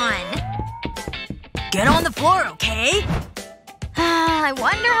white one. Get on the floor, okay? I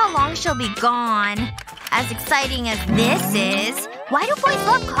wonder how long she'll be gone. As exciting as this is, why do boys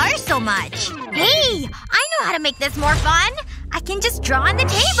love cars so much? Hey! I know how to make this more fun! I can just draw on the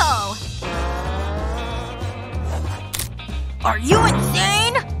table! Are you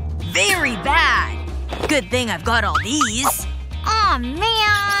insane? Very bad. Good thing I've got all these. Aw,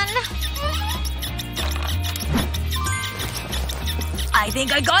 man. I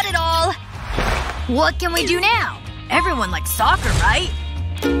think I got it all. What can we do now? Everyone likes soccer, right?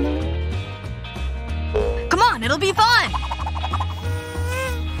 Come on, it'll be fun!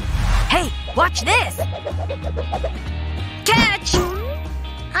 Hey, watch this! Catch!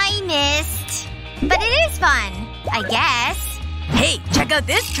 I missed. But it is fun. I guess. Hey, check out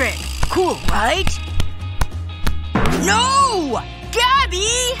this trick. Cool, right? No!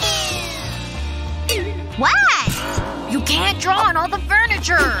 Gabby! What? You can't draw on all the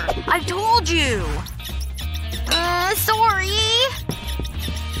furniture! I've told you! Sorry.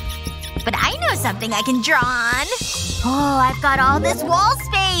 But I know something I can draw on. Oh, I've got all this wall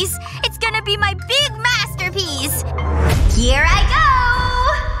space. It's gonna be my big masterpiece. Here I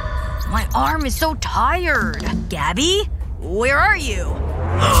go! My arm is so tired. Gabby? Where are you?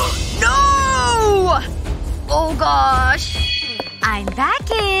 No! Oh gosh. I'm back,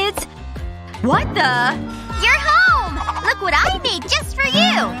 kids. What the? You're home! Look what I made just for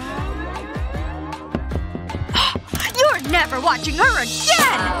you! You're never watching her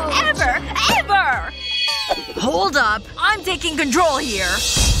again! Ever! Ever! Hold up. I'm taking control here.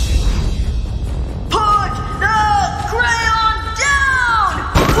 Put the crayon down!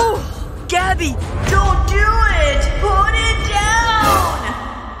 Ooh, Gabby, don't do it! Put it down!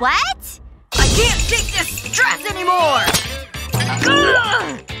 What? I can't take this stress anymore!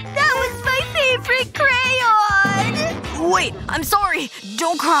 Ugh! That was my favorite crayon! Wait, I'm sorry.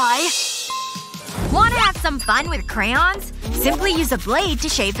 Don't cry. Want to have some fun with crayons? Simply use a blade to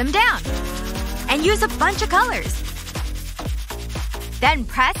shape them down. And use a bunch of colors. Then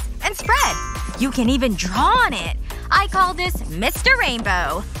press and spread. You can even draw on it. I call this Mr.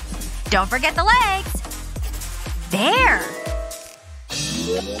 Rainbow. Don't forget the legs. There.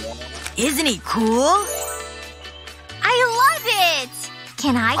 Isn't he cool? I love it!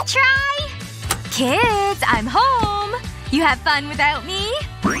 Can I try? Kids, I'm home. You have fun without me?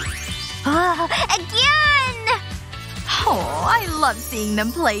 Again! Oh, I love seeing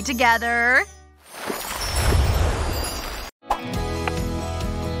them play together.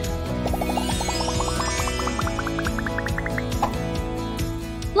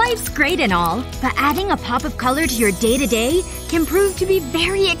 Life's great and all, but adding a pop of color to your day-to-day can prove to be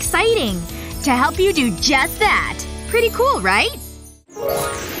very exciting. To help you do just that. Pretty cool, right?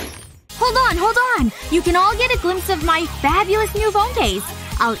 Hold on. You can all get a glimpse of my fabulous new phone case.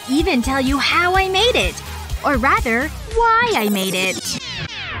 I'll even tell you how I made it. Or rather, why I made it.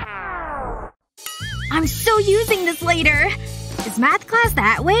 I'm so using this later. Is math class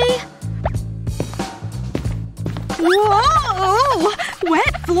that way? Whoa!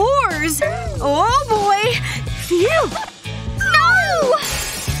 Wet floors! Oh boy! Phew! No!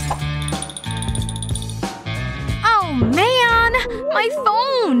 Oh man! My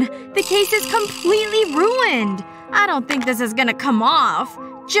phone! The case is completely ruined. I don't think this is gonna come off.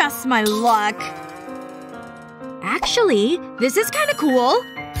 Just my luck. Actually, this is kinda cool.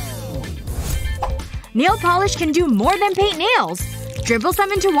 Nail polish can do more than paint nails. Dribble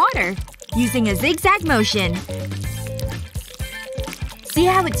some into water, using a zigzag motion. See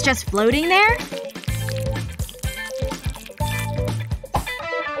how it's just floating there?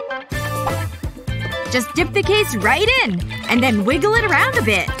 Just dip the case right in, and then wiggle it around a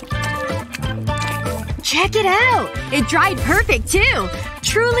bit. Check it out! It dried perfect, too!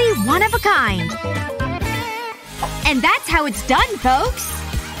 Truly one of a kind. And that's how it's done, folks!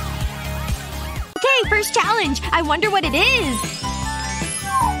 Okay, first challenge. I wonder what it is.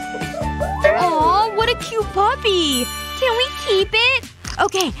 Aw, what a cute puppy! Can we keep it?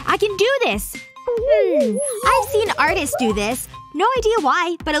 Okay, I can do this. I've seen artists do this. No idea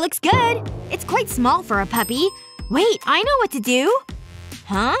why, but it looks good. It's quite small for a puppy. Wait, I know what to do.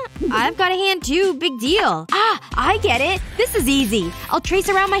 Huh? I've got a hand too. Big deal. Ah, I get it. This is easy. I'll trace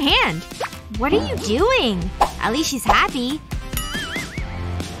around my hand. What are you doing? At least she's happy.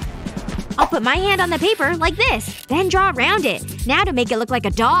 I'll put my hand on the paper like this. Then draw around it. Now to make it look like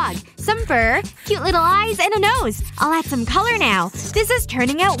a dog. Some fur, cute little eyes, and a nose. I'll add some color now. This is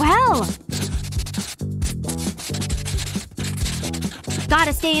turning out well.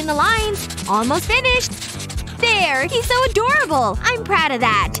 gotta stay in the lines. Almost finished. There! He's so adorable! I'm proud of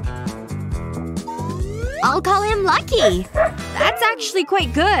that. I'll call him Lucky. That's actually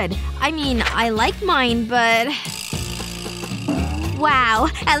quite good. I mean, I like mine, but… Wow.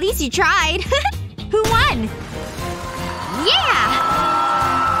 At least you tried. Who won? Yeah!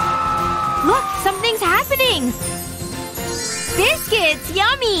 Look! Something's happening! Biscuits!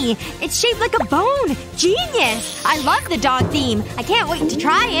 Yummy! It's shaped like a bone! Genius! I love the dog theme. I can't wait to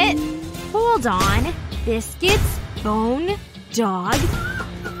try it. Hold on. Biscuits, bone, dog…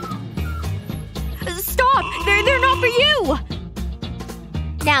 Stop! They're not for you!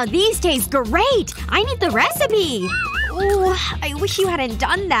 Now these taste great! I need the recipe! Ooh, I wish you hadn't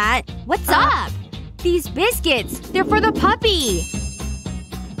done that. What's up? These biscuits, they're for the puppy.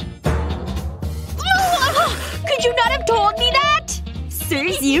 Could you not have told me that?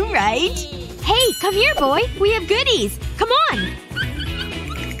 Serves you right. Hey, come here, boy. We have goodies. Come on.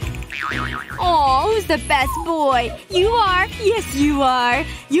 Aw, who's the best boy? You are? Yes, you are.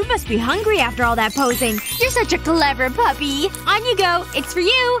 You must be hungry after all that posing. You're such a clever puppy. On you go. It's for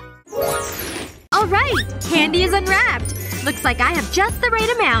you. Alright. Candy is unwrapped. Looks like I have just the right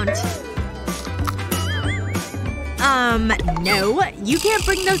amount. No. You can't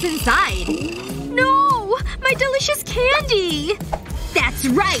bring those inside. No! My delicious candy! That's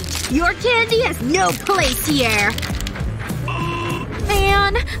right! Your candy has no place here!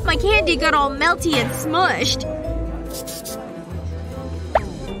 Man, my candy got all melty and smushed.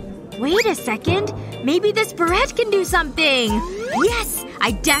 Wait a second. Maybe this barrette can do something! Yes!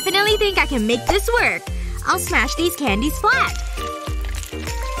 I definitely think I can make this work. I'll smash these candies flat.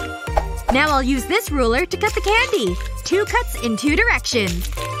 Now I'll use this ruler to cut the candy. 2 cuts in 2 directions.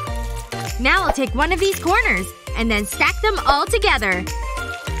 Now I'll take one of these corners, and then stack them all together.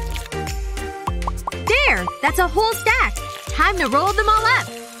 There! That's a whole stack. Time to roll them all up.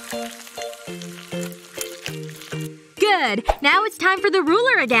 Good. Now it's time for the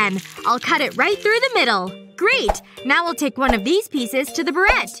ruler again. I'll cut it right through the middle. Great! Now I'll take one of these pieces to the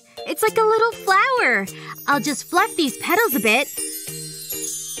barrette. It's like a little flower. I'll just fluff these petals a bit.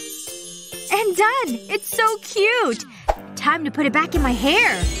 And done! It's so cute! Time to put it back in my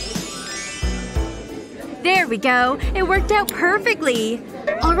hair. There we go. It worked out perfectly.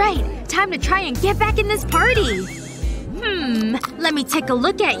 Alright. Time to try and get back in this party. Let me take a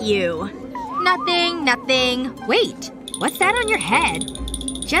look at you. Nothing, nothing. Wait. What's that on your head?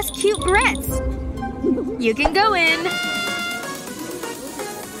 Just cute barrettes. You can go in.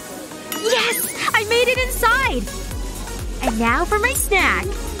 Yes! I made it inside! And now for my snack.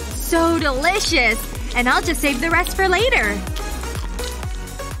 So delicious! And I'll just save the rest for later.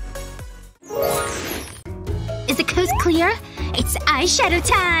 Is the coast clear? It's eyeshadow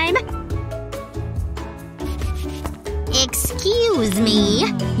time! Excuse me.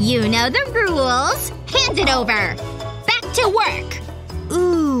 You know the rules. Hand it over. Back to work.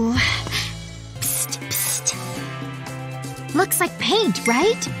 Ooh. Psst, psst. Looks like paint,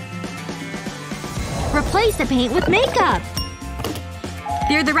 right? Replace the paint with makeup.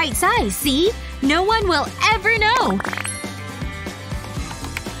 They're the right size, see? No one will ever know.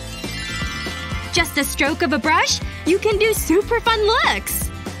 Just a stroke of a brush, you can do super fun looks.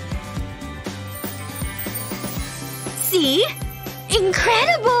 See?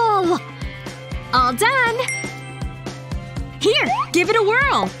 Incredible! All done. Here, give it a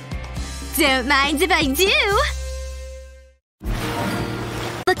whirl. Don't mind if I do.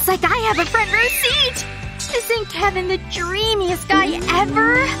 Looks like I have a front row seat! Isn't Kevin the dreamiest guy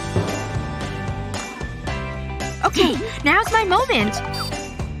ever? Okay, now's my moment.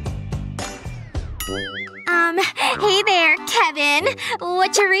 Hey there, Kevin.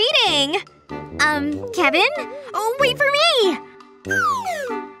 What you reading? Kevin? Oh, wait for me!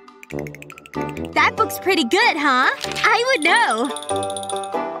 That book's pretty good, huh? I would know.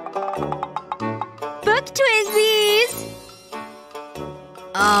 Book Twizzies!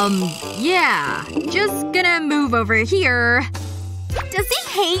 Yeah. Just gonna move over here. Does he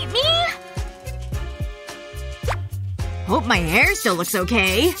hate me? Hope my hair still looks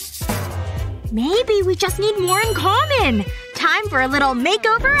okay. Maybe we just need more in common. Time for a little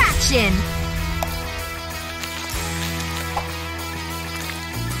makeover action.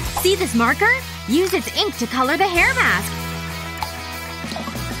 See this marker? Use its ink to color the hair mask.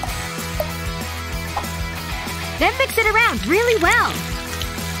 Then mix it around really well.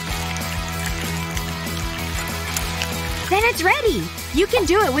 Then it's ready! You can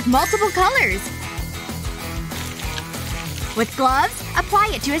do it with multiple colors. With gloves,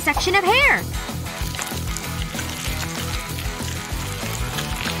 apply it to a section of hair.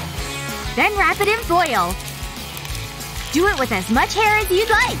 Then wrap it in foil. Do it with as much hair as you'd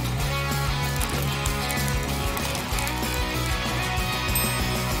like.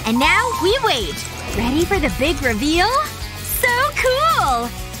 And now we wait. Ready for the big reveal? So cool!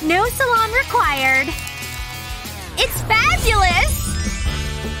 No salon required. It's fabulous!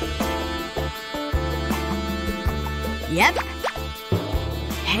 Yep.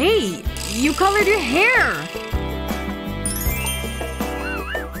 Hey, you colored your hair!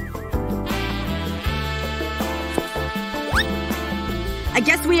 I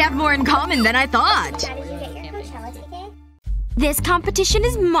guess we have more in common than I thought. This competition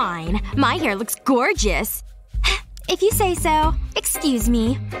is mine. My hair looks gorgeous. If you say so. Excuse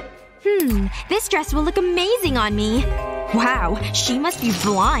me. This dress will look amazing on me. Wow, she must be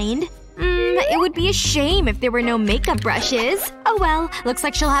blind. It would be a shame if there were no makeup brushes. Oh well, looks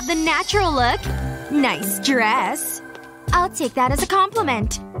like she'll have the natural look. Nice dress. I'll take that as a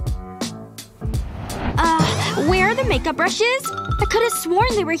compliment. Where are the makeup brushes? I could have sworn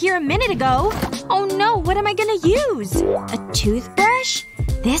they were here a minute ago. Oh no, what am I gonna use? A toothbrush?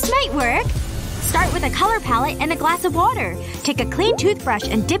 This might work. Start with a color palette and a glass of water. Take a clean toothbrush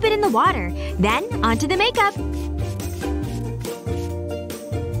and dip it in the water. Then, onto the makeup.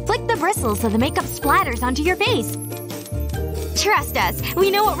 Flick the bristles so the makeup splatters onto your face. Trust us,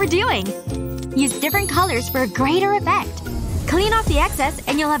 we know what we're doing. Use different colors for a greater effect. Clean off the excess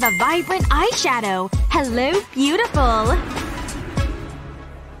and you'll have a vibrant eyeshadow. Hello, beautiful.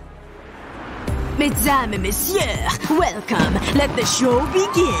 Mesdames et messieurs, welcome. Let the show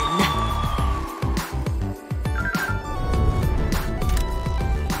begin.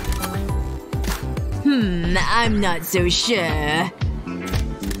 I'm not so sure.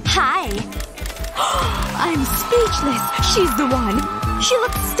 Hi. I'm speechless. She's the one. She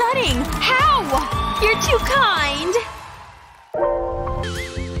looks stunning. How? You're too kind.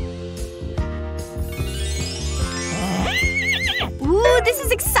 Ooh, this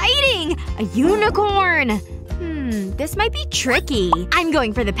is exciting! A unicorn! This might be tricky. I'm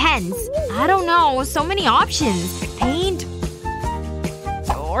going for the pens. I don't know. So many options. Paint.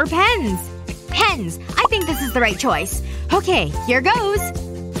 Or pens. Pens. I think this is the right choice. Okay, here goes.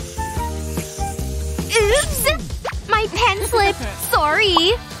 Oops! My pen slipped.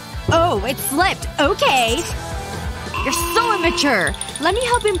 Sorry. Oh, it slipped. Okay. You're so immature. Let me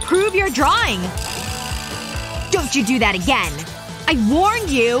help improve your drawing. Don't you do that again. I warned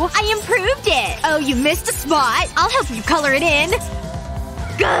you! I improved it! Oh, you missed a spot. I'll help you color it in.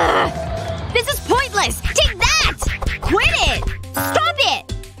 Gah! This is pointless! Take that! Quit it! Stop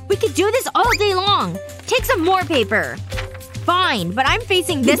it! We could do this all day long. Take some more paper. Fine, but I'm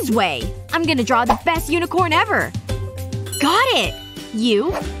facing this way. I'm gonna draw the best unicorn ever. Got it!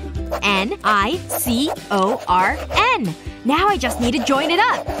 U-N-I-C-O-R-N. Now I just need to join it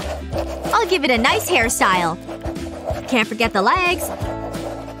up. I'll give it a nice hairstyle. Can't forget the legs.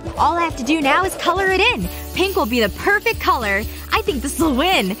 All I have to do now is color it in. Pink will be the perfect color. I think this will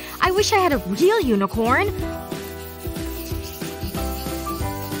win. I wish I had a real unicorn.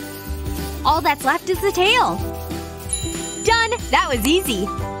 All that's left is the tail. Done! That was easy.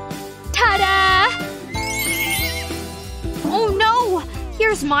 Ta-da! Oh no!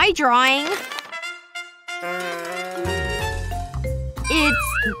 Here's my drawing.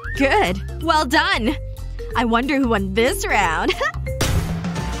 It's good. Well done. I wonder who won this round.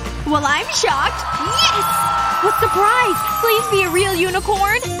 Well, I'm shocked. Yes! What surprise! Please be a real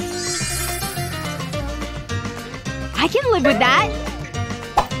unicorn. I can live with that.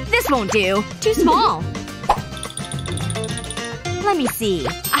 This won't do. Too small. Let me see.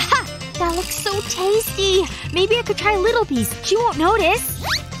 Aha! That looks so tasty. Maybe I could try a little piece. She won't notice.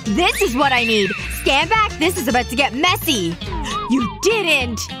 This is what I need. Stand back. This is about to get messy. You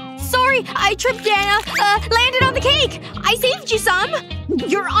didn't! Sorry, I tripped and, landed on the cake! I saved you some!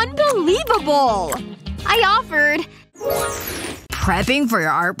 You're unbelievable! I offered. Prepping for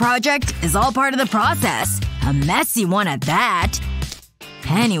your art project is all part of the process. A messy one at that.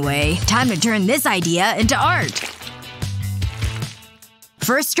 Anyway, time to turn this idea into art.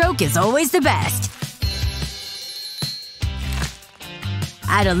 First stroke is always the best.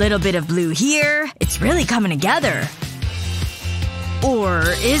 Add a little bit of blue here. It's really coming together. Or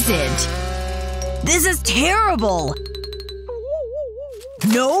is it? This is terrible!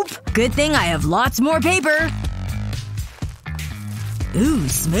 Nope. Good thing I have lots more paper. Ooh,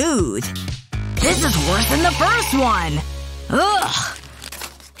 smooth. This is worse than the first one! Ugh!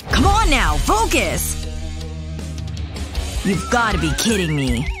 Come on now, focus! You've gotta be kidding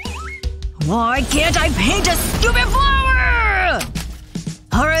me. Why can't I paint a stupid flower?!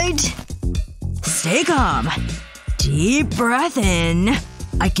 Alright. Stay calm. Deep breath in.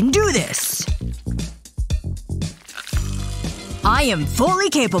 I can do this. I am fully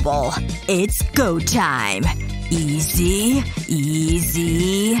capable. It's go time. Easy.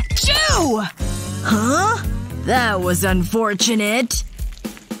 Easy. Shoo! Huh? That was unfortunate.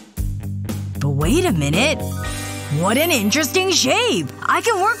 But wait a minute. What an interesting shape! I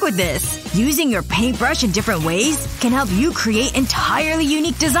can work with this! Using your paintbrush in different ways can help you create entirely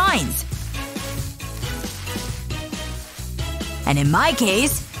unique designs. And in my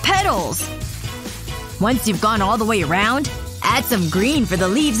case, petals. Once you've gone all the way around, add some green for the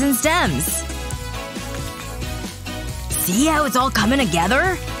leaves and stems. See how it's all coming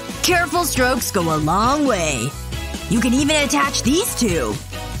together? Careful strokes go a long way. You can even attach these two.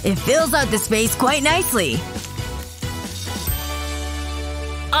 It fills out the space quite nicely.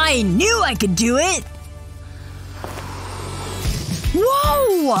 I knew I could do it!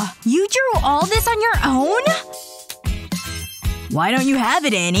 Whoa! You drew all this on your own? Why don't you have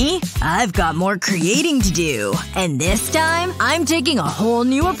it, Annie? I've got more creating to do. And this time, I'm taking a whole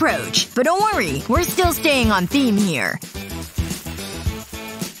new approach. But don't worry, we're still staying on theme here.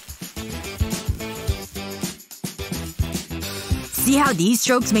 See how these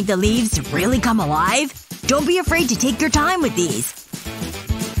strokes make the leaves really come alive? Don't be afraid to take your time with these.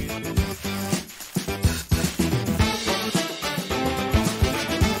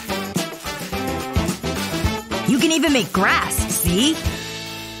 You can even make grass, see?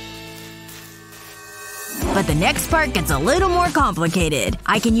 But the next part gets a little more complicated.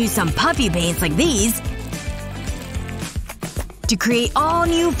 I can use some puffy paints like these to create all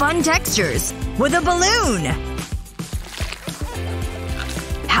new fun textures with a balloon.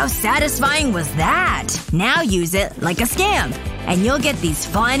 How satisfying was that? Now use it like a stamp. And you'll get these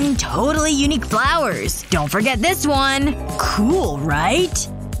fun, totally unique flowers. Don't forget this one. Cool, right?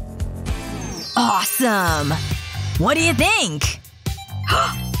 Awesome. What do you think?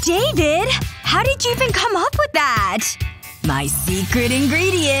 David! How did you even come up with that? My secret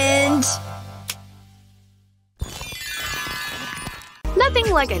ingredient.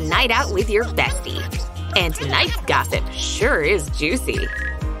 Nothing like a night out with your bestie. And tonight's gossip sure is juicy.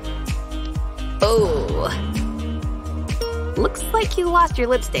 Oh. Looks like you lost your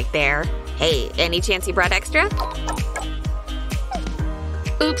lipstick there. Hey, any chance you brought extra?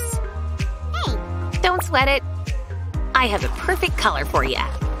 Oops. Hey, don't sweat it. I have a perfect color for you.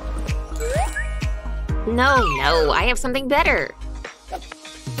 No, I have something better.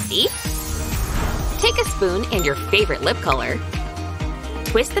 See? Take a spoon and your favorite lip color.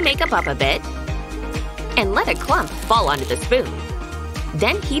 Twist the makeup up a bit. And let a clump fall onto the spoon.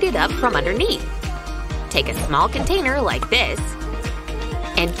 Then heat it up from underneath. Take a small container like this.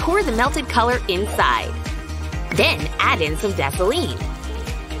 And pour the melted color inside. Then add in some Vaseline.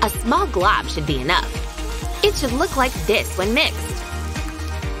 A small glob should be enough. It should look like this when mixed.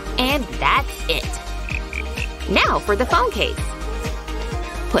 And that's it. Now for the phone case.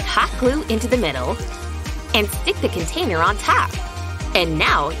 Put hot glue into the middle. And stick the container on top. And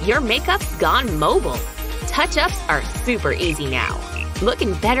now your makeup's gone mobile. Touch-ups are super easy now.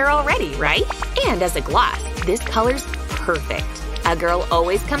 Looking better already, right? And as a gloss, this color's perfect. A girl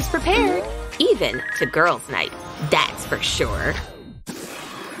always comes prepared. Even to girls' night. That's for sure.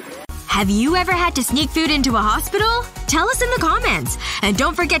 Have you ever had to sneak food into a hospital? Tell us in the comments! And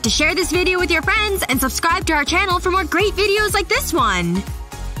don't forget to share this video with your friends and subscribe to our channel for more great videos like this one!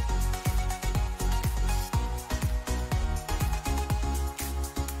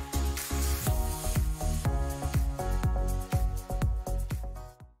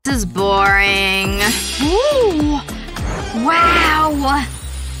 This is boring. Ooh! Wow!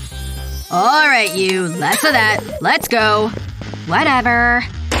 Alright, you. Less of that. Let's go. Whatever.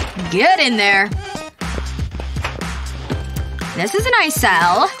 Get in there. This is a nice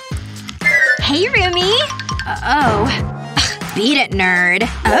cell. Hey, roomie! Oh. Beat it, nerd.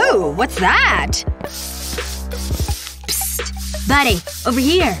 Oh, what's that? Psst. Buddy, over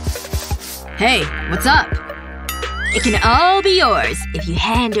here. Hey, what's up? It can all be yours if you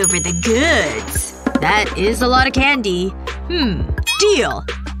hand over the goods. That is a lot of candy. Deal.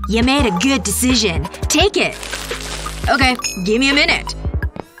 You made a good decision. Take it. Okay, give me a minute.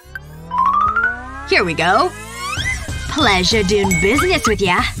 Here we go. Pleasure doing business with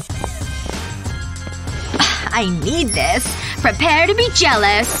ya. I need this. Prepare to be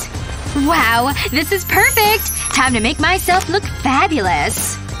jealous. Wow, this is perfect! Time to make myself look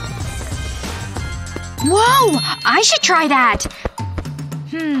fabulous. Whoa! I should try that!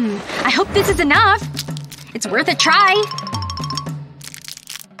 I hope this is enough. It's worth a try.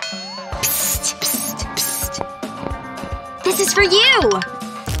 Psst, psst, psst. This is for you!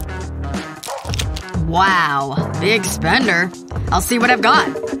 Wow. Big spender. I'll see what I've got.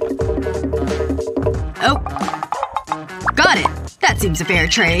 Oh. Got it. seems a fair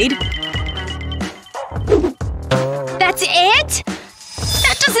trade. That's it?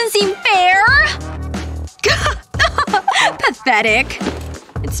 That doesn't seem fair! Pathetic.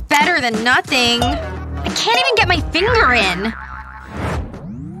 It's better than nothing. I can't even get my finger in.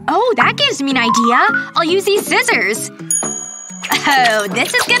 Oh, that gives me an idea. I'll use these scissors. Oh,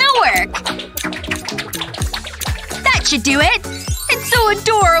 this is gonna work. That should do it. It's so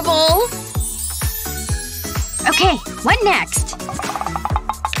adorable. Okay, what next?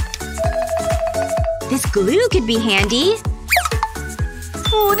 This glue could be handy.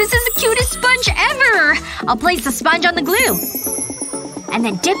 Oh, this is the cutest sponge ever! I'll place the sponge on the glue. And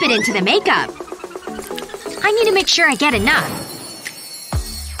then dip it into the makeup. I need to make sure I get enough.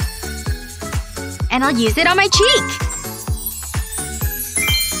 And I'll use it on my cheek.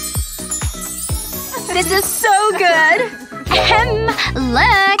 This is so good!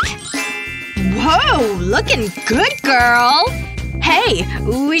 Look! Whoa! Looking good, girl! Hey!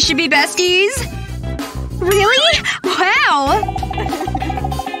 We should be besties? Really? Wow!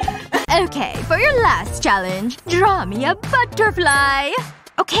 Okay, for your last challenge, draw me a butterfly.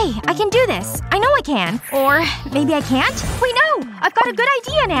 Okay, I can do this. I know I can. Or maybe I can't? Wait, no! I've got a good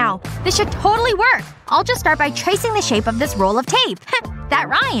idea now. This should totally work. I'll just start by tracing the shape of this roll of tape. That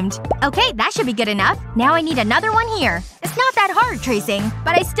rhymed. Okay, that should be good enough. Now I need another one here. It's not that hard tracing,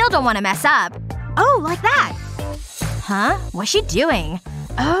 but I still don't want to mess up. Oh, like that. Huh? What's she doing?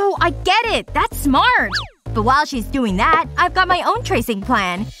 Oh, I get it. That's smart. But while she's doing that, I've got my own tracing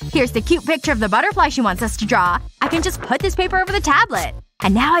plan. Here's the cute picture of the butterfly she wants us to draw. I can just put this paper over the tablet.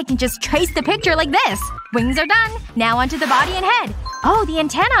 And now I can just trace the picture like this. Wings are done. Now onto the body and head. Oh, the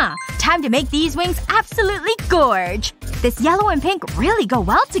antenna. Time to make these wings absolutely gorge. This yellow and pink really go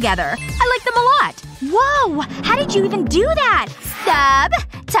well together. I like them a lot. Whoa! How did you even do that? Stop!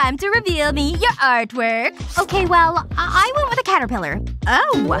 Time to reveal me your artwork. Okay, well, I went with a caterpillar.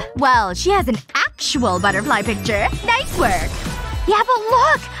 Oh. Well, she has an actual butterfly picture. Nice work. Yeah, but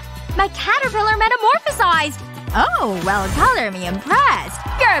look! My caterpillar metamorphosized! Oh, well, color me impressed.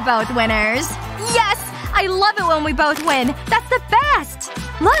 You're both winners. Yes! I love it when we both win. That's the best!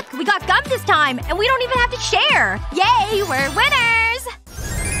 Look, we got gum this time, and we don't even have to share. Yay, we're winners!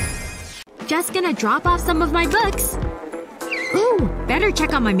 Just gonna drop off some of my books. Ooh, better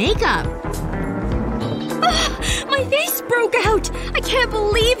check on my makeup. Ugh, my face broke out! I can't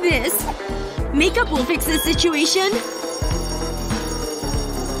believe this! Makeup will fix this situation.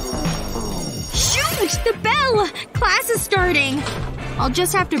 Shoot! The bell! Class is starting! I'll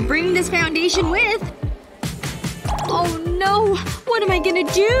just have to bring this foundation with. Oh no! What am I gonna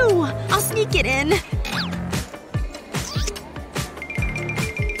do? I'll sneak it in.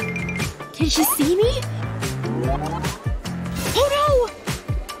 Can she see me? Oh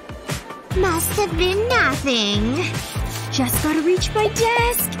no! Must have been nothing. Just gotta reach my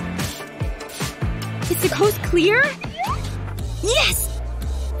desk. Is the coast clear? Yes!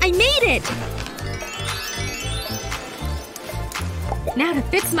 I made it! Now to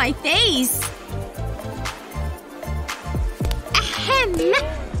fix my face. Ahem!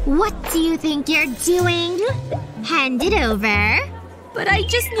 What do you think you're doing? Hand it over. But I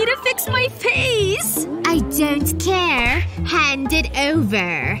just need to fix my face. I don't care. Hand it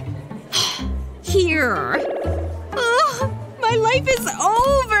over. Here. Ugh, my life is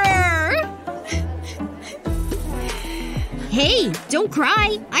over! Hey, don't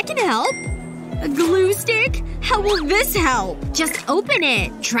cry. I can help. A glue stick? How will this help? Just open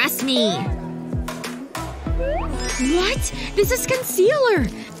it. Trust me. What? This is concealer.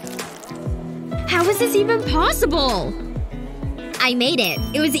 How is this even possible? I made it.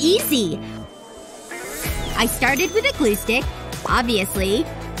 It was easy. I started with a glue stick, obviously,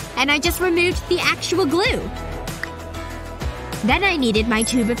 and I just removed the actual glue. Then I needed my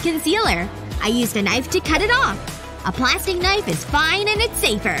tube of concealer. I used a knife to cut it off. A plastic knife is fine and it's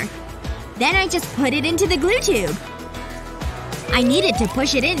safer. Then I just put it into the glue tube. I needed to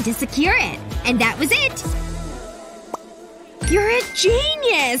push it in to secure it. And that was it! You're a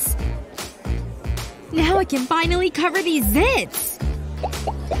genius! Now I can finally cover these zits.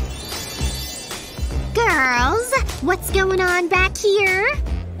 Girls, what's going on back here?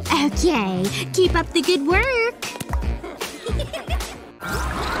 Okay, keep up the good work.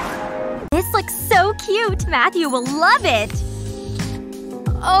 This looks so cute. Matthew will love it.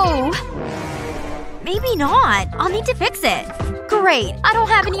 Oh. Maybe not. I'll need to fix it. Great. I don't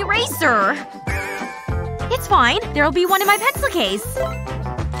have an eraser. It's fine. There'll be one in my pencil case.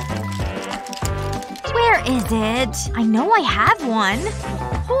 Where is it? I know I have one.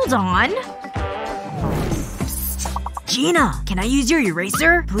 Hold on. Psst. Gina, can I use your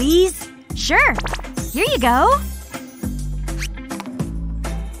eraser, please? Sure. Here you go.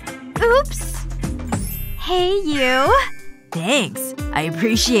 Oops. Hey, you. Thanks. I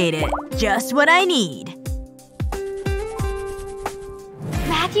appreciate it. Just what I need.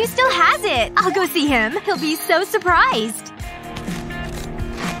 Matthew still has it. I'll go see him. He'll be so surprised.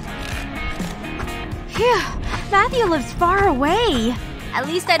 Phew. Matthew lives far away. At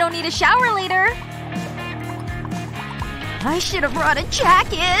least I don't need a shower later. I should have brought a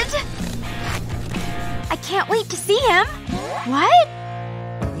jacket. I can't wait to see him. What?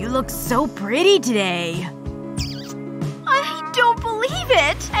 You look so pretty today. I don't believe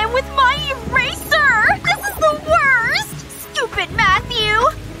it! And with my eraser! This is the worst! Stupid Matthew!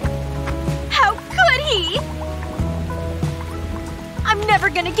 How could he? I'm never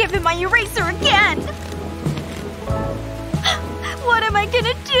gonna give him my eraser again! What am I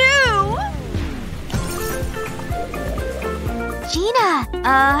gonna do? Gina,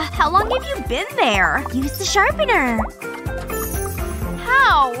 how long have you been there? Use the sharpener.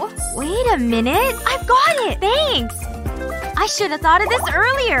 How? Wait a minute. I've got it! Thanks! I should have thought of this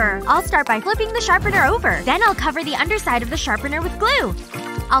earlier. I'll start by flipping the sharpener over. Then I'll cover the underside of the sharpener with glue.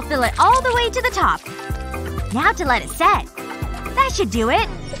 I'll fill it all the way to the top. Now to let it set. That should do it.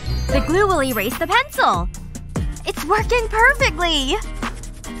 The glue will erase the pencil. It's working perfectly!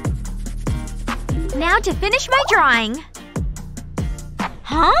 Now to finish my drawing.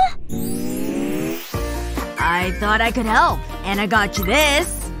 Huh? I thought I could help. And I got you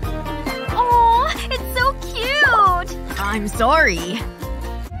this. Aw, it's so cute! I'm sorry.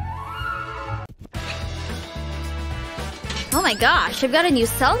 Oh my gosh, I've got a new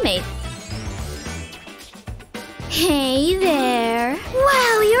cellmate. Hey there.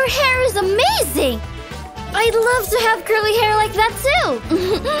 Wow, your hair is amazing! I'd love to have curly hair like that too!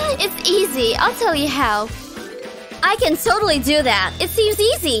 It's easy, I'll tell you how. I can totally do that. It seems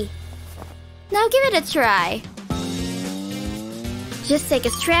easy. Now give it a try. Just take a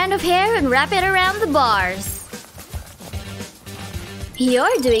strand of hair and wrap it around the bars.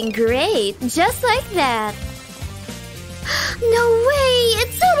 You're doing great, just like that. No way!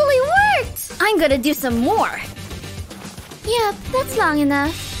 It totally worked! I'm gonna do some more. Yep, that's long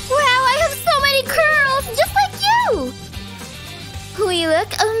enough. Wow, I have so many curls! Just like you! We look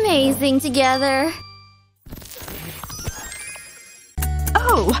amazing together.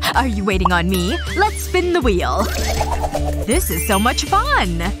 Oh, are you waiting on me? Let's spin the wheel. This is so much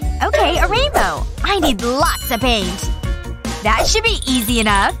fun. Okay, a rainbow. I need lots of paint. That should be easy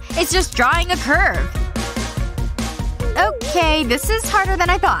enough. It's just drawing a curve. Okay, this is harder than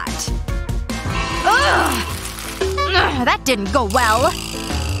I thought. Ugh! Ugh, that didn't go well.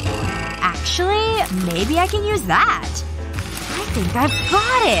 Actually, maybe I can use that. I think I've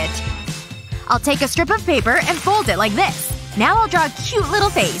got it. I'll take a strip of paper and fold it like this. Now I'll draw a cute little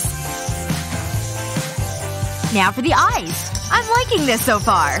face. Now for the eyes. I'm liking this so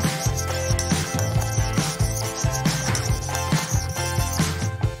far.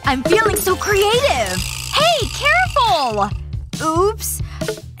 I'm feeling so creative! Hey, careful! Oops.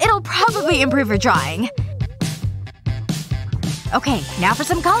 It'll probably improve your drawing. Okay, now for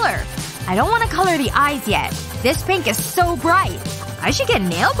some color. I don't want to color the eyes yet. This pink is so bright. I should get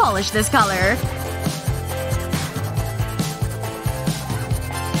nail polish this color.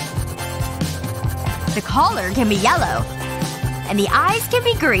 The collar can be yellow. And the eyes can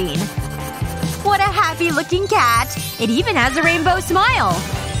be green. What a happy-looking cat! It even has a rainbow smile.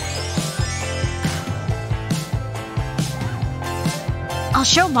 I'll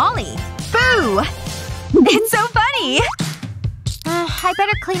show Molly. Boo! It's so funny! I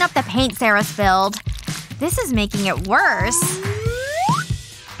better clean up the paint Sarah spilled. This is making it worse.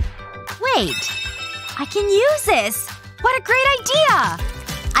 Wait. I can use this! What a great idea!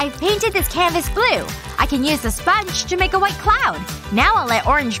 I've painted this canvas blue. I can use the sponge to make a white cloud. Now I'll let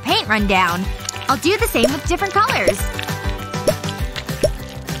orange paint run down. I'll do the same with different colors.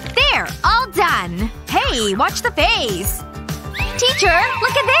 There! All done! Hey, watch the face! Teacher,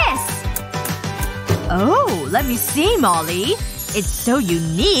 look at this! Oh, let me see, Molly. It's so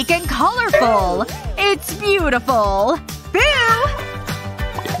unique and colorful. It's beautiful. Boo!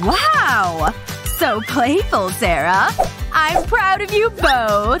 Wow! So playful, Sarah. I'm proud of you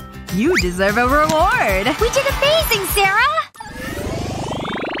both. You deserve a reward. We did amazing, Sarah!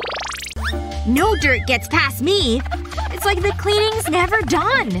 No dirt gets past me. It's like the cleaning's never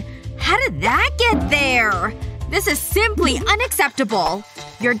done. How did that get there? This is simply unacceptable.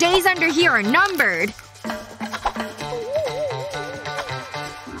 Your days under here are numbered.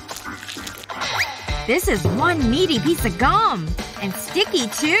 This is one meaty piece of gum. And sticky,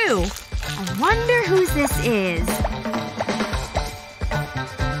 too. I wonder whose this is.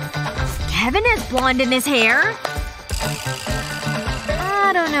 Kevin has blonde in his hair.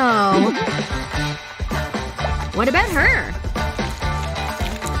 I don't know. What about her?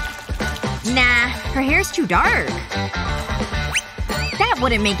 Nah, her hair's too dark. That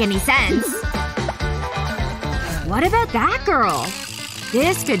wouldn't make any sense. What about that girl?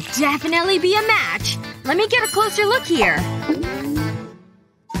 This could definitely be a match. Let me get a closer look here.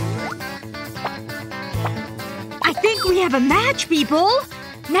 I think we have a match, people!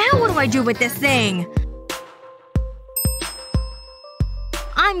 Now what do I do with this thing?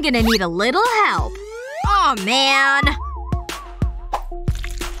 I'm gonna need a little help. Aw, man.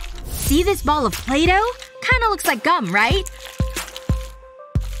 See this ball of Play-Doh? Kinda looks like gum, right?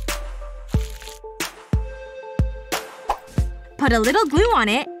 Put a little glue on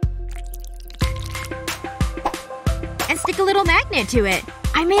it. And stick a little magnet to it.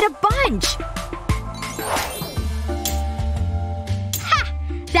 I made a bunch! Ha!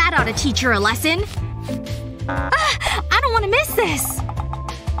 That ought to teach her a lesson. I don't want to miss this!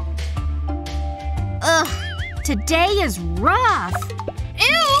 Ugh. Today is rough.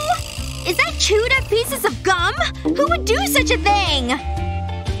 Ew! Is that chewed up pieces of gum? Who would do such a thing?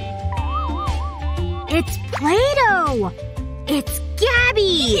 It's Play-Doh! It's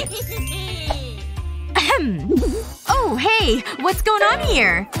Gabby! Ahem. Oh, hey! What's going on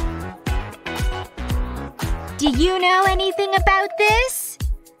here? Do you know anything about this?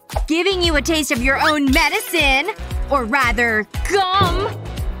 Giving you a taste of your own medicine. Or rather, gum.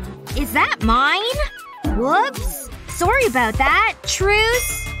 Is that mine? Whoops. Sorry about that.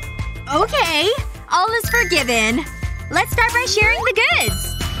 Truce? Okay. All is forgiven. Let's start by sharing the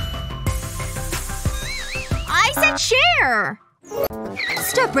goods. I said share!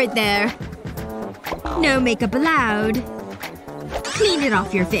 Stop right there. No makeup allowed. Clean it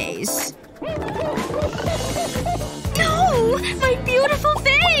off your face. No! My beautiful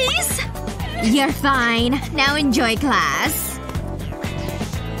face! You're fine. Now enjoy class.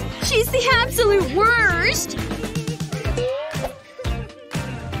 She's the absolute worst!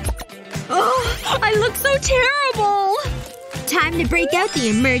 Oh, I look so terrible! Time to break out the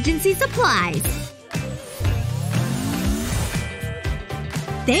emergency supplies.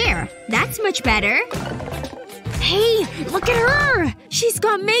 There. That's much better. Hey! Look at her! She's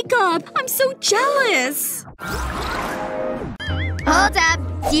got makeup! I'm so jealous! Hold up!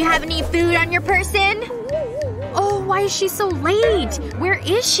 Do you have any food on your person? Oh, why is she so late? Where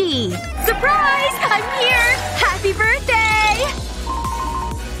is she? Surprise! I'm here! Happy birthday!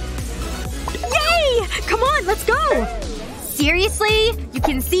 Yay! Come on, let's go! Seriously? You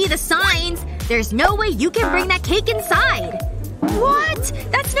can see the signs. There's no way you can bring that cake inside. What?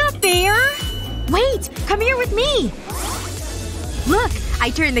 That's not fair! Wait! Come here with me! Look!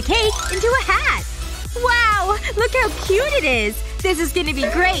 I turned the cake into a hat! Wow! Look how cute it is! This is gonna be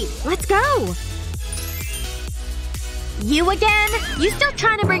great! Let's go! You again? You still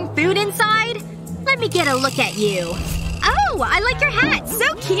trying to bring food inside? Let me get a look at you. Oh! I like your hat!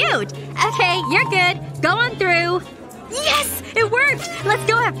 So cute! Okay, you're good. Go on through. Yes! It worked! Let's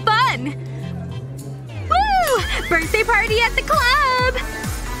go have fun! Woo! Birthday party at the club!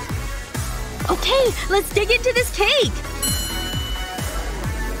 Okay, let's dig into this cake.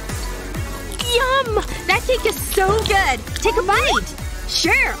 Yum! That cake is so good! Take a bite!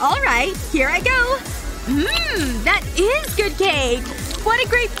 Sure, alright. Here I go. Mmm, that is good cake! What a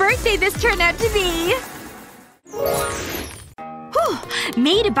great birthday this turned out to be! Whew!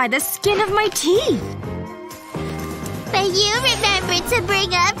 Made it by the skin of my teeth! But you remembered to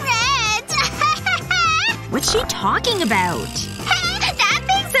bring a friend! What's she talking about? That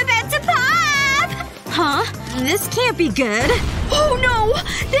thing's about to pop! Huh? This can't be good. Oh no!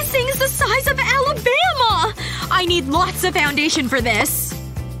 This thing's the size of Alabama! I need lots of foundation for this.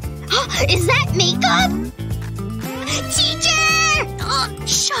 Is that makeup? Teacher!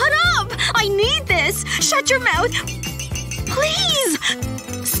 Shut up! I need this! Shut your mouth! Please!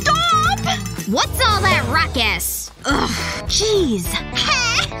 Stop! What's all that ruckus? Ugh, jeez.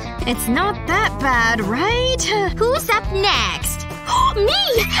 It's not that bad, right? Who's up next? Me!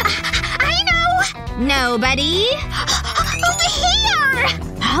 I know! Nobody? Over here!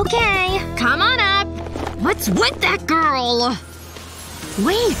 Okay, come on up. What's with that girl?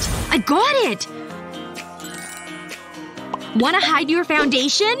 Wait, I got it! Wanna hide your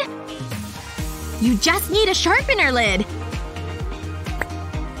foundation? You just need a sharpener lid.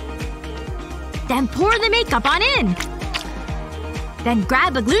 Then pour the makeup on in. Then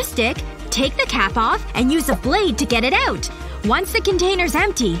grab a glue stick, take the cap off, and use a blade to get it out. Once the container's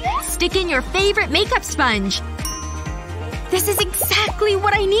empty, stick in your favorite makeup sponge. This is exactly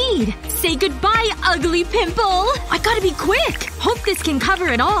what I need! Say goodbye, ugly pimple! I gotta be quick! Hope this can cover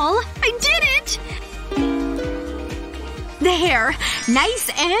it all. I did it! There! Nice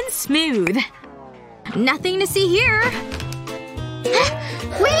and smooth. Nothing to see here.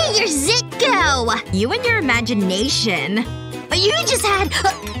 Where did your zit go? You and your imagination. You just had…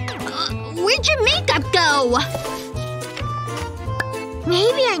 where'd your makeup go?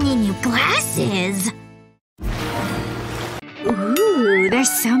 Maybe I need new glasses. Ooh, there's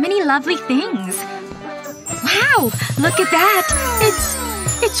so many lovely things. Wow, look at that.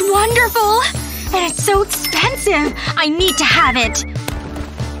 It's wonderful. And it's so expensive. I need to have it.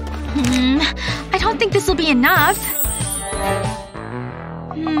 I don't think this'll be enough.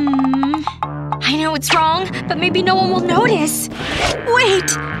 I know it's wrong, but maybe no one will notice.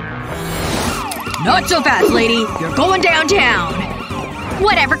 Wait! Not so fast, lady. You're going downtown.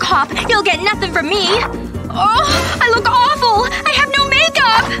 Whatever, cop. You'll get nothing from me. Oh, I look awful! I have no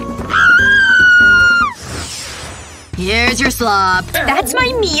makeup! Here's your slop. That's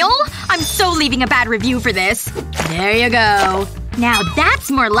my meal? I'm so leaving a bad review for this. There you go. Now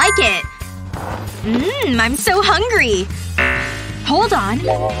that's more like it. I'm so hungry. Hold on.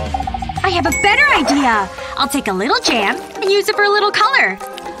 I have a better idea. I'll take a little jam and use it for a little color.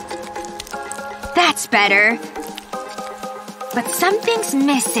 That's better. But something's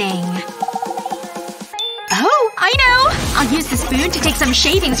missing. Oh, I know! I'll use the spoon to take some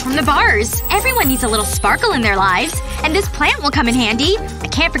shavings from the bars. Everyone needs a little sparkle in their lives. And this plant will come in handy. I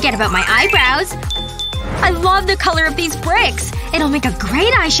can't forget about my eyebrows. I love the color of these bricks. It'll make a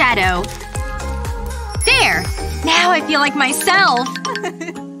great eyeshadow. There! Now I feel like myself.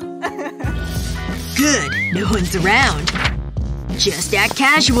 Good. No one's around. Just act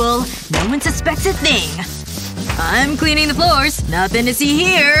casual. No one suspects a thing. I'm cleaning the floors. Nothing to see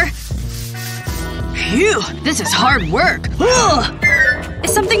here. Phew. This is hard work. Ugh.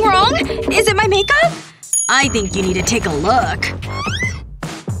 Is something wrong? Is it my makeup? I think you need to take a look.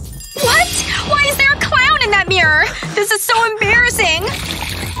 What? Why is there a clown in that mirror? This is so embarrassing.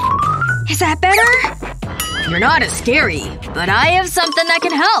 Is that better? You're not as scary, but I have something that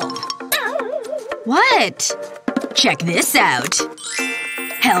can help. What? Check this out.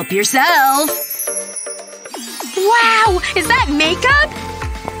 Help yourself. Wow! Is that makeup?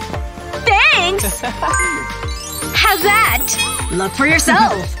 Thanks! How's that? Look for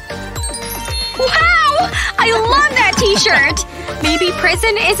yourself. Wow! I love that t-shirt! Maybe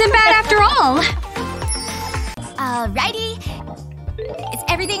prison isn't bad after all. Alrighty. Is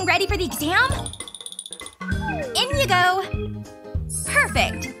everything ready for the exam? In you go.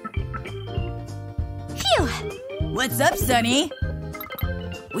 Perfect. Phew. What's up, Sonny?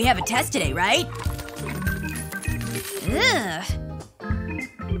 We have a test today, right? Ugh.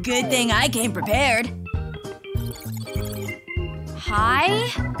 Good thing I came prepared. Hi?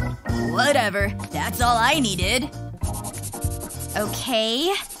 Whatever. That's all I needed.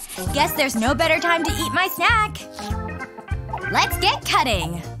 Okay. Guess there's no better time to eat my snack. Let's get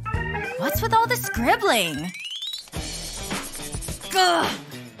cutting. What's with all the scribbling? Ugh.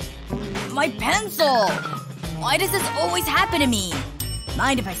 My pencil! Why does this always happen to me?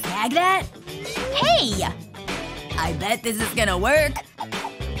 Mind if I snag that? Hey! I bet this is gonna work.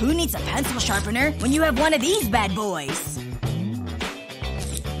 Who needs a pencil sharpener when you have one of these bad boys?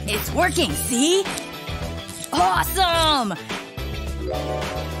 It's working, see? Awesome!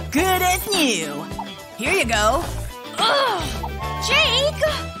 Good as new. Here you go. Ugh! Jake!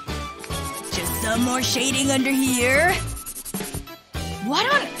 Just some more shading under here. What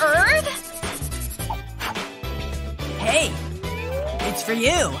on earth? Hey. It's for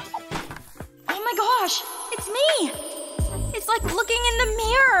you. Oh my gosh! It's me! It's like looking in the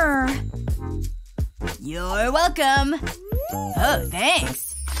mirror. You're welcome. Oh,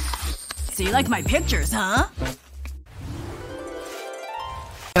 thanks. So you like my pictures, huh?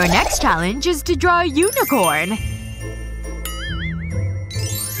 Your next challenge is to draw a unicorn.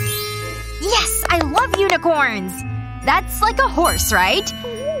 Yes! I love unicorns! That's like a horse, right?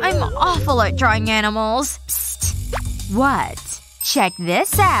 I'm awful at drawing animals. Psst. What? Check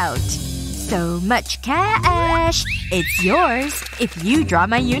this out. So much cash. It's yours if you draw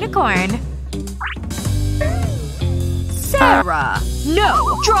my unicorn. Sarah!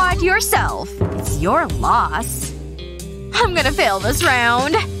 No! Draw it yourself. It's your loss. I'm gonna fail this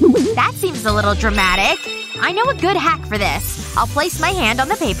round. That seems a little dramatic. I know a good hack for this. I'll place my hand on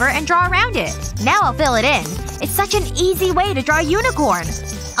the paper and draw around it. Now I'll fill it in. It's such an easy way to draw a unicorn.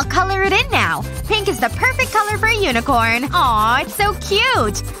 I'll color it in now. Pink is the perfect color for a unicorn. Aw, it's so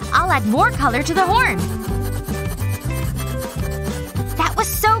cute. I'll add more color to the horn. That was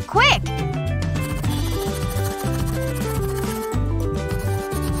so quick.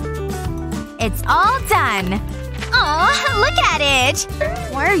 It's all done. Aw, look at it!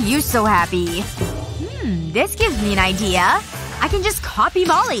 Why are you so happy? This gives me an idea. I can just copy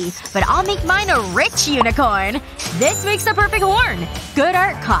Molly, but I'll make mine a rich unicorn. This makes a perfect horn. Good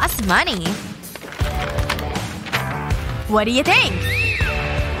art costs money. What do you think?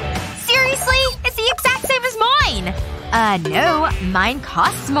 Seriously? It's the exact same as mine! No. Mine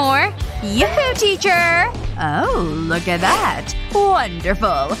costs more. Yoo-hoo, teacher! Oh, look at that.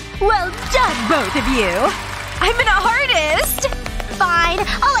 Wonderful. Well done, both of you! I'm an artist! Fine.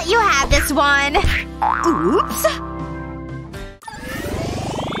 I'll let you have this one. Oops.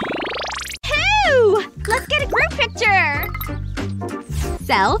 Hoo! Let's get a group picture!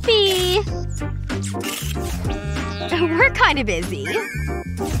 Selfie! We're kinda busy.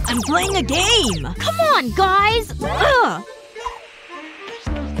 I'm playing a game! Come on, guys! Ugh.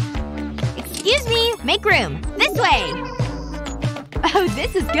 Excuse me. Make room. This way. Oh,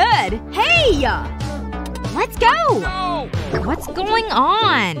 this is good. Hey! Let's go! What's going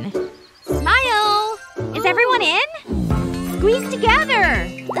on? Smile! Is everyone in? Squeeze together!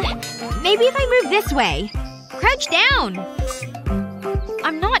 Maybe if I move this way. Crouch down.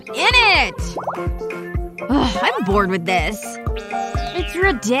 I'm not in it! Ugh, I'm bored with this. It's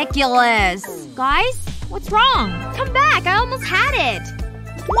ridiculous. Guys? What's wrong? Come back. I almost had it.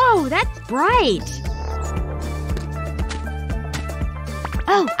 Whoa, that's bright.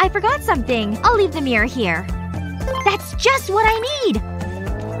 Oh, I forgot something. I'll leave the mirror here. That's just what I need!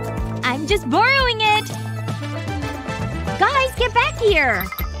 I'm just borrowing it! Guys, get back here!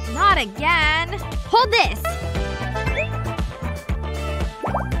 Not again. Hold this.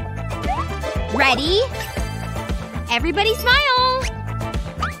 Ready? Everybody smile!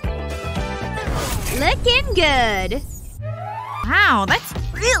 Looking good. Wow, that's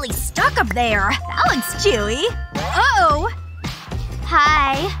really stuck up there. That looks chewy. Uh-oh.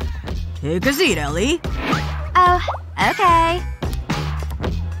 Hi. Take a seat, Ellie. Oh, okay.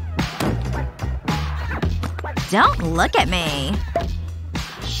 Don't look at me.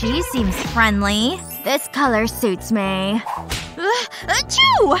 She seems friendly. This color suits me.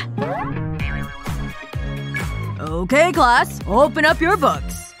 Achoo! Okay, class. Open up your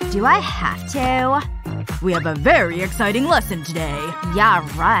books. Do I have to? We have a very exciting lesson today. Yeah,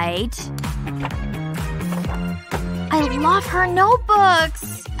 right. I love her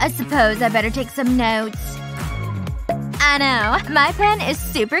notebooks. I suppose I better take some notes. I know. My pen is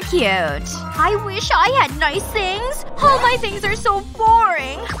super cute. I wish I had nice things. All my things are so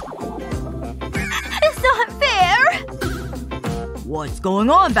boring. It's not fair. What's going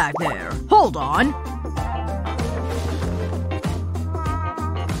on back there? Hold on.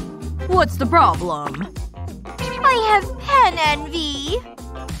 What's the problem? I have pen envy.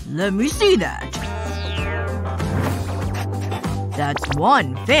 Let me see that. That's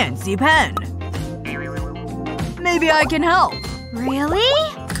one fancy pen. Maybe I can help. Really?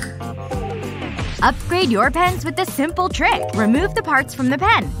 Upgrade your pens with this simple trick. Remove the parts from the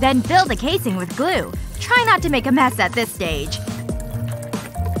pen, then fill the casing with glue. Try not to make a mess at this stage.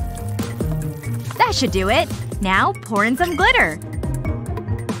 That should do it. Now, pour in some glitter.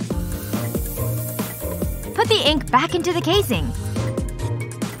 Put the ink back into the casing.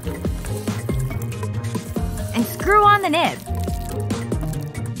 And screw on the nib.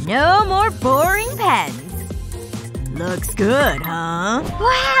 No more boring pens. Looks good, huh?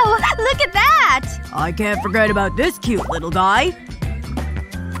 Wow! Look at that! I can't forget about this cute little guy.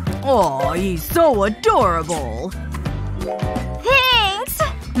 Aw, he's so adorable. Thanks!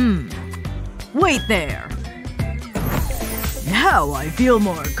 Wait there. Now I feel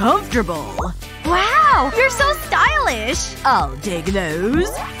more comfortable. Wow! You're so stylish! I'll take those.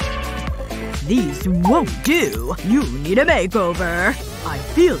 These won't do. You need a makeover. I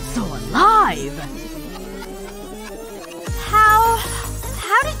feel so alive.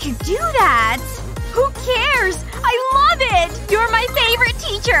 How did you do that? Who cares? I love it! You're my favorite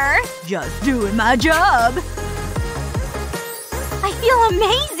teacher! Just doing my job. I feel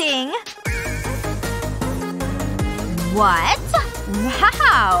amazing! What?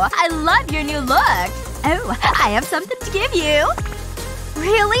 Wow! I love your new look! Oh, I have something to give you.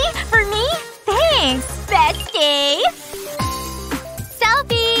 Really? For me? Thanks, bestie!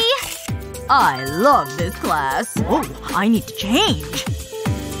 Selfie! I love this class. Oh, I need to change.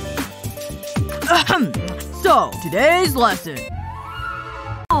 So, today's lesson.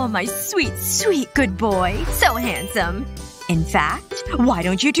 Oh, my sweet, sweet good boy. So handsome. In fact, why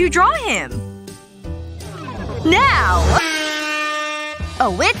don't you two draw him? Now!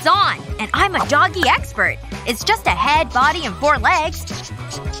 Oh, it's on! And I'm a doggy expert. It's just a head, body, and 4 legs.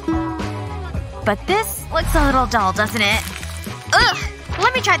 But this looks a little dull, doesn't it? Ugh!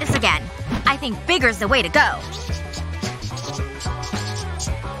 Let me try this again. I think bigger's the way to go.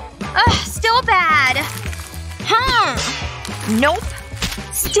 Ugh, still bad. Nope.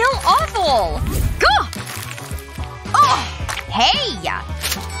 Still awful. Gah! Oh! Hey!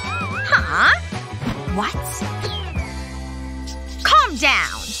 Huh? What? Calm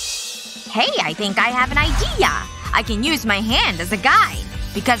down. Hey, I think I have an idea. I can use my hand as a guide.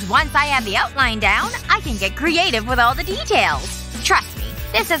 Because once I have the outline down, I can get creative with all the details. Trust me,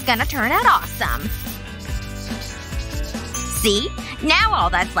 this is gonna turn out awesome. See? Now all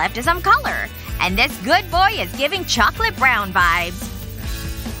that's left is some color. And this good boy is giving chocolate brown vibes.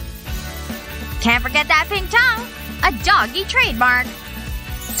 Can't forget that pink tongue. A doggy trademark.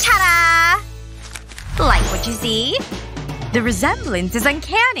 Ta-da! Like what you see? The resemblance is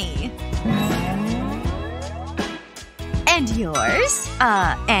uncanny. And yours?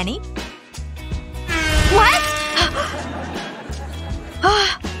 Annie? What?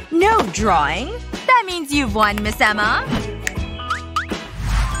 No drawing? That means you've won, Miss Emma.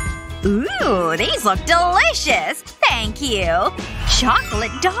 Ooh, these look delicious! Thank you!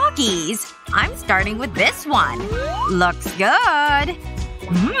 Chocolate doggies! I'm starting with this one. Looks good.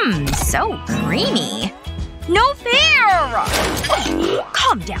 Mmm, so creamy. No fair!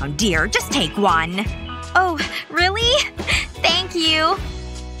 Calm down, dear. Just take one. Oh, really? Thank you.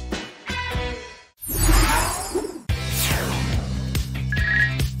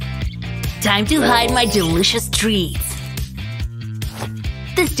 Time to hide my delicious treats.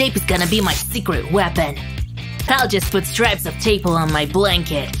 This tape is gonna be my secret weapon. I'll just put stripes of tape on my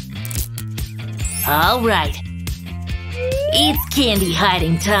blanket. Alright. It's candy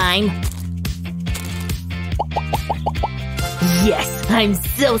hiding time. Yes, I'm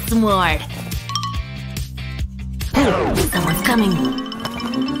so smart. Someone's coming.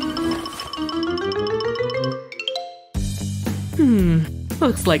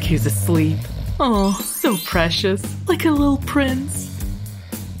 Looks like he's asleep. Oh, so precious. Like a little prince.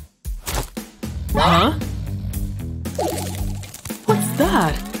 Huh? What's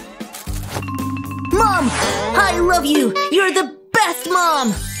that? Mom! I love you! You're the best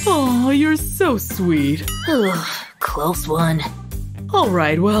mom! Oh, you're so sweet. Ugh, close one.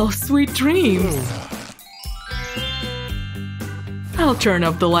 Alright, well, sweet dreams. I'll turn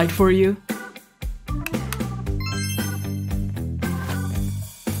up the light for you.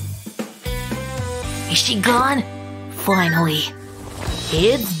 Is she gone? Finally.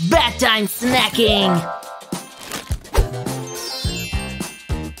 It's bedtime snacking!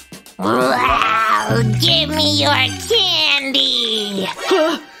 Wow! Give me your candy!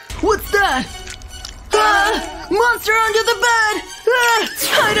 What's that? Monster under the bed!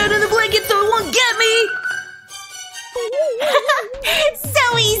 Hide out in the blanket so it won't get me!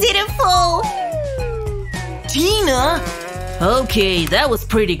 So easy to fool! Tina? Okay, that was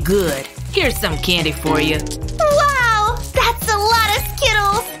pretty good. Here's some candy for you. Wow! That's a lot of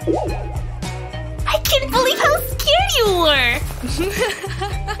Skittles! I can't believe how scared you were!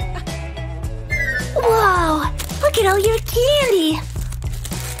 Whoa! Look at all your candy!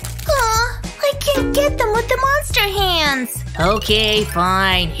 Aw, I can't get them with the monster hands! Okay,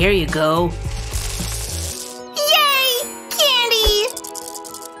 fine. Here you go. Yay! Candy!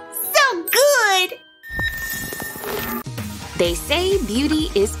 So good! They say beauty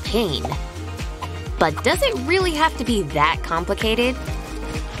is pain. But does it really have to be that complicated?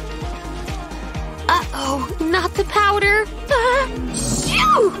 Uh-oh, not the powder!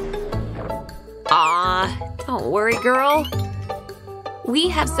 Shoo! Aw, don't worry, girl. We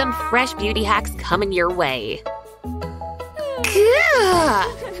have some fresh beauty hacks coming your way. Gah!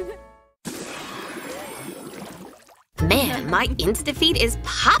 Man, my Instafeed is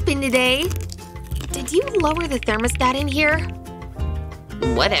popping today. Did you lower the thermostat in here?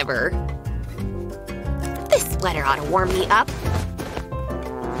 Whatever. This sweater ought to warm me up.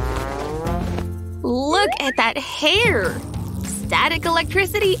 Look at that hair! Static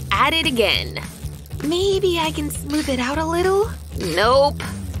electricity at it again. Maybe I can smooth it out a little? Nope.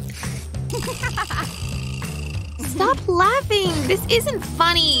 Stop laughing! This isn't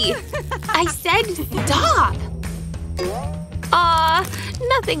funny! I said stop! Aw,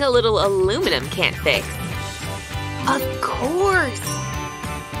 nothing a little aluminum can't fix. Of course!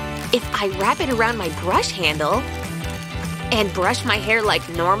 If I wrap it around my brush handle and brush my hair like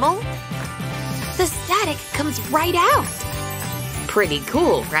normal, the static comes right out. Pretty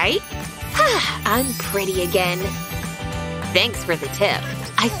cool, right? I'm pretty again. Thanks for the tip.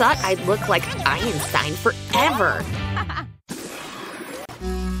 I thought I'd look like Einstein forever.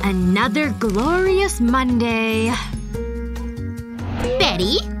 Another glorious Monday.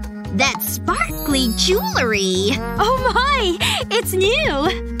 Betty? That sparkly jewelry! Oh my! It's new!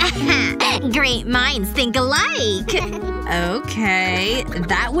 Great minds think alike! Okay,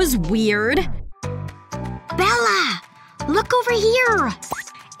 that was weird. Bella! Look over here!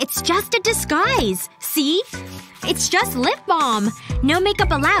 It's just a disguise. See? It's just lip balm. No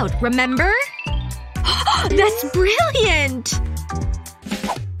makeup allowed, remember? That's brilliant!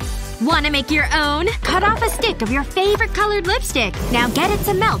 Want to make your own? Cut off a stick of your favorite colored lipstick. Now get it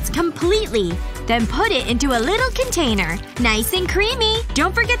to melt completely. Then put it into a little container. Nice and creamy.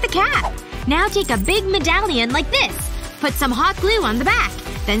 Don't forget the cap. Now take a big medallion like this. Put some hot glue on the back.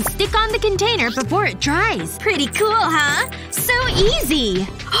 Then stick on the container before it dries. Pretty cool, huh? So easy!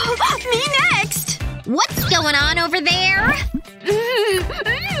 Me next! What's going on over there?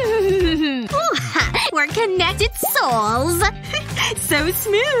 We're connected souls! So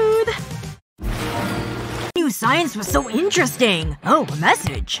smooth! New science was so interesting. Oh, a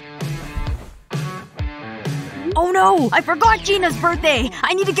message. Oh no! I forgot Gina's birthday!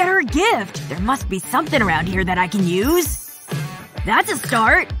 I need to get her a gift! There must be something around here that I can use. That's a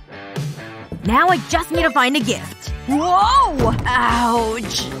start. Now I just need to find a gift. Whoa!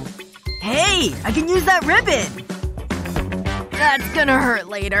 Ouch. Hey! I can use that ribbon! That's gonna hurt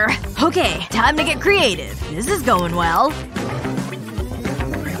later. Okay, time to get creative. This is going well.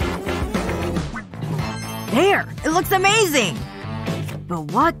 There! It looks amazing!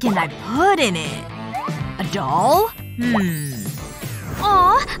 But what can I put in it? A doll?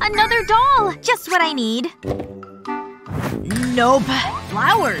 Aw, another doll! Just what I need. Nope.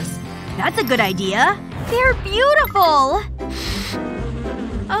 Flowers. That's a good idea. They're beautiful!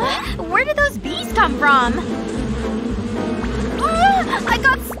 Where did those bees come from? I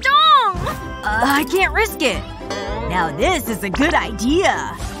got stung! I can't risk it. Now this is a good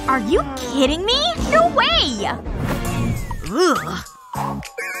idea. Are you kidding me? No way! Ugh.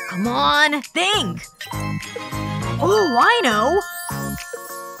 Come on, think. Oh, I know.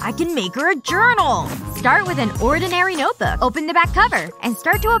 I can make her a journal. Start with an ordinary notebook. Open the back cover. And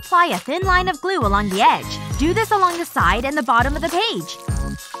start to apply a thin line of glue along the edge. Do this along the side and the bottom of the page.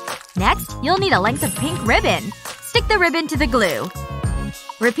 Next, you'll need a length of pink ribbon. Stick the ribbon to the glue.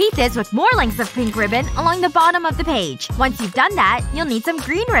 Repeat this with more lengths of pink ribbon along the bottom of the page. Once you've done that, you'll need some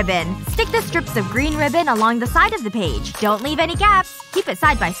green ribbon. Stick the strips of green ribbon along the side of the page. Don't leave any gaps. Keep it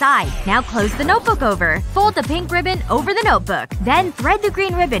side by side. Now close the notebook over. Fold the pink ribbon over the notebook. Then thread the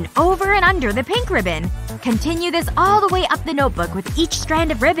green ribbon over and under the pink ribbon. Continue this all the way up the notebook with each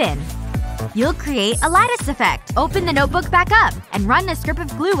strand of ribbon. You'll create a lattice effect. Open the notebook back up and run a strip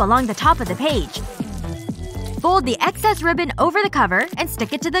of glue along the top of the page. Fold the excess ribbon over the cover and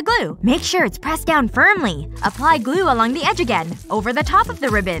stick it to the glue. Make sure it's pressed down firmly. Apply glue along the edge again, over the top of the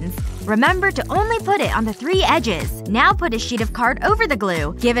ribbons. Remember to only put it on the 3 edges. Now put a sheet of card over the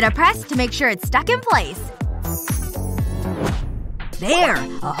glue. Give it a press to make sure it's stuck in place. There!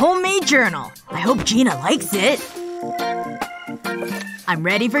 A homemade journal. I hope Gina likes it. I'm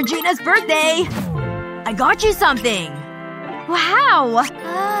ready for Gina's birthday! I got you something! Wow!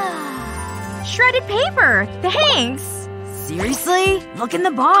 Shredded paper! Thanks! Seriously? Look in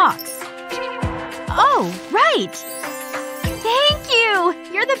the box. Oh, right! Thank you!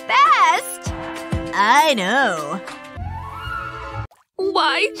 You're the best! I know.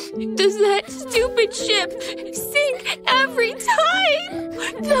 Why does that stupid ship sink every time?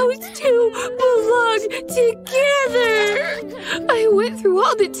 Those two belong together! I went through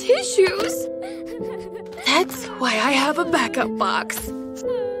all the tissues. That's why I have a backup box.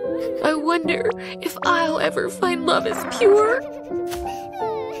 I wonder if I'll ever find love as pure.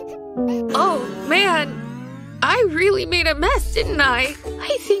 Oh, man. I really made a mess, didn't I?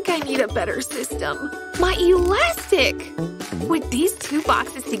 I think I need a better system. My elastic! With these 2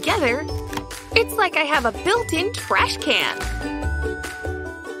 boxes together, it's like I have a built-in trash can.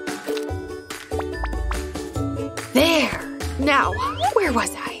 There! Now, where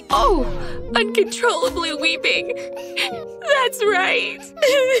was I? Oh, uncontrollably weeping. That's right.